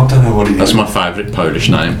 I don't know what he is. That's my favourite Polish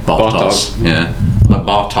name, Bartos. Yeah. Like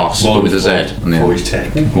Bartos, but with a Z.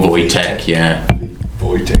 Wojtek. Wojtek, yeah.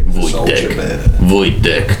 Wojtek, the soldier bear.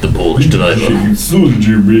 Wojtek, the Polish driver.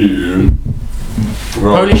 Soldier bear.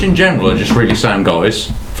 Polish in general are just really sound guys,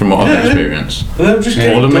 from what I've experienced.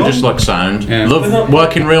 All of them are just like sound. Yeah. Love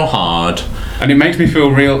working real hard. And it makes me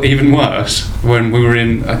feel even worse when we were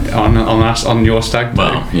on your stag do.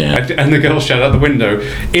 Well, yeah. And the girl shouted out the window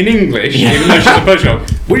in English, even though she's supposed to go,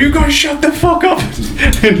 will you guys shut the fuck up?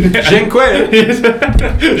 Dziękuję.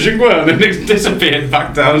 Dziękuję. And then it disappeared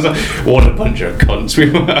back down. I was like, what a bunch of cunts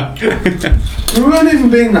we were. We weren't even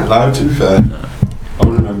being that loud, to be fair. I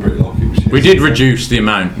remember it like it was shit. We did reduce the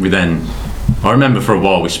amount we then... I remember for a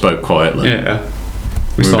while we spoke quietly. Yeah.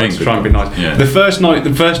 We started to try and be nice. Yeah. The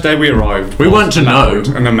first day we arrived, we weren't to know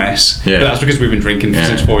and a mess. Yeah. But that's because we've been drinking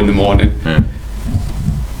since 4 a.m. Yeah.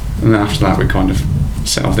 And then after that, we kind of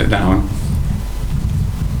settled it down.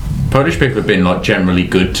 Polish people have been like generally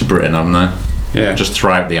good to Britain, haven't they? Yeah. Just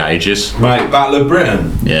throughout the ages. Mate, Battle of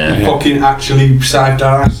Britain. Yeah. Fucking actually saved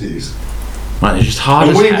our asses. Mate, they're just hard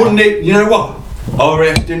And as we hell. wouldn't. You know what?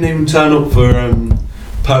 RAF didn't even turn up for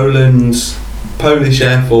Polish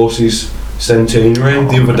Air Force's centenary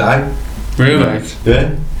the other day. Really?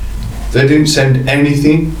 Yeah. They didn't send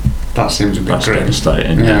anything. That seems a bit That's grim.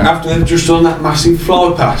 devastating. Yeah. After they've just done that massive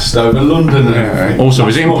fly past over London and everything. Also,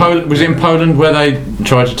 was it in Poland where they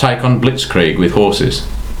tried to take on Blitzkrieg with horses?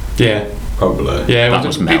 Yeah. Probably. Yeah, That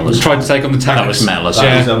was people Mellors. tried to take on the tanks. That was Mellors.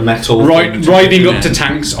 That was a metal. Riding up to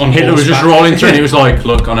tanks on Hitler was just horseback. rolling through and he was like,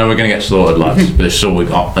 look, I know we're going to get slaughtered, lads, but this is all we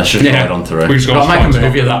got. Let's just ride on through. We just Gotta got make a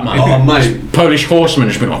movie of that, man. Oh, mate. Polish horsemen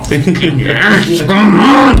just been like,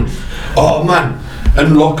 Oh, man.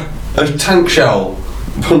 And like a tank shell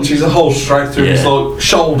punches a hole straight through his like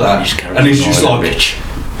shoulder. And he's just like, rich.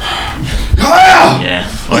 "Hiya!" Yeah.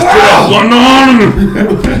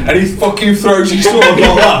 And he fucking throws his sword like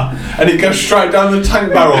that. And it goes straight down the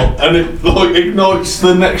tank barrel and it like ignites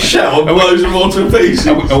the next shell and blows them all to pieces.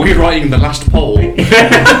 Are we writing the last poll? Right,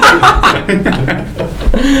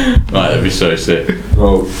 that'd be so sick.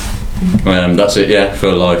 Oh. That's it, yeah,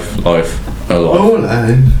 for life. Oh,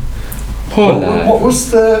 no. What was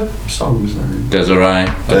the song's name? Desiree. I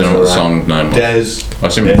don't know what the song name was. I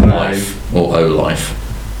simply put life or O life.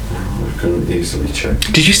 I couldn't easily check.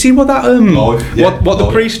 Did you see what that what the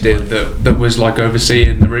Life. priest did that was like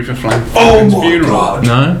overseeing the Aretha Oh Franklin's my funeral? God.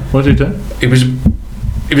 No? What did he do? It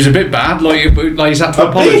was a bit bad. Like he's had to A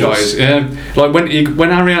apologise. Yeah, like when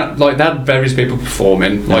Ariana, like they had various people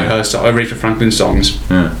performing like her Aretha Franklin songs.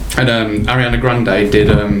 Yeah. And Ariana Grande did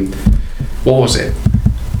what was it?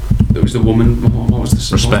 It was the woman. What was the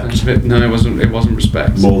Respect. what was the name of it? No, it wasn't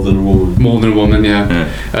Respect. More Than a Woman. More Than a Woman, yeah.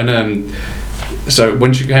 And so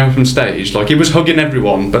when she came up on stage, like he was hugging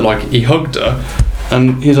everyone, but like he hugged her,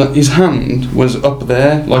 and his hand was up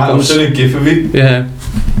there, like I've seen a gif of it. yeah.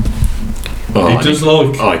 Oh, He just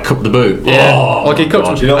like. Oh, he cupped the boot. Yeah, Oh, like he cupped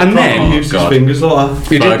God. him. You know, And then- he used his God. fingers like that.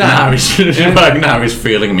 He did that. Now he's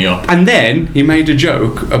feeling me up. And then he made a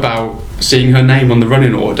joke about seeing her name on the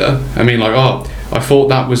running order. I mean, like, I thought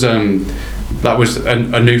that was a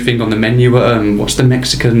new thing on the menu at what's the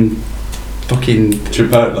Mexican fucking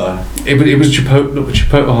Chipotle. it was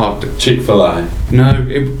Chipotle. Chick-fil-A. No,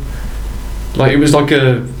 it was like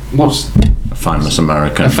a Famous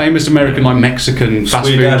American. a famous American like Mexican fast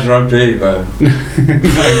Sweet food. as Rodrigo.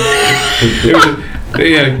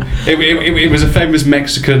 It was a famous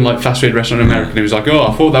Mexican like fast food restaurant in America. He was like, "Oh,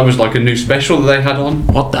 I thought that was like a new special that they had on."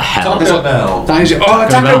 What the hell? Taco Bell. That is it. Oh,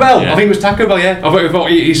 Taco Bell. Yeah. I think it was Taco Bell. Yeah, I thought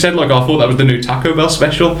he said like, I thought that was the new Taco Bell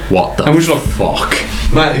special. What the And we was like, fuck?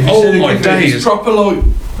 Mate, if you Oh see my it, days. it's proper like.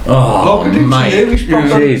 Oh, Look at it, mate. it's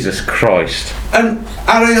proper. Jesus Christ. And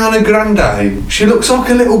Ariana Grande, she looks like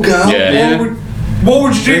a little girl. Yeah. What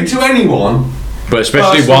would you do to anyone? But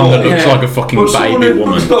especially First one of that all, looks yeah. like a fucking But someone baby who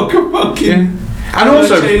woman. looks like a fucking and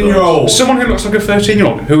also 13-year-old. someone who looks like a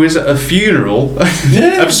 13-year-old who is at a funeral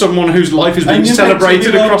Yeah. of someone whose life is being And you're celebrated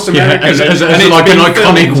actually across like- America. As and it's like an being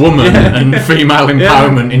iconic filmed. woman and female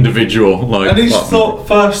empowerment individual. Like, And his what?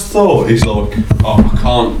 first thought is like, oh, I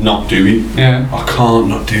can't not do it. Yeah. I can't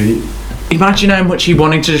not do it. Imagine how much he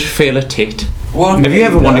wanted to just feel a tit. Well, Have you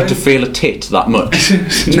ever wanted to feel a tit that much?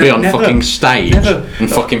 To be on Never. fucking stage Never. and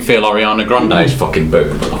fucking feel Ariana Grande's fucking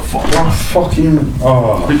boob. What a fucking.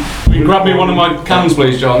 Oh. Will you grab me one of my cans,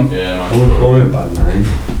 please, John? Yeah. I wouldn't call him a bad name.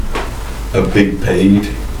 A big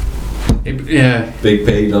peed. Yeah. Big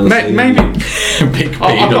peed on the scene. Maybe. Big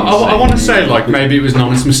I want to say like maybe it was an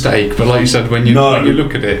honest mistake, but like you said, when you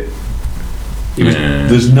look at it, he was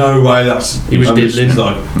There's no way that's. he was I'm just diddling.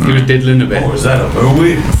 like, He was diddling a bit. oh, is that a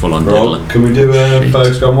movie? Full on Right, diddling. can we do a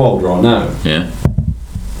First Gone Wild right now? Yeah.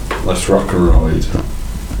 Let's rock and ride.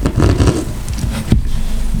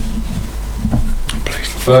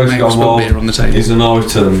 First Mate, Gone spill beer on Wild the table. is an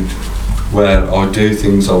item where I do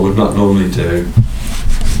things I would not normally do,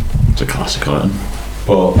 It's a classic item.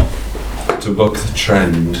 but to buck the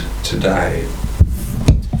trend today,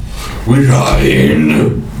 we're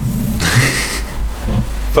in.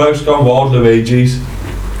 First Gone Wild Luigi's.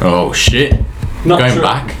 Oh shit. Not Going tru-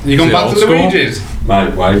 back. You gone the back old to school? Luigi's?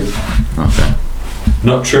 Mate, wait. Okay.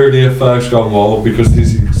 Not truly a First Gone Wild because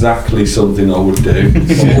this is exactly something I would do. But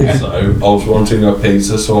also, I was wanting a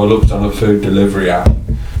pizza, so I looked on a food delivery app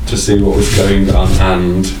to see what was going on,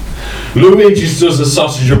 and Luigi's does a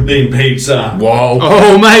sausage and bean pizza. Whoa.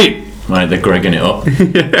 Oh, mate. Mate, they're gregging it up.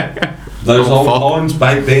 Those Oh, old fuck. Heinz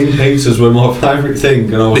baked bean pizzas were my favourite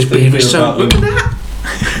thing, and I was This beer thinking is so. about Look them. at that.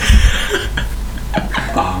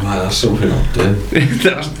 Oh man, that's something I'd do.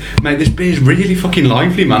 Mate, this beer's really fucking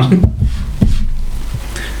lively, man.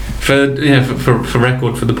 For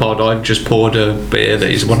record for the pod, I've just poured a beer that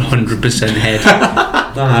is 100% head.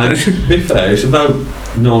 Nah, to be fair, it's about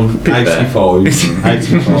 85.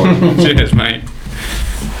 85. Cheers, mate.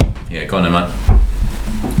 Yeah, go on then, man.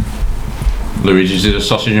 Luigi's did a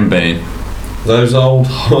sausage and bean. Those old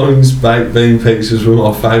Heinz baked bean pizzas were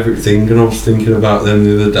my favourite thing, and I was thinking about them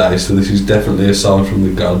the other day, so this is definitely a sign from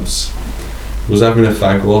the gods. I was having a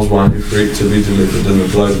fag while I was waiting for it to be delivered, and the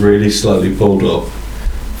bloke really slowly pulled up.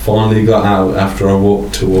 Finally got out after I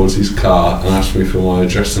walked towards his car and asked me for my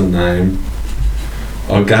address and name.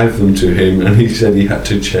 I gave them to him, and he said he had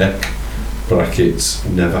to check. Brackets,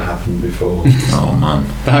 never happened before. Oh man.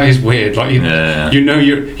 That is weird. Like Yeah. you know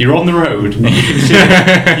you're on the road. And you can see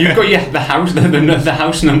you've got the house the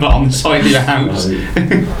house number on the side of your house.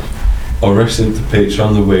 I rested the pizza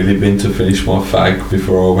on the wheelie bin to finish my fag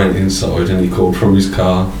before I went inside, and he called from his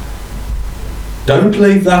car. Don't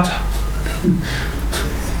leave that.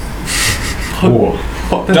 Oh.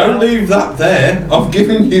 What the Don't leave that there. I've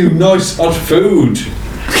given you nice hot food.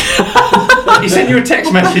 He sent you a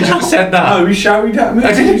text message that said that. Oh, he shouted at me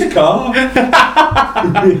in his car. What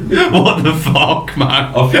the fuck,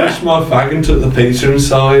 man? I finished my fag and took the pizza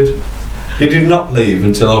inside. He did not leave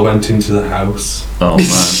until I went into the house. Oh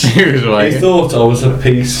man. He was He waiting. thought I was a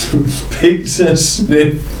pizza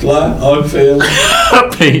sniffler, I feel.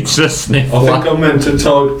 Pizza I sniffler. think I meant to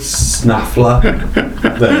type snaffler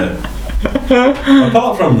there.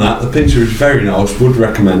 Apart from that, the pizza is very nice. Would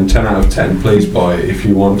recommend 10 out of 10. Please buy it if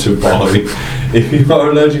you want to buy. If you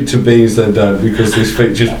are allergic to beans, then don't, because this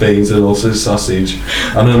features beans and also sausage.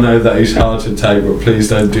 And I know that is hard to take, but please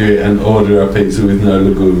don't do it and order a pizza with no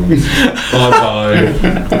legumes. Bye bye.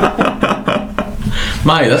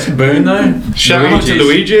 Mate, that's a boon though. Shout out to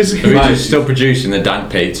Luigi's. Luigi's still producing the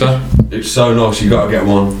dank pizza. It's so nice. You got to get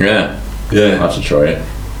one. Yeah. I'll Yeah. have to try it.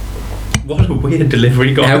 What a weird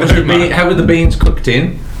delivery guy. How were the beans cooked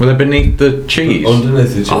in? Were they beneath the cheese? Underneath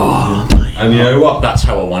the cheese. Oh, and you know what? That's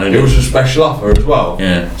how I wanted It it. was a special offer as well.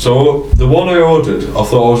 Yeah. So the one I ordered, I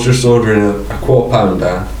thought I was just ordering a quarter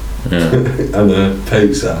pounder Yeah. and a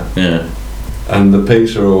pizza. Yeah. And the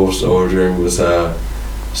pizza I was ordering was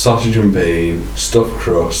sausage and bean, stuffed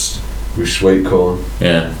crust with sweet corn.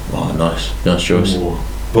 Yeah. Oh, nice. Nice choice.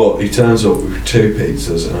 But he turns up with 2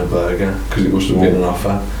 pizzas and a burger because it must have been an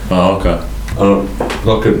offer. Oh, okay. And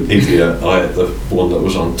like an idiot, I ate the one that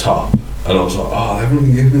was on top. And I was like, oh, they haven't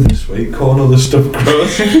given me the sweet corn or the stuffed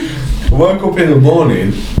crust. I woke up in the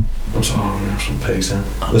morning. I was like, oh, I'm gonna have some pizza.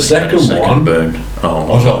 The second one. burn. I Oh,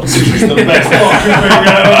 was like, this is the best fucking thing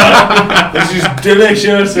ever. This is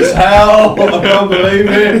delicious as hell. I can't believe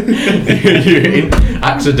it. you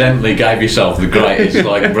accidentally gave yourself the greatest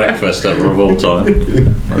like breakfast ever of all time.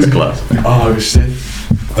 That's class. Oh, it was sick.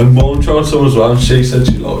 And Mum tried some as well, and she said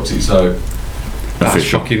she liked it, so. That's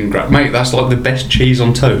shocking, mate. That's like the best cheese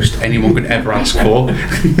on toast anyone could ever ask for.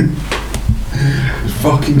 It's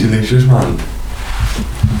fucking delicious, man.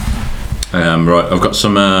 Right, I've got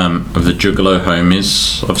some of the Juggalo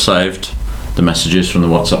homies I've saved. The messages from the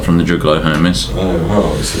WhatsApp from the Juggalo homies.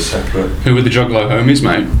 Oh, it's a separate. Who were the Juggalo homies,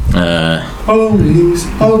 mate? Homies.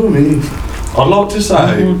 I'd like to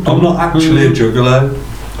say I'm not actually a juggalo.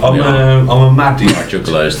 I'm a maddie.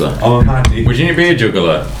 Juggalos though. I'm a maddie. Would you be a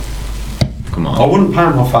juggalo? Come on. I wouldn't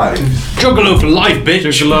paint my face. Juggalo for life, bitch.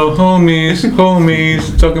 Juggalo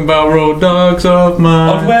homies, talking about road dogs of mine.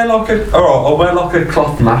 I'll wear like a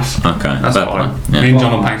cloth mask. Okay, That's fair fine. play. Me and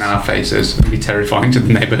John will paint our faces. It'd be terrifying to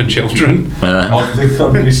the neighbourhood children. I think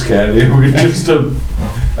that'd be scary with just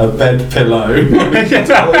a bed pillow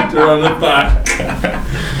tied around the back.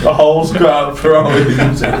 A whole square for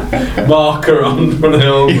eyes. Marker on the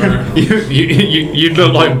elbow. You'd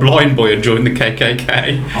look like Blind Boy and join the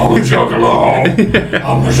KKK. I'm a juggalo.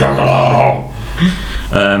 I'm a juggalo.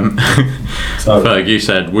 Ferg, you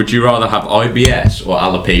said, would you rather have IBS or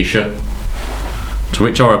alopecia? To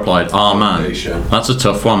which I replied, man, Alopecia. that's a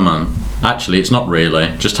tough one, man. Actually, it's not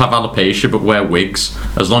really. Just have alopecia but wear wigs.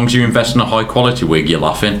 As long as you invest in a high quality wig, you're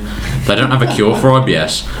laughing. They don't have a cure for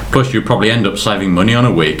IBS. Plus, you'd probably end up saving money on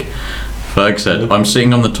a wig. Ferg said, I'm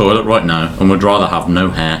sitting on the toilet right now and would rather have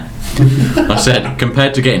no hair. I said,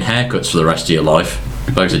 compared to getting haircuts for the rest of your life.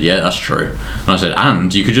 Ferg said, yeah, that's true. And I said,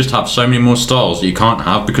 and you could just have so many more styles that you can't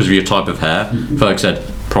have because of your type of hair. Ferg said,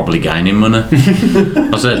 probably gaining money.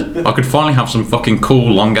 I said, I could finally have some fucking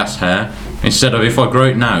cool long ass hair. Instead of, if I grow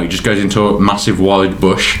it now, it just goes into a massive wide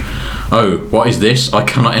bush. Oh, what is this? I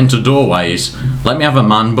cannot enter doorways. Let me have a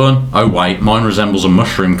man bun. Oh wait, mine resembles a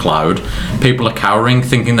mushroom cloud. People are cowering,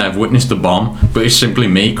 thinking they have witnessed a bomb, but it's simply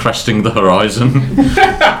me cresting the horizon.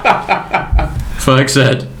 Ferg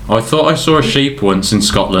said, I thought I saw a sheep once in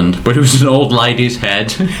Scotland, but it was an old lady's head.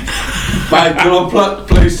 Mate, can I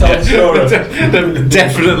please tell the story?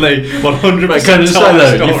 Definitely, 100%. But can I just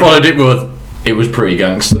say though, you followed it with, it was pretty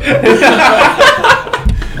gangster.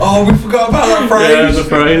 Oh, we forgot about that phrase. Yeah, the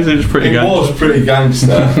phrase, it was pretty It gangster. was pretty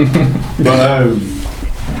gangster. But I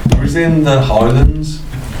was in the Highlands,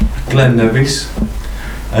 Glen Nevis,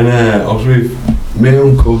 and I was with me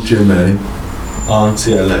Uncle Jimmy,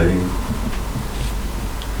 Auntie Elaine,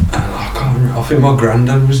 and I think my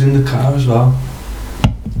granddad was in the car as well.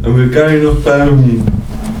 And we were going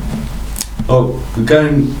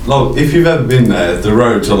up, if you've ever been there, the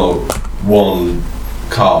roads are like one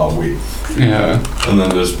car width. Yeah. And then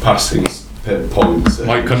there's passing points.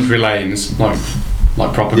 Like country lanes, like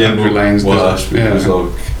proper Yeah, country but lanes. worse because yeah.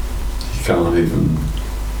 like you can't even.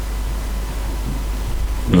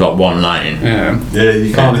 We've got one lane. Yeah. Yeah,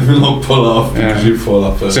 you can't even like pull off because Yeah. you fall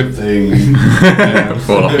off a So- thing.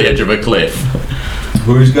 Fall off the edge of a cliff.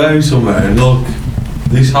 We was going somewhere and look,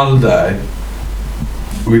 this holiday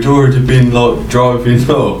we'd already been like driving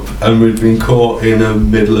up and we'd been caught in the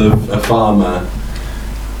middle of a farmer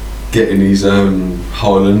getting his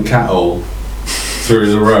Highland cattle through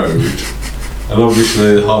the road, and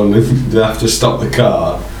obviously the Highland, they have to stop the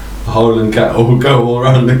car. The Highland cattle will go all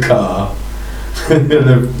around the car, and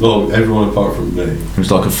like, everyone apart from me. It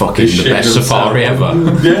was like a fucking He's the best shitting safari himself.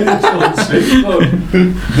 ever. Yeah, it's like sick. Like,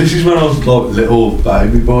 this is when I was like little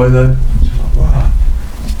baby boy though. Just like, wow.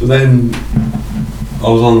 But then I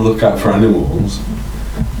was on the lookout for animals,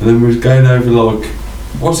 and then we was going over like,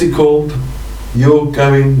 what's it called? You're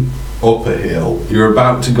going up a hill. You're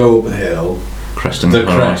about to go up a hill. Cresting The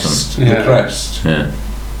the horizon. crest. Yeah. The crest. Yeah.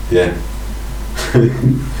 Yeah.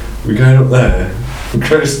 We're going up there.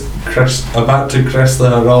 Crest. About to crest the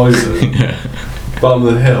horizon. Yeah. Bottom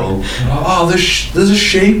of the hill. Oh, there's a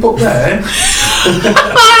sheep up there.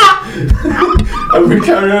 And we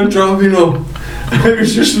carry on driving up. And it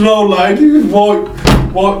was just an old lady with white,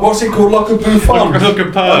 what's it called? Like a bouffant. Like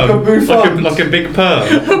a perm. Like a bouffant. Like a big perm.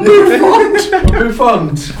 A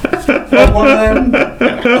bouffant. Like one of them.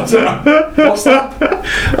 What's that?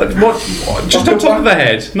 What? Just on top of the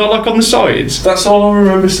head, not like on the sides. That's all I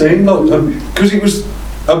remember seeing. Because it was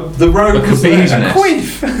the road Like a was bee's there. nest.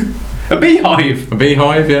 Quiff. A beehive. A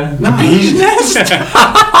beehive, yeah. No, bee's nest.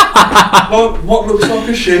 Like what looks like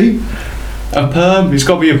a sheep. A perm. It's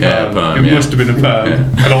got to be a perm. Yeah, a perm, It yeah. must have been a perm.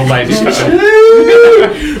 An old lady's perm.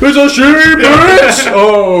 It's a sheep, bitch!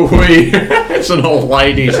 Oh, it's an old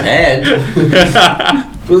lady's head.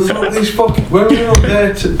 But there's not these fucking. When we were up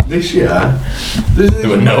there this year, There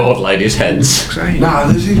were no old ladies' heads. Nah,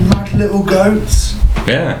 there's these mad little goats.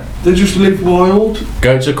 Yeah. They just live wild.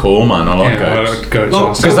 Goats are cool, man. I like Yeah, I goats. like goats Look,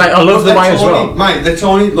 also. Because I love the they're way as tiny, well. mate. They're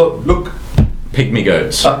tiny. Look, Pygmy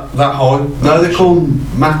goats. that high. No, they're called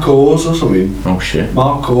macaws or something. Oh shit.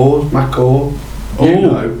 Macaw.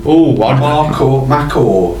 Oh, what?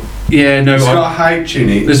 Macaw. Yeah, no. It's got a H in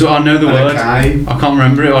it. I know the and word. a K. I can't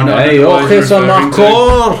remember it. I know Hey, the word okay, you're it's a referring to.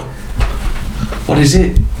 macaw. What is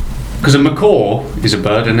it? Because a macaw is a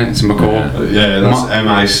bird, isn't it? It's a macaw. Yeah, that's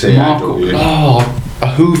M-A-C-A-W. Oh, a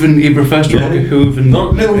hooven. He refers to it like a hooven.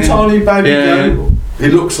 Not little yeah. tiny baby Yeah. goat.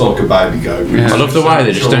 It looks like a baby goat. Yeah. I love the way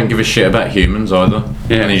they just don't give a shit about humans either.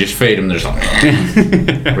 Yeah. And you just feed them, they're just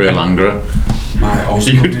like real angry.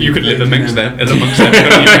 You could live amongst them, couldn't you,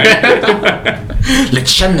 mate? Let's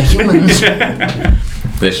shun the humans.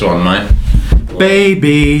 This one, mate.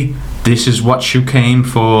 Baby, this is what you came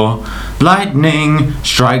for. Lightning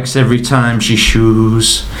strikes every time she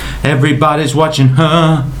shoes. Everybody's watching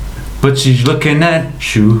her, but she's looking at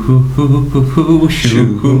shoo.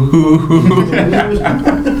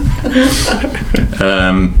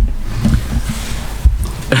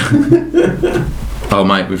 Oh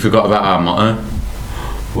mate, we forgot about our motto.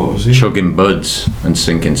 What was it? Chugging buds and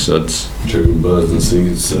sinking suds. Chugging birds and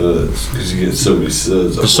singing surds. Because you get so many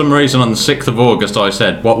surds. For some reason on the 6th of August I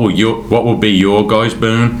said, what will be your guys'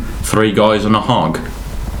 boon? 3 guys and a hog.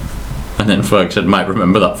 And then Ferg said, mate,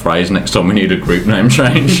 remember that phrase next time we need a group name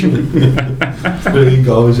change. 3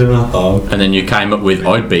 guys in a hog. And then you came up with,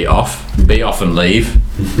 I'd beat off and leave.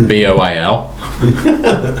 BOAL.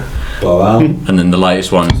 Wow. And then the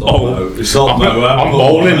latest one, It's not I'm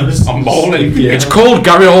bowling. I'm bowling. Yeah. it's called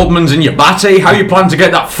Gary Oldman's in your batty. How you plan to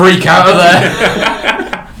get that freak out of there?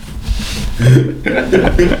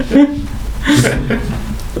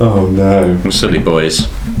 Oh no. Silly boys.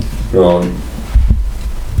 Right.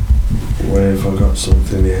 Where have I got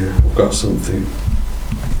something here? I've got something.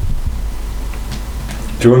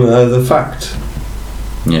 Do you want to know the fact?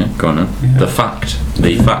 Yeah, go on then. Yeah. The fact.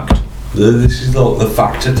 This is like the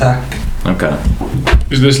fact attack. Okay.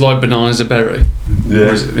 Is this like bananas berry? Or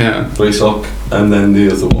is it, yeah. Resock. And then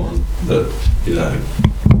the other one that, you know.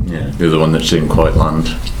 Yeah, the other one that seemed quite bland.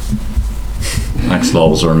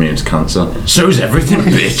 Axolotls are immune to cancer. So's everything,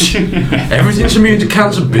 bitch. Everything's immune to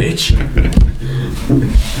cancer, bitch.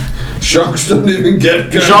 Sharks don't even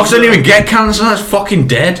get cancer. Sharks don't even get cancer. That's fucking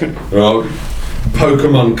dead. Right.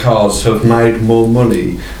 Pokemon cards have made more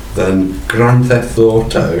money than Grand Theft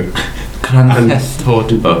Auto. Grand Theft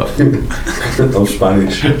Auto. I'm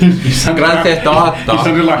Spanish. You sounded Grand Theft Auto. You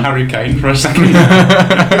sounded like Harry Kane for a second.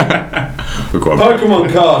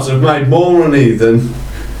 Pokemon cards have made more money than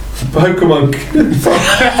Pokemon.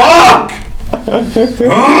 Fuck!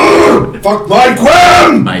 Fuck my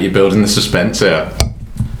Gwen! Mate, you're building the suspense here.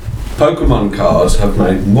 Pokemon cards have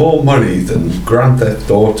made more money than Grand Theft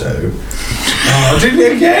Auto. Oh, I did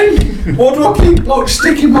it again! What do I keep like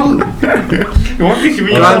sticking my... You want me to give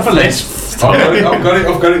yourself a list? I've got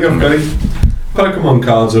it. Pokemon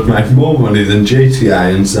cards have made more money than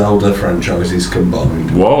GTA and Zelda franchises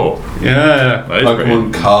combined. Whoa. Yeah. That is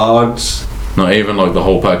Pokemon cards. Not even like the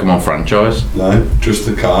whole Pokemon franchise. No, just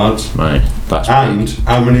the cards. Mate, that's And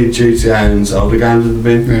how many GTA and Zelda games have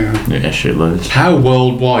there been? Yeah. yeah, shitloads. How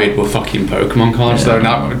worldwide were fucking Pokemon cards though?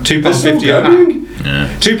 Now They're £2.50 still a pack. going.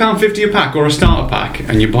 Yeah. £2.50 a pack or a starter pack,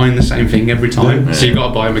 and you're buying the same thing every time. Yeah. So you got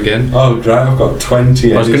to buy them again. Oh, great! I've got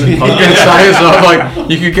 20 I was edits. gonna say as well, like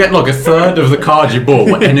you could get like a third of the cards you bought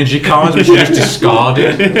were energy cards which you just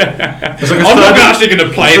discarded. It's like a I'm not third- actually going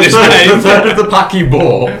to play this the game. third of the pack you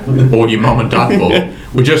bought, or your mum and dad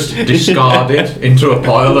bought, were just discarded into a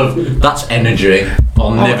pile of that's energy.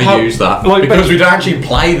 I'll never how- use that like, because we don't actually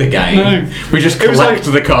play the game. No. We just It was collect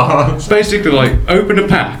like- the cards. Basically, like, open a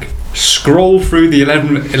pack, scroll through the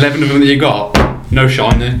 11 of them that you got, no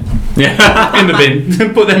shiny. Yeah. In the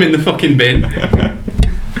bin. Put them in the fucking bin.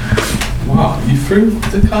 Wow, you threw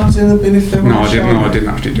the cards in the bin if they were No, I didn't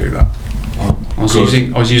actually do that. I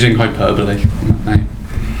was using hyperbole on that name.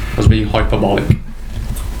 I was being hyperbolic.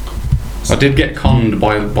 I did get conned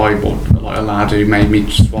by like a lad who made me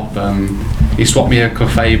swap. He swapped me a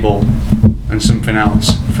Clefable and something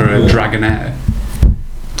else for a Dragonair.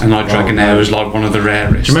 And like Dragonair was like one of the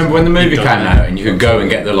rarest. Do you remember when the movie You've came done out and you could go and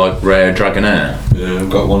get the like rare Dragonair? Yeah, I've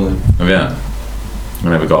got one of them. Oh yeah. I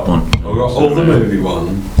never got one. I've got all the movie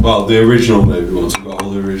ones. Well, the original movie ones. I've got all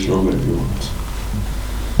the original movie ones.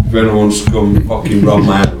 If anyone wants to come fucking rob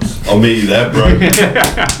my house, I'll meet you there, bro.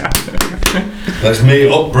 Let's meet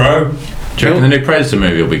up, bro. Do you reckon the new Predator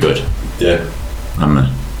movie will be good? Yeah.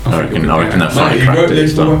 I reckon that Mate, funny you wrote cracked it Lethal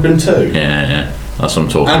stuff. Weapon 2? Yeah. That's what I'm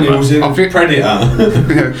talking And it about. was in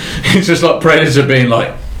Predator. It's just like Predator being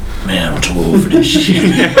like, man, I'm too old for this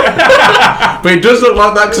shit. But it does look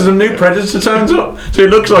like that because the new Predator turns up. So it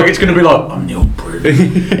looks like it's going to be like, I'm the old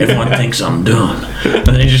Predator. Everyone thinks I'm done. And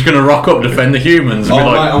then he's just going to rock up, defend the humans. And Oh, be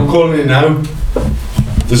mate, like, I'm calling it now.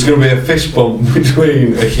 There's going to be a fist bump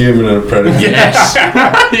between a human and a predator. yes.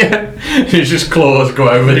 Yeah. His just claws go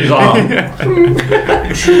over his arm.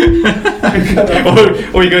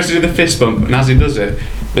 or he goes to do the fist bump, and as he does it,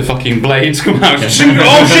 the fucking blades come out. Oh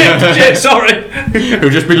shit! Sorry. He'll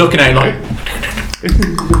just be looking at it like.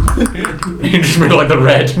 He'll just be like the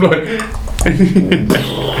red.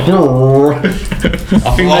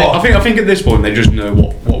 I think at this point they just know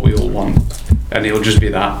what we all want, and it'll just be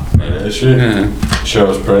that. Yeah, shit. Yeah. Show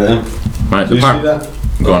us Predator. Right, Did you see that?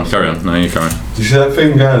 Go on, carry on. No, you carry on. Did you see that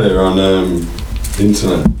thing earlier on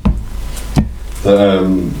internet?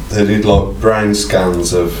 That they did like brain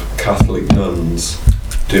scans of Catholic nuns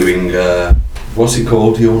doing what's it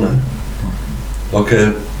called? You all know? Like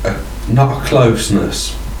a not a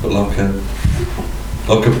closeness, but like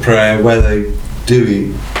a prayer where they do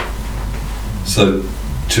it so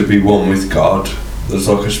to be one with God. There's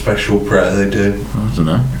like a special prayer they do. I don't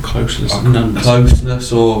know. Closeness. Like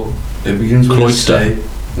closeness, or it begins with Cloister. a C.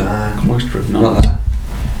 Nah, Cloister of not nuns. that.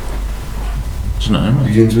 I don't know.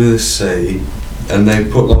 Begins with a C, and they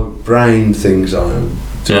put like brain things on them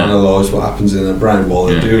to Yeah. analyse what happens in their brain while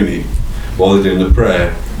they're Yeah. doing it, while they're doing the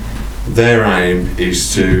prayer. Their aim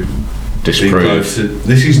is to be Disprove. closer.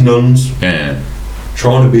 This is nuns Yeah.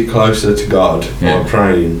 trying to be closer to God Yeah. by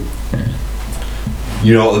praying. Yeah.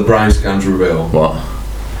 You know what the brain scans reveal? What?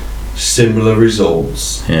 Similar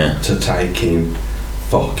results Yeah. to taking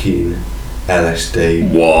fucking LSD.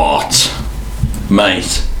 What?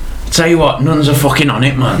 Mate. Tell you what, nuns are fucking on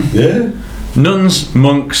it, man. Yeah. Nuns,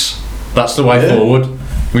 monks, that's the way Yeah. forward.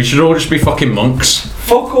 We should all just be fucking monks.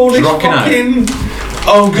 Fuck all this Rocking out. fucking.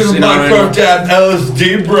 I'm gonna In our micro own- dad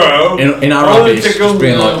LSD, bro. In our I wanna hobbies, take just a-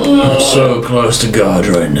 being like, I'm so close to God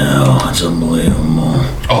right now. It's unbelievable.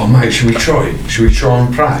 Oh mate, should we try it? Should we try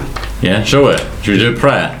and pray? Yeah, sure. Should we do a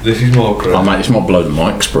prayer? This is more correct. Oh, mate, this might blow the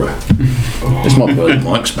mics, bro. This might blow the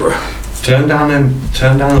mics, bro. Turn down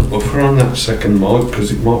the buffer on that second mic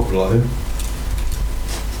because it might blow.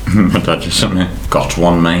 My dad just sent me, got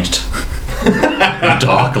one, mate.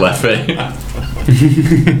 Dark Leffy.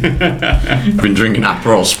 Been drinking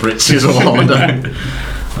Aperol spritzes all holiday.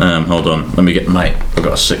 Hold on, let me get, mate, I've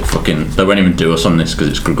got a sick fucking, they won't even do us on this because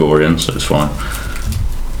it's Gregorian, so it's fine.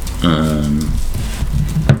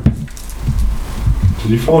 Did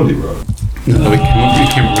you find it, bro? No, we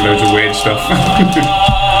came up with loads of weird stuff.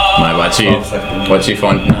 Mate, wait till you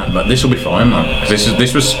find, nah, but this will be fine, man. 'Cause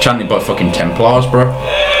this was chanted by fucking Templars, bro.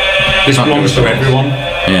 This belongs to everyone.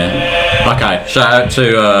 Yeah. Okay, shout out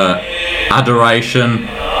to Adoration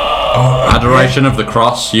of the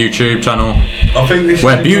Cross YouTube channel, I think this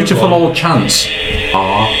where is a beautiful good one. old chants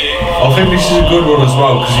are. I think this is a good one as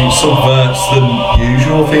well because it subverts the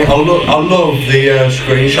usual thing. I love the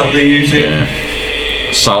screenshot they're using. Yeah.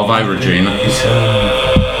 Salve Regina. You can't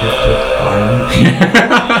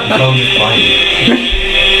just play it.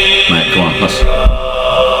 Mate, come on, let's.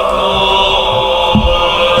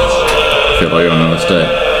 Feel like you're on LSD.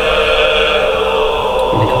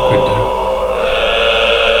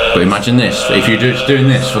 But imagine this, if you're just doing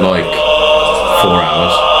this for like 4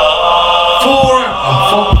 hours. 4 hours?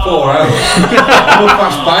 Oh, fuck 4 hours. I'm a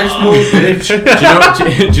fast-paced bitch.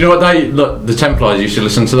 Do you know what the Templars used to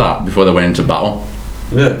listen to that before they went into battle?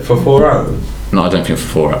 Yeah, for 4 hours. No, I don't think for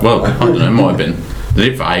 4 hours. Well, I don't know, it might have been. They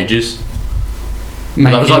did it for ages.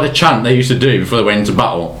 That was like the chant they used to do before they went into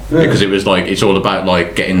battle. Yeah. Because it was like, it's all about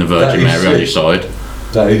like getting the Virgin That is Mary on your sick. side.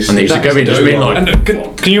 That is. And they used to go in just being like, And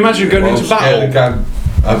can you imagine going into battle?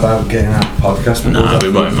 About getting out of podcast. no, we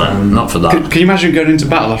won't, man. Not for that. Can you imagine going into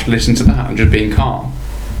battle after listening to that and just being calm?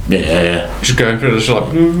 Yeah. Just going through it, just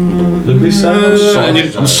like. Did we say And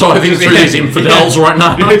you- I'm scything through these infidels right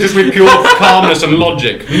now. just with pure calmness and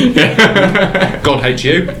logic. God hates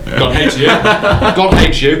you. God hates you. God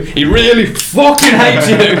hates you. He really fucking hates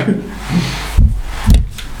you.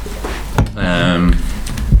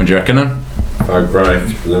 What do you reckon then? Fag break,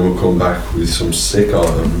 and then we'll come back with some sick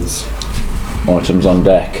items. Items on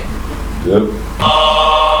deck. Yep.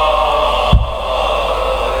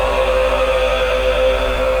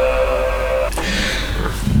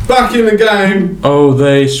 back in the game. Oh,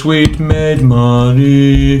 they sweet maid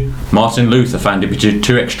Mary. Martin Luther found it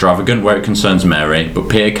too extravagant where it concerns Mary, but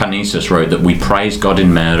Pierre Canisius wrote that we praise God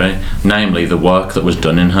in Mary, namely the work that was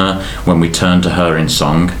done in her when we turned to her in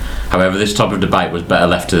song. However, this type of debate was better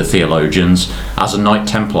left to the theologians. As a Knight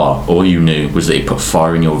Templar, all you knew was that he put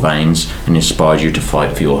fire in your veins and inspired you to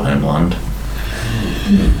fight for your homeland.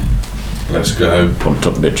 Let's go. Pumped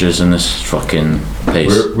up bitches in this fucking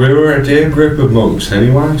piece. We were a dear group of monks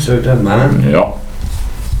anyway, so it don't matter. Yeah.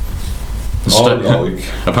 Like.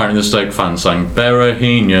 Apparently the Stoke fan sang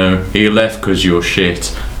Berahino, he left cause you're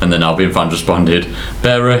shit, and then Albion fan responded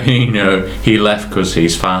Berahino, he left cause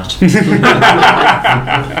he's fat.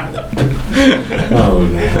 Oh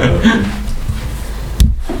no.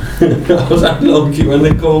 I was unlucky when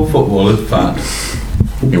they call footballers fat.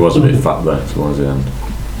 He was a bit fat there towards the end.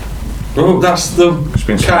 Oh, that's the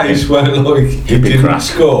case where like he didn't crack.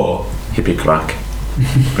 score. Hippie crack.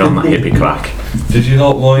 Got on that hippie crack. Did you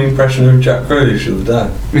like my impression of Jack Grealish the other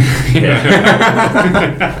day?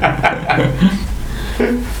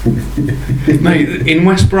 Mate, in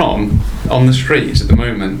West Brom, on the streets at the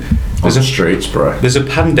moment, There's a streets, bro. There's a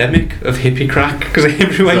pandemic of hippie crack because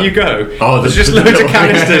everywhere you go, Oh, there's just loads of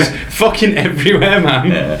canisters fucking everywhere, man.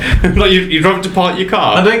 Yeah. Like you drive to park your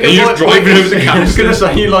car, I think and you're just driving over the I was gonna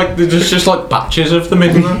canisters. say, like, there's just like batches of them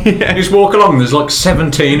in there. Yeah. You just walk along, there's like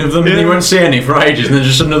 17 of them, and you won't see any for ages, and there's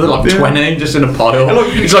just another like 20 just in a pile. And look,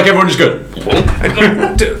 It's like everyone just goes.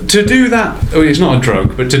 to do that, it's not a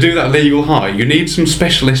drug, but to do that legal high, you need some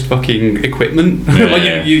specialist fucking equipment. Like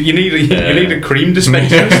Yeah. you need a cream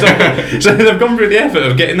dispenser and stuff. So they've gone through the effort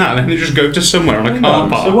of getting that, and then they just go to somewhere on a car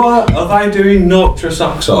park. So what are they doing? Nitrous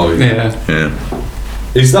oxide? Yeah, Yeah.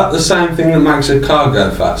 Is that the same thing that makes a car go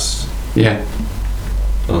fast? yeah.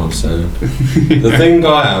 Oh, so the thing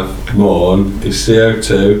I have more on is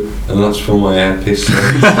CO2, and that's from my air pistol.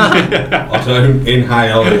 I don't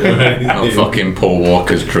inhale it or anything. Oh, fucking Paul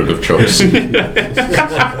Walker's drug of choice. I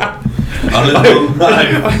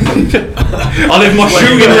live my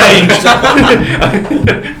shooting range.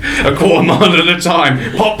 A quarter mile at a time.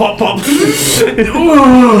 Pop, pop, pop.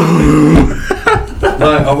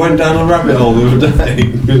 Like, I went down a rabbit hole the other day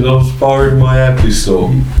because I was firing my air pistol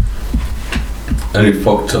and it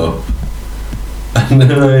fucked up. And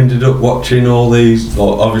then I ended up watching all these,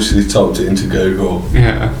 like, obviously typed it into Google.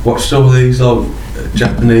 Yeah. Watched all these like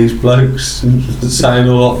Japanese blokes saying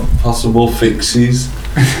all possible fixes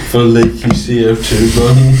for leaky CO2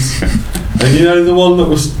 guns. And you know the one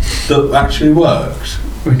that actually worked?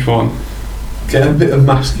 Which one? Get a bit of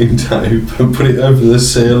masking tape and put it over the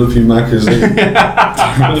seal of your magazine.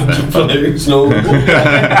 It's normal.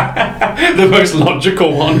 The most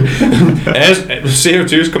logical one.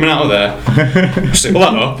 CO2's coming out of there. Seal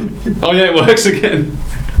that up. Oh yeah, it works again.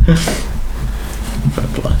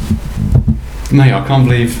 Mate, I can't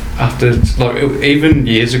believe after, like, even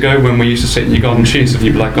years ago when we used to sit in your garden shoots and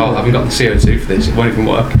you'd be like, oh, I haven't got the CO2 for this, it won't even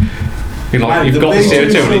work. You're like, you've got the CO2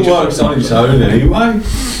 and it still works on its own anyway.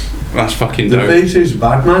 That's fucking The dope. V2's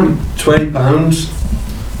bad, man.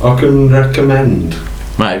 £20 I can recommend.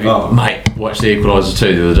 Mate, Oh. mate, watched The Equalizer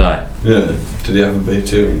 2 the other day. Yeah. Did he have a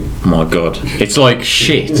V2 in? Oh my god. It's like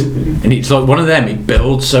shit. And it's like one of them, it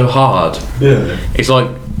builds so hard. Yeah. It's like,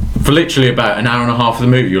 for literally about an hour and a half of the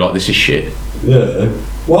movie, you're like, this is shit. Yeah.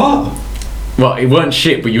 What? Well, it weren't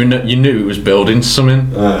shit, but you knew it was building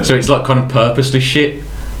something. Right. So it's like kind of purposely shit.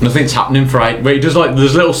 Nothing's happening for 8. Where he does like,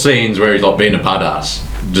 there's little scenes where he's like being a badass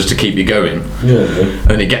just to keep you going. Yeah. And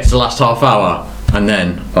then it gets to the last half hour, and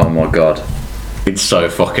then, oh my god, it's so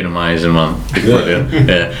fucking amazing, man. It's brilliant.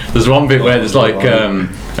 Yeah. There's one bit where there's like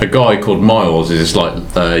a guy called Miles, is this like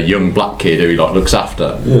young black kid who he like looks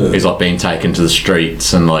after. Yeah. He's like being taken to the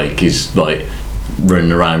streets and like he's like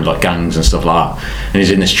running around like gangs and stuff like that. And he's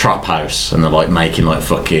in this trap house and they're like making like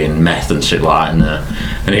fucking meth and shit like that in there.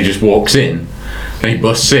 And he just walks in. And he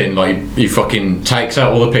busts in, like, he fucking takes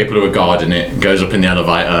out all the people who are guarding it, goes up in the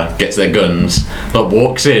elevator, gets their guns, like,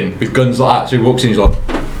 walks in with guns like that. So he walks in, he's like,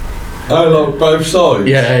 Oh, like both sides?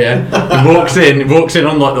 yeah. He walks in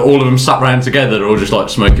on, like, all of them sat round together, they're all just, like,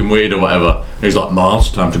 smoking weed or whatever. And he's like,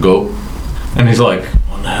 Miles, time to go. And he's like,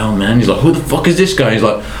 what the hell, man? He's like, who the fuck is this guy? He's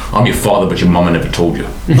like, I'm your father, but your mama never told you.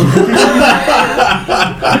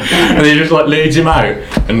 And he just like leads him out,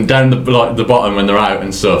 and down the bottom when they're out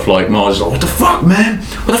and stuff, like Miles is like, what the fuck, man?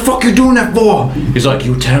 What the fuck are you doing that for? He's like,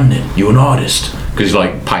 you're talented, you're an artist. Because he's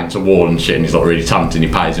like paints a wall and shit, and he's like really talented,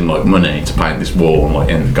 and he pays him like money to paint this wall and like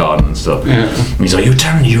in the garden and stuff. Yeah. And he's like, you're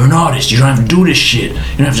talented, you're an artist, you don't have to do this shit,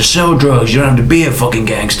 you don't have to sell drugs, you don't have to be a fucking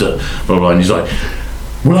gangster, blah blah. And he's like,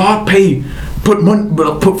 will I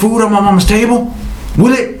put food on my mama's table?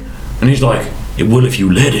 Will it? And he's like, it will if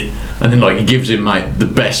you let it. And then like he gives him like the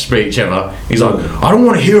best speech ever. He's like, I don't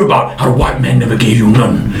want to hear about how the white man never gave you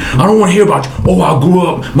nothing. I don't want to hear about, oh, I grew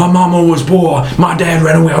up, my mama was poor, my dad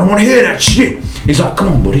ran away. I don't want to hear that shit. He's like, come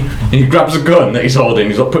on, buddy. And he grabs a gun that he's holding.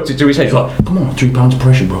 He's like puts it to his head. He's like, Come on, 3 pounds of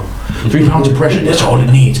pressure, bro. 3 pounds of pressure, that's all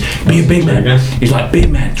it needs. Be a big man. He's like, big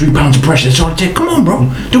man, 3 pounds of pressure, that's all it takes. Come on,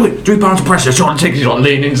 bro, do it. 3 pounds of pressure, that's all it takes. he's like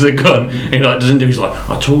leaning into the gun. And he like doesn't do. He's like,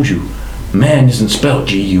 I told you, man isn't spelled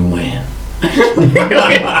G-U-N.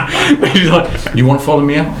 he's like, you want to follow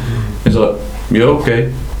me out? He's like, yeah,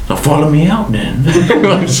 okay. Now follow me out then.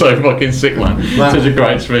 Like, so fucking sick, man. Such a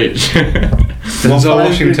great speech. Denzel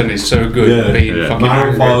Washington is so good. Being fucking Man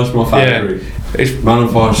on Fire's my favourite. It's Man on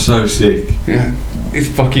Fire's so sick. Yeah, it's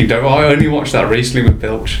fucking dope. I only watched that recently with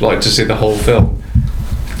Pilch, like to see the whole film.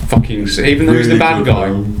 Fucking, even though he's the bad guy.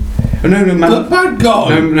 Oh, no, The bad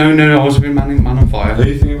guy? No, I was with Man on Fire. Are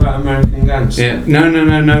you thinking about American Gangster? Yeah,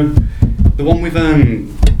 no. The one with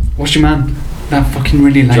what's your man? That fucking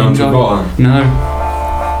really lame John guy. Travolta? No.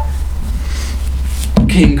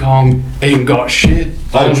 King Kong ain't got shit.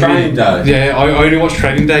 Oh, Training Day? Yeah, I only watched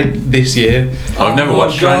Training Day this year. I've never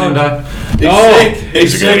watched Training Day.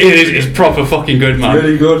 It's sick. It's proper fucking good, man.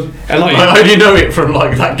 Really good. And like, I only know it from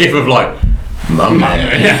like that gif of like, Mama.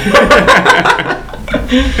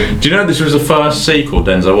 Do you know this was the first sequel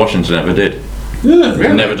Denzel Washington ever did? Yeah.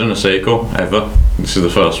 Really? Never done a sequel ever. This is the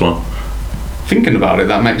first one. Thinking about it,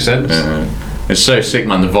 that makes sense. It's so sick,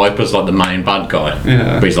 man. The Viper's like the main bad guy,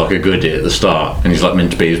 but he's like a goodie at the start, and he's like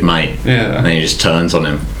meant to be his mate. And then he just turns on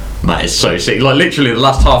him. Mate, it's so sick. Like literally, the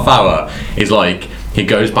last half hour is like he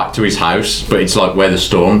goes back to his house, but it's like where the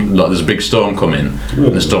storm, like there's a big storm coming,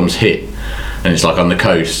 and the storm's hit, and it's like on the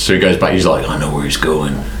coast. So he goes back. He's like, I know where he's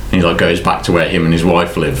going. And he like goes back to where him and his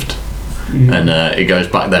wife lived, and he goes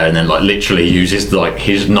back there, and then like literally uses like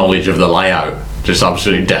his knowledge of the layout. Just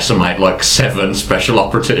absolutely decimate like 7 special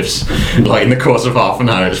operatives like in the course of half an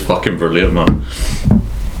hour. It's fucking brilliant, man.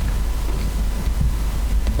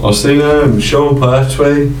 I seen Sean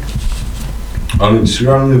Pertwee on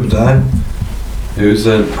Instagram the other day. It was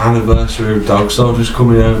an anniversary of Dog Soldiers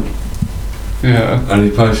coming out. Yeah. And he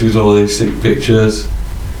posted all these sick pictures.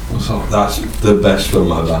 I was like, that's the best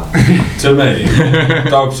film ever. To me,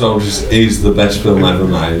 Dog Soldiers is the best film ever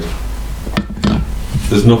made.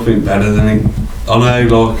 There's nothing better than it. I know,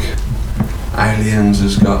 like, Aliens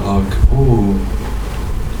has got, like,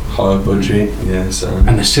 higher budget, yeah, so.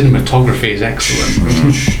 And the cinematography is excellent.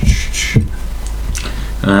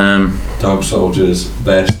 Dog Soldiers,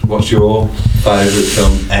 best. What's your favourite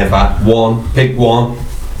film ever? One, pick one.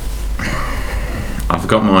 I've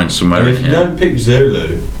got mine somewhere. And if you don't pick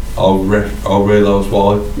Zulu, I'll realise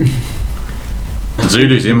why.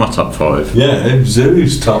 Zulu's in my top 5. Yeah,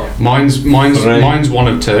 Zulu's top. Mine's 3. Mine's 1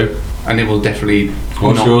 of 2, and it will definitely.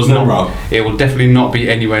 What's yours then, Rob? It will definitely not be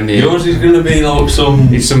anywhere near. Yours is going to be like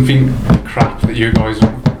some. It's something crap that you guys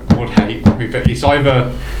would hate. But it's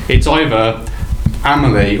either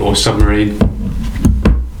Amelie or Submarine.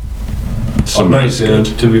 I've not seen it,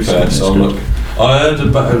 to be fair, so look. I heard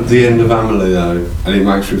about the end of Amelie though, and it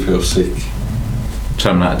makes me feel sick.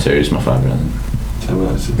 Terminator 2 is my favourite, I think.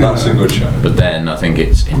 That's a good show. But then I think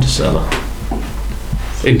it's Interstellar.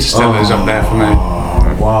 Interstellar's up there for me.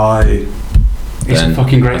 Why? It's Then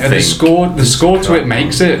fucking great. I And the think score to it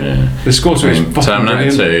makes it. Yeah. The score to it is fucking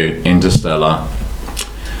Terminator brilliant. 2, Interstellar,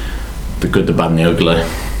 The Good, the Bad and the Ugly.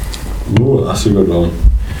 Ooh, that's a good one.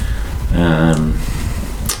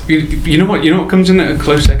 You know what comes in at a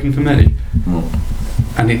close second for me? What?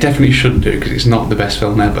 And it definitely shouldn't do because it's not the best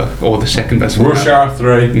film ever or the second best film Rush ever. Hour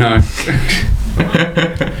 3. No.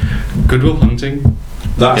 Good Will Hunting.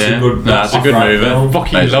 That's a good. That's a good movie.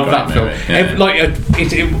 Fucking That's a love great that film. movie,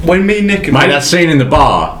 yeah. When me and Nick and Mate, that scene in the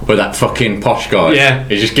bar with that fucking posh guy. Yeah.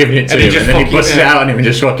 He's just giving it to And he him, just and then he fucking- busts it yeah. out on him and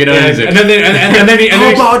just fucking earns it. and then he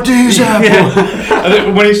How about these apples? yeah. And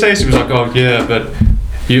then when he says to him, he's like, "Oh yeah, but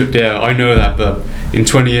I know that, but in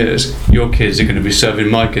 20 years, your kids are going to be serving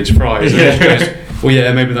my kids fries." And he just goes, "Well,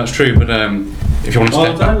 yeah, maybe that's true, but if you want to Oh,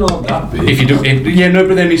 step don't out, like that bit. if you do,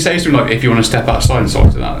 but then he says to him like, if you want to step outside and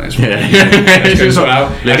sort it out, then it's fine." Yeah. He goes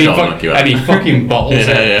out, and Let's he not fuck- knock you out. and he fucking bottles it,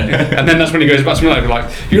 Yeah. and then that's when he goes back to me like,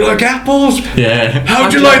 "You like apples? Yeah.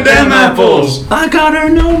 How'd you like them apples?" I got her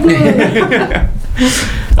number.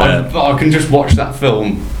 I can just watch that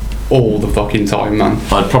film all the fucking time, man.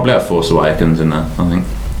 I'd probably have Force Awakens in there, I think.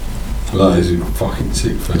 That is a fucking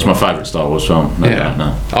sick film. It's my favourite Star Wars film. No doubt,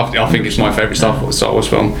 no. I think it's my favourite Star Wars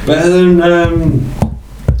film. Better than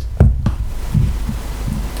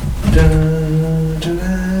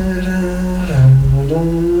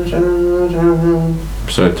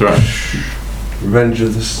So Thrash. Revenge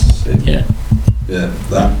of the Sith. Yeah. Yeah,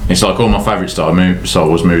 that. It's like all my favourite Star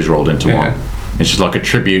Wars movies rolled into Yeah. one. It's just like a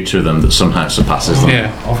tribute to them that somehow surpasses them.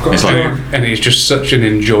 Yeah, I've got It's to like- draw, and it's just such an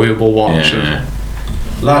enjoyable watch. Yeah.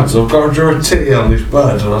 lads, I've got to draw a titty on this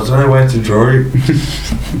bird and I don't know where to draw it.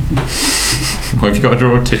 What have you got to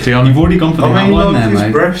draw a titty on? You've already gone for the I mean, outline like there, his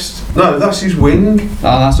mate. breast. No, that's his wing. Oh,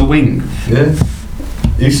 that's a wing. Yeah.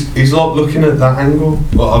 He's like looking at that angle.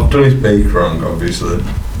 Well, I've done his beak wrong, obviously.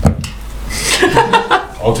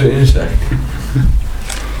 I'll do it in a sec.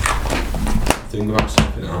 Think about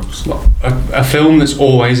something else. A film that's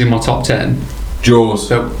always in my top 10. Jaws.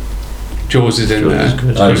 So, Jaws is in there. is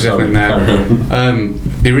good. Oh, Jaws is definitely in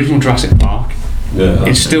there. The original Jurassic Park. Yeah.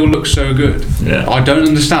 It still looks so good. Yeah. I don't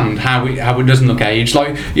understand how it doesn't look aged.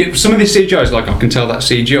 Like some of this CGI is like I can tell that's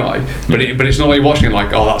CGI, but it's not like you're watching it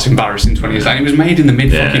like, oh, that's embarrassing 20 years later. It was made in the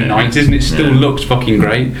mid fucking 90s and it still looks fucking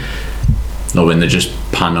great. Or when they just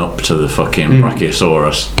pan up to the fucking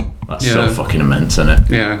Brachiosaurus. That's so fucking immense, isn't it?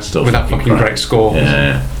 Yeah, Still with that fucking great score.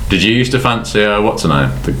 Yeah. Did you used to fancy what's her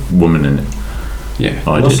name? The woman in it. Yeah.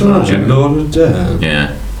 I What's did. the name? Lord of Death.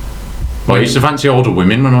 Yeah. Well, I used to fancy older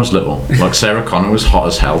women when I was little. Like Sarah Connor was hot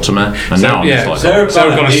as hell to me, and now I'm just like, Sarah Sarah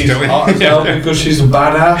Connor Connor's is still- hot as hell because she's a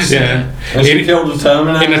badass. Yeah. And she In- killed a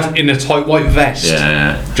Terminator. In a tight white vest.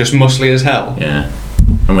 yeah, Just muscly as hell. yeah.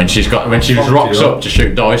 And when she just Fuck rocks you up to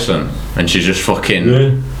shoot Dyson, and she's just fucking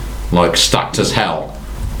Yeah. like stacked as hell,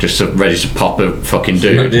 just ready to pop a fucking With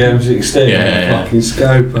dude. the M16 Yeah, and the yeah. fucking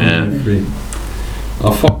scope. Yeah. And everything.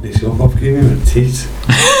 I'll fuck this up. I've given him a tit.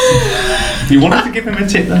 You wanted to give him a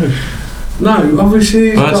tip though. No, obviously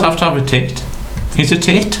he's Birds got... have to have a tit. He's a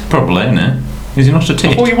tit, probably, isn't he? Is he not a I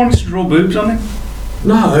tit? thought you wanted to draw boobs on him.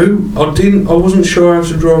 No, I didn't. I wasn't sure how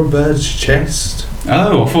to draw a bird's chest.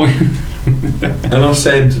 Oh, I thought you... And I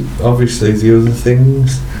said, obviously, the other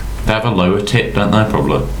things. They have a lower tit, don't they?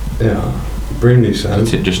 Probably. Yeah. Bring this The out.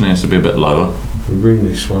 tit just needs to be a bit lower. Bring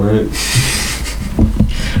this one out.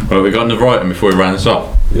 Well, we got another item before we round this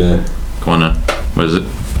off. Yeah. Come on now. What is it?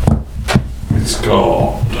 It's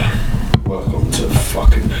called Welcome to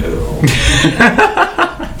fucking hell.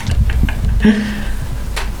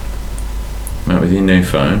 Met with your new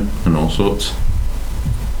phone and all sorts.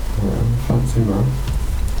 Fancy man.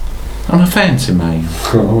 I'm a fancy man.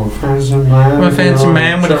 Oh, fancy man. I'm a fancy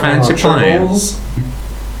man with a fancy plan.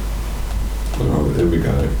 Oh, there we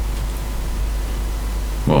go.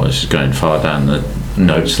 Well, this is going far down the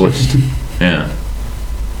notes list. Yeah.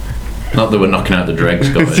 Not that we're knocking out the dregs,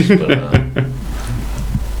 guys, but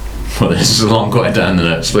well, this is a long way down the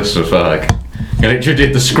notes list of fuck. You literally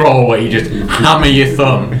did the scroll where you just hammer your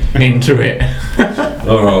thumb into it.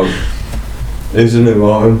 Alright. Here's a new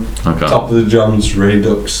item. Okay. Top of the John's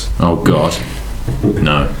Redux. Oh god.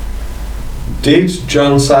 No. Did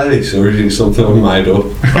John say this, or is it something I made up?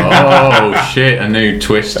 Oh shit, a new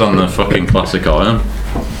twist on the fucking classic item.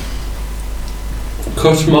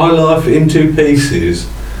 Cut my life into pieces.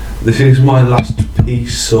 This is my last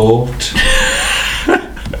piece sought.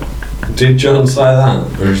 Did John say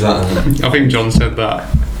that? Or is that... I think John said that.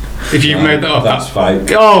 If you've made that up, That's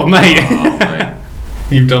fake. Oh, mate. Oh, mate.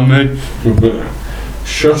 You've done me.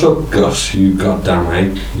 Shut up, Gus, you goddamn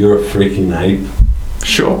ape. You're a freaking ape.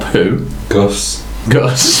 Shut up, who? Gus.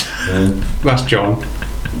 Gus. Yeah, That's John.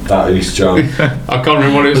 that is John. I can't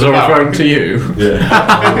remember what it was Was I about. referring to you? Yeah,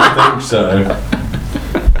 I think so.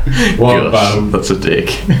 What Gus, about... that's a dick.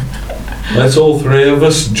 Let's all three of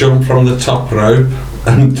us jump from the top rope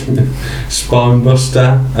and spine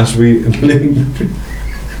buster as we lean.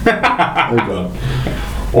 Oh god.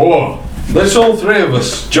 Oh, let's all three of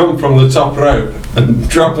us jump from the top rope and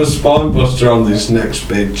drop a spine buster on this next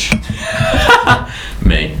bitch.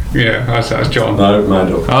 Me. Yeah, that's John. No,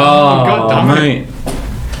 made up. Oh, God damn it. mate.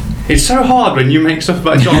 It's so hard when you make stuff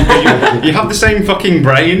about John. 'Cause you have the same fucking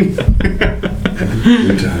brain.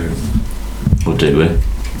 We don't. Or do we?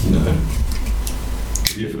 No.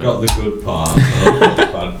 You forgot the good part. I forgot the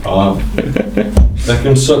bad part. They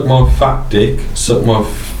can suck my fat dick, suck my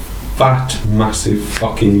fat, massive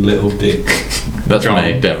fucking little dick. That's John.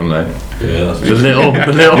 me, definitely. Yeah, that's The little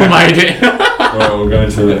made it. Alright, we're going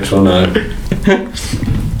to the next one now.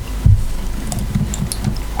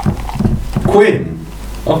 Quinn?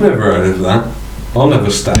 I've never heard of that. I'll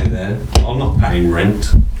never stay there. I'm not paying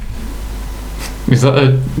rent. Is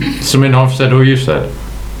that something I've said or you said?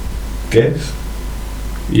 Guess?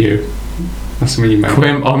 You. That's something you made.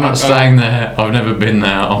 Quim, I'm not staying there. I've never been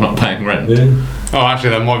there. I'm not paying rent. Yeah. Oh, actually,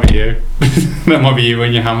 that might be you. That might be you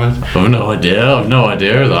when you're hammered. I've no idea. I've no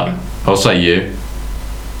idea of that. I'll say you.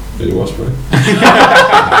 It was me.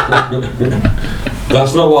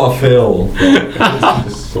 That's not what I feel. It's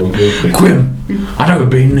just something. Quim, I've never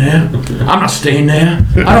been there. I'm not staying there.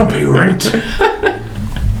 I don't pay rent.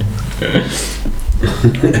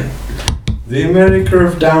 The America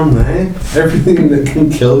of down there, everything that can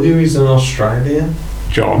kill you is in Australia.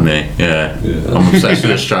 John. Me, yeah. Yeah. I'm obsessed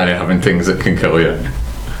with Australia having things that can kill you.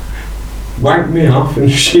 Wank me off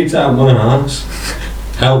and shit out my ass.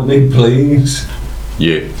 Help me, please.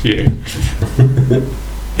 You. Yeah.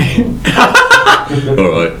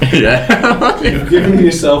 Alright. Yeah. You've given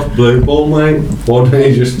yourself blue ball, mate. Why don't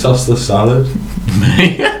you just toss the salad?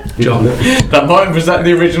 Me? John. Was that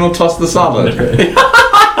the original toss the salad?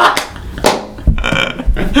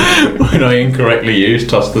 When I incorrectly used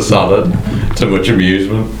toss the salad to much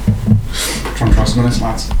amusement. Try and try some of this,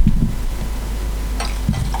 lads.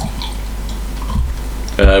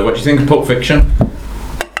 What do you think of Pulp Fiction?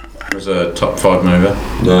 It was a top 5 movie.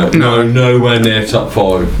 No, nowhere near top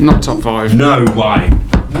 5. Not top 5. No way.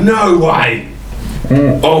 No way.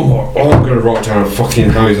 Oh my! Oh, I'm gonna write down a fucking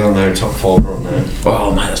hose on there top 5 right now.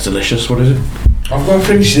 Oh mate, that's delicious. What is it? I've got to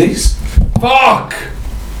finish this. Fuck!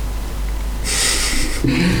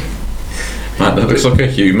 Mate, that looks like a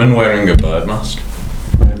human wearing a bird mask.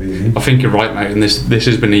 Maybe. I think you're right, mate, and this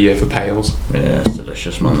has been a year for pails. Yeah, it's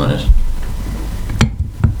delicious, man, that is.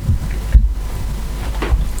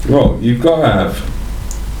 Right, you've got to have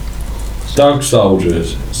Dog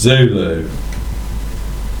Soldiers, Zulu,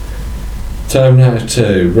 Terminator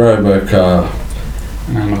 2, Robocar.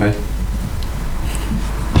 Emily.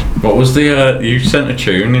 What was the, you sent a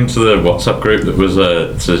tune into the WhatsApp group that was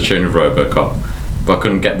to the tune of Robocop, but I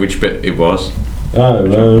couldn't get which bit it was. Oh,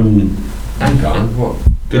 hang on, what?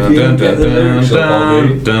 Dun dun dun dun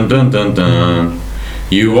dun dun dun dun dun.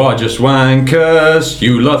 You are just wankers,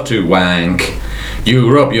 you love to wank.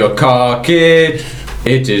 You rub your car, kid,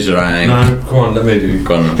 it is rank. No, come on, let me do it.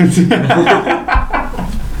 Go on.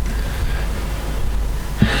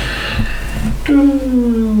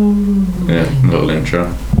 Yeah, little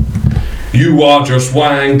intro. You are just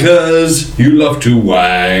wankers, you love to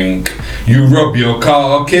wank. You rub your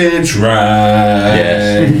car, kids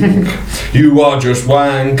rank. You are just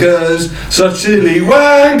wankers, such silly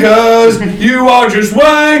wankers. You are just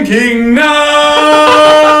wanking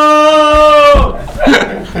now.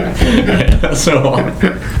 That's all.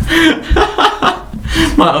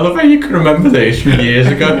 Mate, I love how you can remember this from years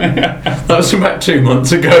ago. That was about 2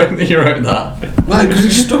 months ago that you wrote that. Like, because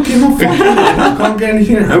it's stuck in my fucking head, I can't get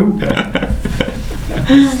anything out.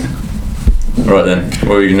 Right then,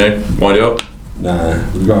 what are you gonna do? Wind it up?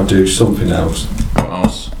 Nah, we've got to do something else. What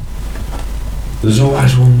else? There's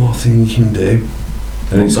always one more thing you can do,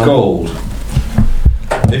 and it's called,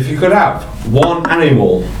 if you could have one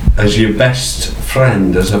animal as your best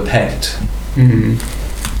friend as a pet,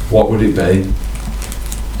 what would it be?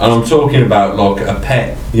 And I'm talking about like a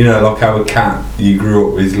pet, you know, like how a cat you grew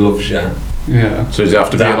up with loves you. Yeah. So does it have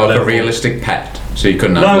to be That like level. a realistic pet? So you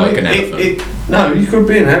couldn't have like an elephant? No, you could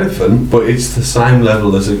be an elephant, but it's the same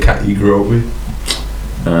level as a cat you grew up with.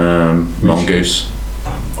 Mongoose.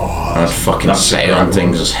 Oh, I'd fucking that's say a on great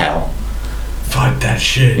things one. as hell. Fight that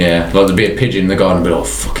shit. Yeah, like there'd be a pigeon in the garden, but I'll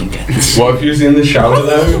fucking get this. What if you was in the shower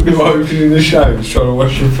though? What if you was in the shower just trying to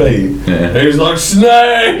wash your feet? Yeah. He was like,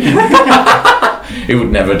 snake! He would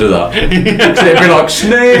never do that. They'd be like,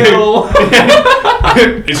 snail!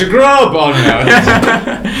 It's a grub on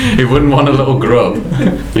you. He wouldn't want a little grub.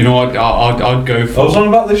 You know what? I'd go I was for. on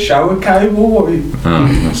about the shower cable. What?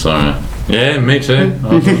 Oh, sorry. Yeah, me too.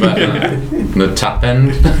 I was about that. The tap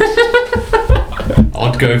end.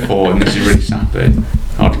 I'd go for, and this is really sappy.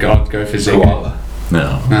 I'd go for Ziggy. Koala.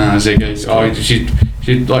 No. Ziggy.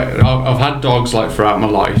 She like I've had dogs like throughout my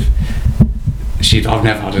life. I've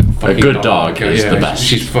never had a fucking good dog is the best.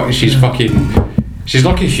 She's fucking. She's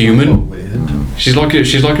like a human. Weird. She's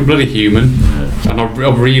like a bloody human, and I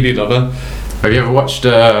really love her. Have you ever watched,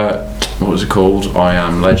 what was it called? I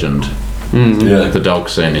Am Legend? Yeah. The dog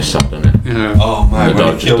scene is sad, isn't it? Yeah. Oh man, The when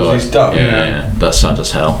dog he just kills died. his dog. Yeah, that's sad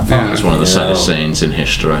as hell. Yeah. It's one of the saddest Yeah. scenes in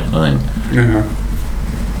history, I think. Yeah.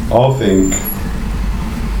 I think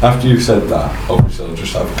after you've said that, obviously I'll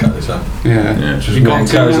just have a Kazakh. Yeah. Yeah. Just You one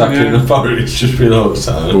got to, Kazakh in yeah. the forest, just be like But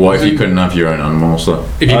sad. what if you couldn't have your own animals, though?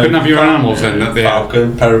 If you couldn't have your animals, then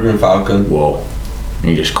Falcon, peregrine falcon, Whoa.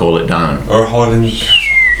 You just call it down. or a Highland.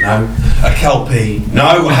 No, a Kelpie.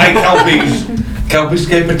 No, I hate Kelpies. Kelpies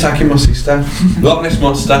keep attacking my sister. Loch Ness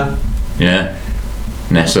monster. Yeah.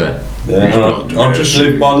 Nessa. Yeah, I'll just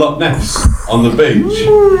live by Loch Ness on the beach,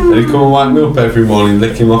 and he'd come and wake me up every morning,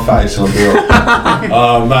 licking my face, and I'd be like,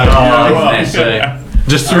 "Oh mate, you know what?" Nessa.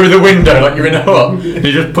 Just through the window, like you're in a hut.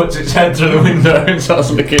 He just puts its head through the window and starts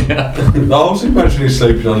looking at it. I was imagining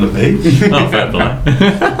sleeping on the beach. Oh, fair play.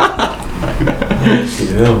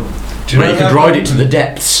 Yeah. Do But you could ride it to the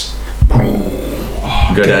depths.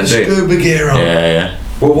 Go down deep. Scuba gear on. Yeah.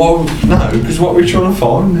 Well, no, because what we're trying to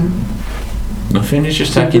find then? Nothing. He's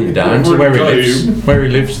just taking you down to where he lives. Where he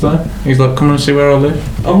lives, though. He's like, come and see where I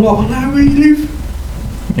live. I'm like, I know where you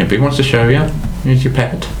live. Yeah, but he wants to show you. He's your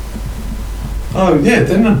pet. Oh, yeah,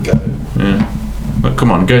 then I'd go. Yeah. Like,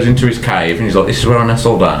 come on, goes into his cave and he's like, this is where I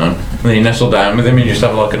nestle down. And then you nestle down with him and you just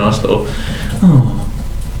have like a nice little. Oh.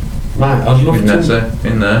 Mate, I'd love With to. Nessa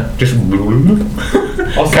in there. Just. I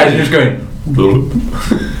Kaz just going.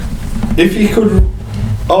 If you could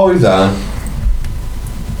either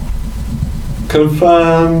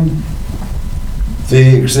confirm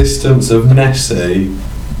the existence of Nessie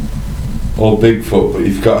or Bigfoot, but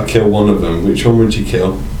you've got to kill one of them, which one would you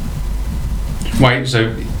kill? Wait, so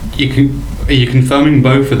are you confirming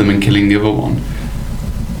both of them and killing the other one?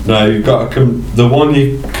 No, you've got to the one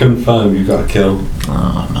you confirm you've got to kill.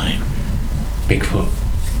 Oh, mate. Bigfoot.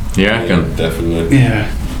 You reckon? Yeah, definitely.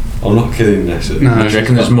 Yeah. I'm not killing Nessie. No. Do you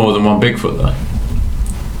reckon there's more than one Bigfoot though?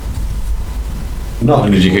 Not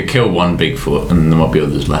Because you anymore. could kill one Bigfoot and there might be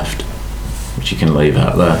others left, which you can leave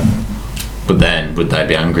out there. But then, would they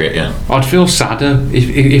be angry at you? I'd feel sadder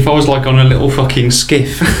if I was like on a little fucking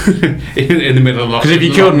skiff in the middle of like. Because if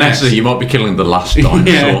you killed Nessa, you might be killing the last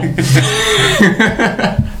dinosaur.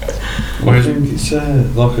 I think it's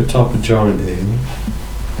like a type of giant eel.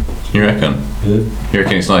 You reckon? Yeah. You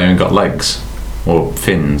reckon it's not even got legs? Or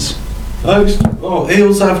fins? Oh,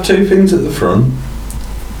 eels have two things at the front.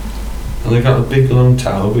 And they got a big long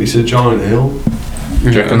tail, but it's a giant eel. Do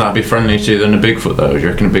you reckon that'd be friendly to you than a Bigfoot though? Do you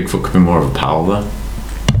reckon a Bigfoot could be more of a pal though?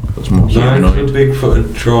 That's more No, the humanoid. Bigfoot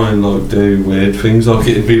would try and like do weird things, like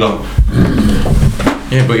it'd be like,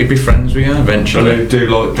 Yeah, but you'd be friends with you and eventually. it'd do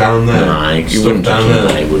like down there. Nah, you stuff wouldn't. down there.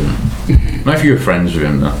 No, you wouldn't. Not if you were friends with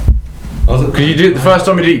him though. Because Because you do it the first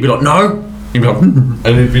time you did it, you'd be like, no. You'd be like, and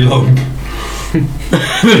it'd be like,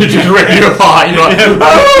 you just rip you apart. You're like,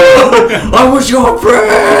 oh, I was your friend.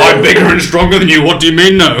 I'm bigger and stronger than you. What do you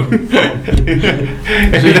mean, no?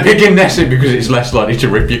 So you pick in Nessie because it's less likely to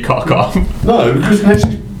rip your cock off. no, because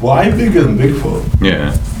Nessie's way bigger than Bigfoot.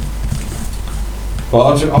 Yeah.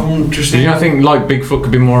 But I'm just. Do you not think like Bigfoot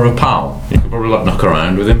could be more of a pal? You could probably like knock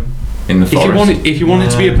around with him in the forest. If you wanted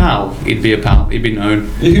to be a pal, he'd be a pal. He'd be known.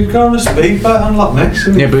 You could go on a speedboat and like next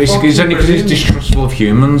to him. Yeah, but it's only because he's distrustful of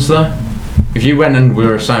humans though. If you went and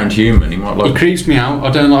were a sound human, he might He like. creeps me out. I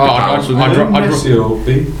don't know. pals with him. Nessie or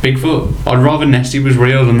Big. Bigfoot. I'd rather Nessie was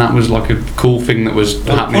real than that was like a cool thing that was Put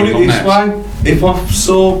happening it on this Ness. way: if I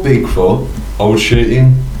saw Bigfoot, I would shoot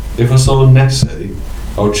him. If I saw Nessie,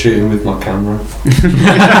 I would shoot him with my camera.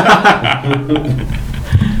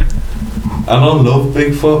 And I love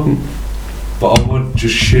Bigfoot, but I would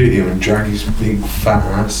just shoot him and drag his big fat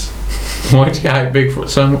ass. Why do you hate Bigfoot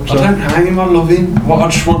so much? I don't hate him, I love him. But I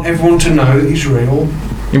just want everyone to know that he's real.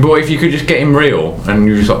 Yeah, but if you could just get him real and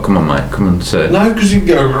you're just like, come on, mate, come and sit. No, because he'd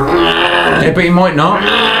go. Yeah, but he might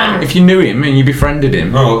not. If you knew him and you befriended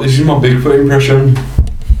him. Right, this is my Bigfoot impression.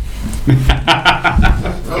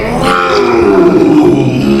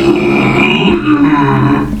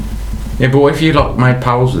 Yeah, but what if you like made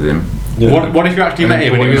pals with him? Yeah. What if you actually met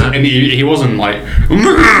him boy, and man. he wasn't like?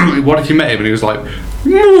 What if you met him and he was like,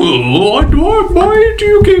 why do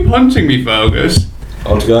you keep hunting me, Fergus?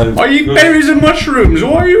 I'd go. I eat berries and mushrooms.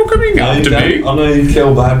 Why are you coming after me? I know you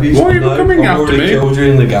kill babies. Why are you I know. coming I've after already me? killed you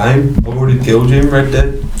in the game. I've already killed you in Red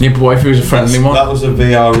Dead. Yeah, but what if he was a friendly one? That was a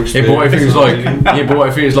VR experience. Yeah, but what if he was like, yeah, but what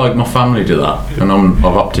if he was like, my family do that, and I've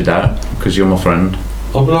opted out because you're my friend.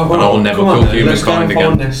 I'll be like, And I'll never come on cook then, humankind let's go and again.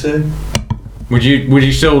 find Nessie. Would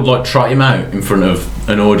you still like trot him out in front of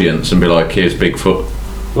an audience and be like, here's Bigfoot?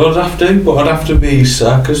 Well, I'd have to, but I'd have to be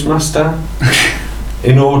circus master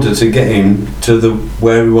in order to get him to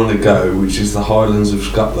where we want to go, which is the Highlands of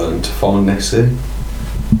Scotland, to find Nessie.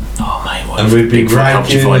 Oh mate, what And if we'd be Bigfoot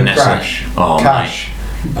helps you raking in find the Nessie? Oh cash.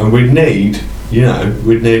 And we'd need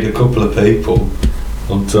a couple of people.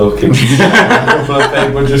 I'm talking a couple of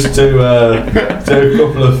people just to do a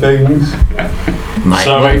couple of things. Mate,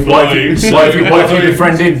 So what if flying, you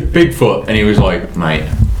befriended Bigfoot and he was like, mate,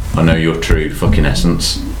 I know your true fucking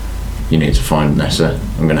essence. You need to find Nessa.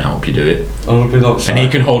 I'm going to help you do it. I'll be like, And he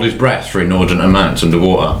can hold his breath for inordinate amounts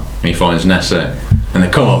underwater. And he finds Nessa. And they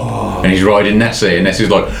come up and he's riding Nessie. And Nessie's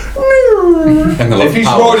like, and they're like if he's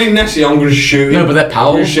pals. riding Nessie, I'm going to shoot him. No, but they're I'm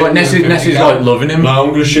gonna pals. shoot Like him with Nessie's 50 like cal. loving him. No, I'm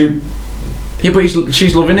going to shoot. Yeah, but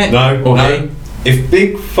she's loving it. No, Or no. he. If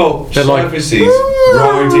Bigfoot They're like, services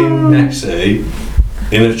riding Nessie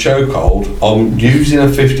in a chokehold, I'm using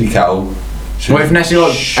a 50 cal. What if Nessie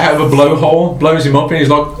like out of a blowhole blows him up and he's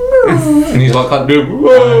like, and he's like,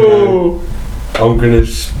 whoa. I'm gonna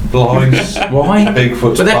splice Why?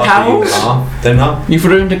 Bigfoot's But they're body in pals. half. They're not. You've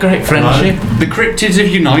ruined a great friendship. The cryptids have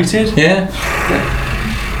united. Yeah.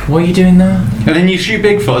 What are you doing there? And then you shoot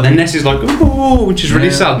Bigfoot, and then Nessie's like, oh, which is really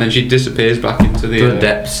sad, and then she disappears back into the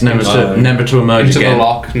depths, never to emerge into again. the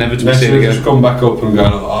lock, never to be Nessie seen would again. just come back up and go,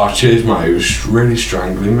 oh, cheers, mate. It was really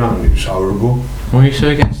strangling, man. It was horrible. Why are you so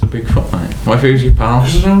against the Bigfoot, mate? What if he was your pal?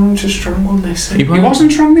 Because I don't want to strangle Nessie. He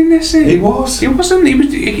wasn't strangling Nessie. He was. He wasn't. He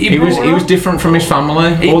was different from his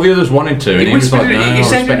family. All the others wanted to, and he was like, no, he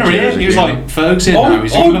said in her ear, he was like, Ferguson now,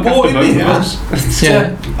 he's going to look after both of us.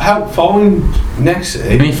 Yeah. Help find Nessie.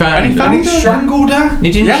 And he found And he strangled her.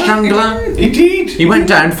 He didn't strangle her. He did. He went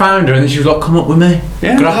down, found her, and then she was like, come up with me.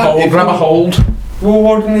 Yeah. Grab a hold. Well,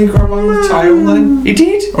 why didn't he grab on the tail then? He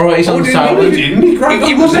did. Alright, he's on the tail. He didn't. He grabbed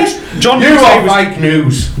He on the wasn't. tail. John You did say are he was- fake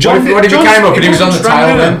news. What if he came up and he was on the tail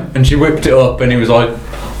strangling then, and she whipped it up, and he was like,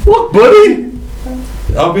 what, buddy?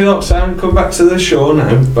 I'll be like, Sam, come back to the shore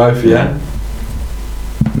now, both of you. And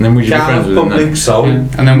then would you be Can't friends have with him public then? soul.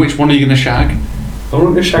 And then which one are you going to shag? I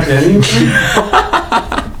want to shag anyone.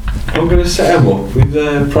 I'm going to set him up with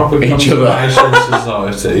the proper Each other. conservation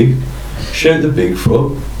society. Shoot the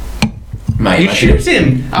Bigfoot. Mate, You shoot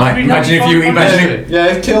him. Mate, imagine if you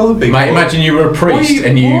Yeah, kill the Bigfoot. Mate, imagine you were a priest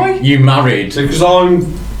and you married. Because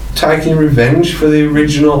I'm taking revenge for the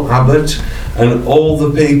original abbot and all the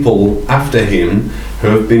people after him who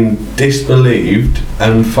have been disbelieved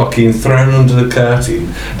and fucking thrown under the curtain.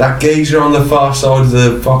 That geezer on the far side of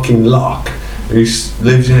the fucking lock who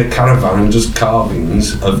lives in a caravan and does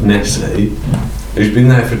carvings of Nessie, who's been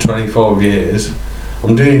there for 25 years.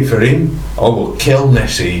 I'm doing it for him. I will kill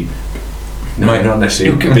Nessie. No, Mate, not Nessie.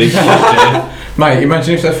 you'll kill- Bigfoot. Mate,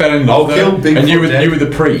 imagine if they fell in love I'll kill though, and Bigfoot you were dead. the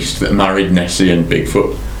priest that married Nessie and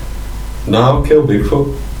Bigfoot. No, I'll kill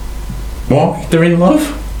Bigfoot. What? They're in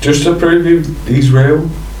love? Just to prove he's real.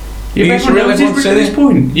 He's everyone really knows wants at it. this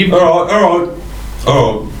point. You've Alright.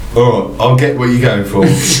 I'll get what you're going for.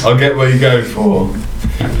 I'll get what you're going for.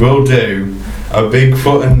 We'll do a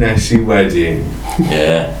Bigfoot and Nessie wedding.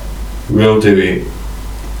 Yeah. We'll do it.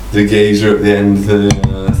 The geezer at the end of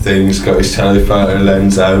the thing's got his telephoto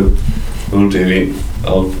lens out. We'll do it.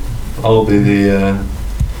 I'll be the.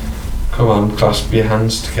 Come on, clasp your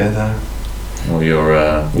hands together. Or your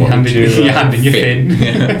hand in your fin.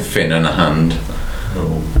 Yeah, fin and a hand.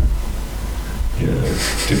 Oh. You know,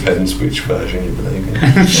 depends which version you believe in.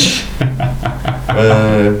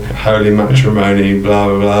 Holy matrimony, blah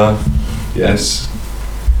blah blah. Yes.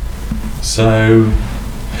 So.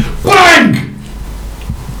 BANG!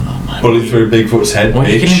 Bullet through Bigfoot's head, Why are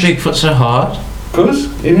you bitch. killing Bigfoot so hard? Because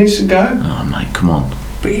he needs to go. Oh mate, come on.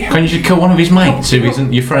 But yeah, Can't you just kill one of his mates who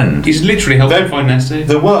isn't your friend? he's literally helping Then- find Nessie.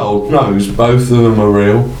 The world knows both of them are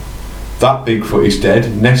real. That Bigfoot is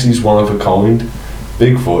dead. Nessie's one of a kind.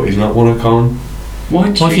 Bigfoot is not one of a kind. Why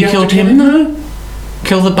What if you killed him though?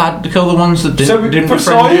 Kill the ones that So didn't for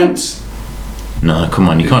befriend you? science. No, come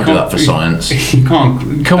on, you can't do that for science. You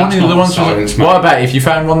can't. Kill one of that's the other not ones. science, What mate. about if you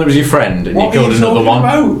found one that was your friend and What you are killed you another talking one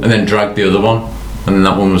about? and then dragged the other one and then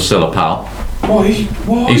that one was still a pal? Why?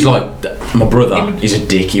 Why? He's like, my brother, he's a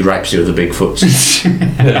dick, he rapes the other Bigfoots.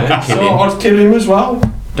 Yeah, kill so him. I'd kill him as well.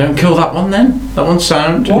 Don't kill that one then. That one's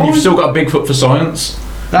sound. Why? And you've still got a Bigfoot for science.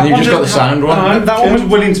 And you've just got the sound one. No. That one was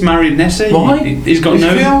willing to marry Nessie. Why? He's got He's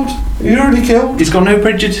no. killed. He's already killed. He's got no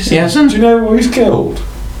prejudice. He Do hasn't. you know why he's killed?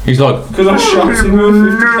 He's like, Because I shot him with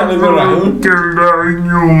a 50 caliber round. killed a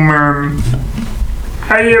human.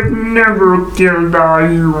 I have never killed a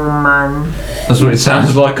human. that's what it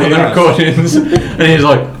sounds like on the Yes. recordings. And he's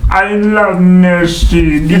like, I love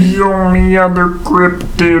Nessie, the only other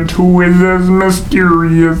cryptid who is as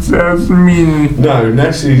mysterious as me. No, and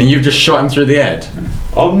Nessie. you've just shot him through the head.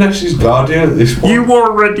 I'm Nessie's guardian at this point. You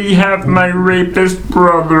already have my rapist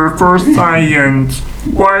brother for science.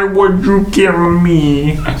 Why would you kill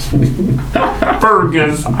me?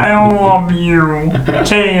 Fergus, I love you.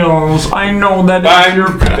 Tails, I know that it's Bang!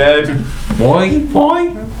 your... Dead. Why? Why?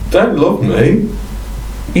 Don't love me.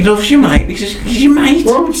 He loves you, mate. He's your mate.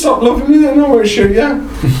 Well, I would stop loving me then. I won't shoot you.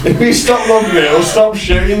 If you stop loving me, I'll stop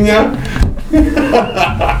shooting you.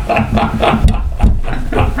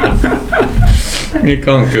 You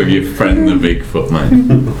can't kill your friend the Bigfoot,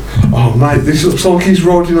 mate. Oh, mate, this looks like he's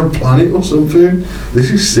riding a planet or something.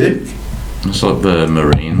 This is sick. It's like the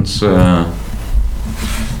Marines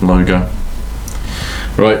logo.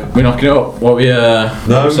 Right, we're knocking it up. What we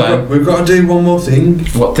No, saying? we've got to do one more thing.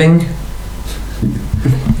 What thing?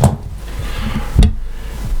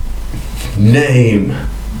 Name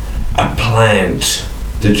a plant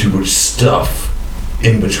that you would stuff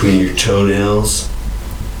in between your toenails.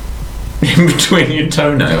 In between your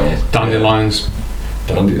toenails. Dandelions.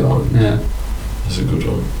 Dandelion. Yeah. That's a good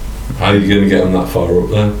one. How are you going to get them that far up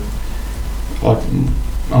there? Like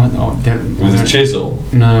With a chisel?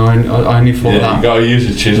 No, I only thought Yeah, that. you gotta use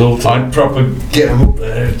a chisel to proper get them up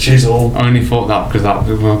there, chisel. I only thought that because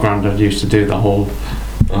my granddad used to do the whole.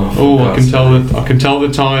 Oh, I can tell the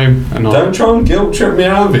time. And don't try and guilt trip me,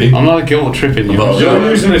 Harvey. I'm not guilt tripping you. But- You're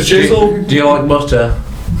using a chisel? Do you like butter?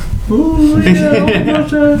 Ooh, yeah,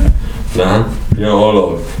 butter. Nah, you know what I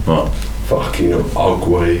like? What? Fucking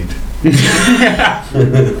hogweed.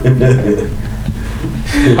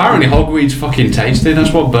 Apparently hogweed's fucking tasty.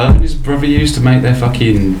 That's what Bert and his brother used to make their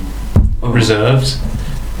fucking reserves.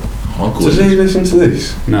 Does he listen to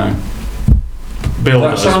this? No. Bill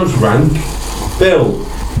That does. sounds rank. Bill,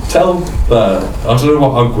 tell Bert. I don't know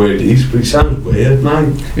what hogweed is, but it sounds weird,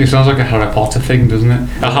 mate. It sounds like a Harry Potter thing, doesn't it?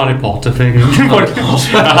 A Harry Potter thing. A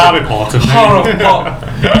Harry Potter thing. Horror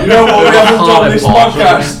pot. You know what we haven't done this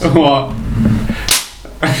podcast? What?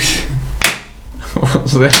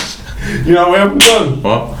 What's this? You know what we haven't done?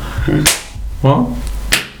 What? What?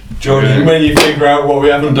 Johnny, when you figure out what we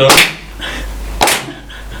haven't done.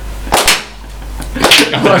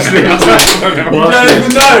 What's this? You don't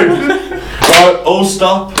even know. Right, all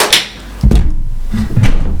stop.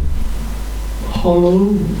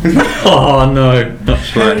 Hello. Oh no,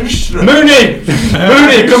 that's right. Mooney!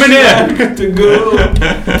 Mooney, come in here! To go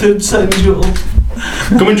to Central.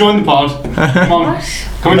 Come and join the pod. Come on.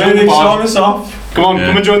 Come and join the Mooney, sign pod. us off. Come on,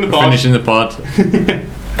 come and join the pod. Finishing the pod.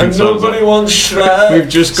 And nobody wants Shrek. We've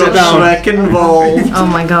just got down. Shrek involved. Oh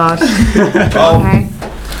my god. Oh, Okay.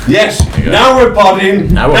 yes, now we're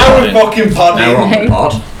podding. Now we're podding. fucking podding. Now we're on the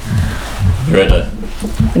pod.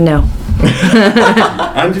 Ready? No.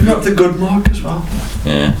 And you've got the good mark as well.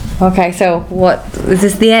 Yeah. Okay, so what is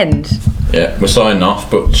this the end? Yeah, we're signing off,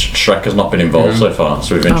 but Shrek has not been involved so far,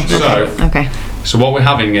 so we've introduced So, Shrek. Okay. so what we're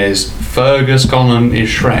having is Fergus Conlon is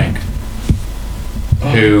Shrek.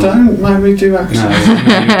 Who? Don't make me do accents.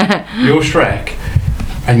 No, you're Shrek,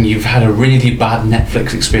 and you've had a really bad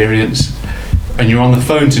Netflix experience, and you're on the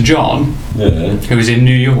phone to John, Yeah, who is in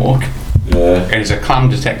New York, yeah, and he's a clam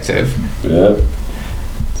detective. yeah.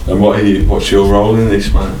 And what's your role in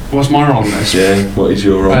this, man? What's my role in this? Yeah, what is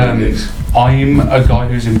your role in this? I'm a guy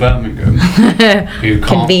who's in Birmingham who can't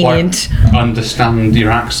Convenient. quite understand your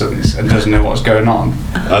accents and doesn't know what's going on.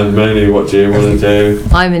 And Mooney, what do you want to do?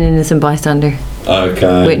 I'm an innocent bystander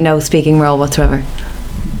Okay. with no speaking role whatsoever.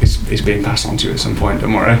 It's being passed on to you at some point,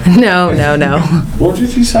 don't worry. No. What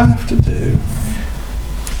did you say I have to do?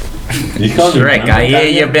 You can't Shrek, I hear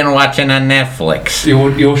you've been watching on Netflix.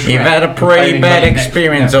 You're Shrek. You've had a pretty bad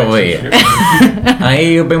experience over here. I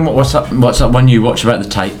hear you've been. What's that one you watch about the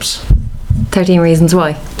tapes? 13 Reasons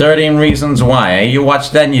Why. 13 Reasons Why. Eh? You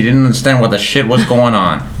watched that and you didn't understand what the shit was going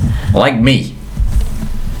on. Like me.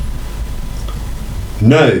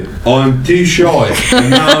 No, I'm too shy. And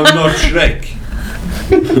now I'm not Shrek.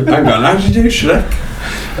 Hang on, how do you do Shrek?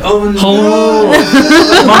 Oh Hello.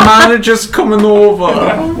 My manager's coming over.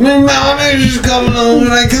 My manager's coming over,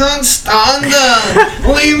 I can't stand it.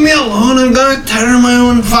 Leave me alone, I'm gonna turn my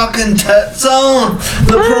own fucking tits on.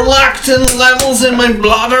 The prolactin levels in my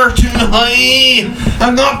blood are too high.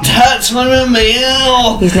 I've got tits and I'm a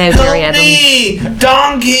male. He's now Help Gary me,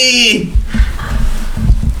 donkey.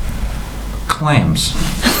 Clams.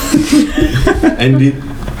 End it.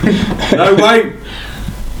 No, wait.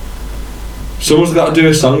 Someone's got to do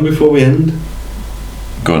a song before we end.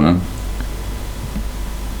 Go on then.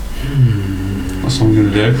 What's I'm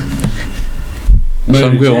going to do?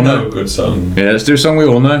 Song we all know. A good song. Yeah, let's do a song we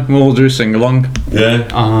all know. We'll all do a sing along. Yeah.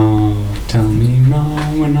 Oh, tell me now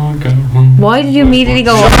when I go home. Why did you immediately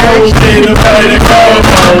go I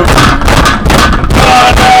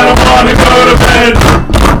don't wanna go to bed.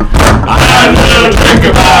 I had a little think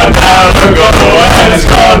about it now to go and it's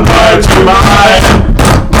gone right to my head.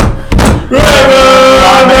 Wherever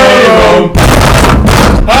I may roam,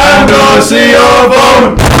 I'm gonna see your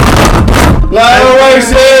phone. Lie awake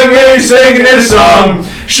singing this song.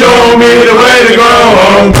 Show me the way to go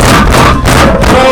home.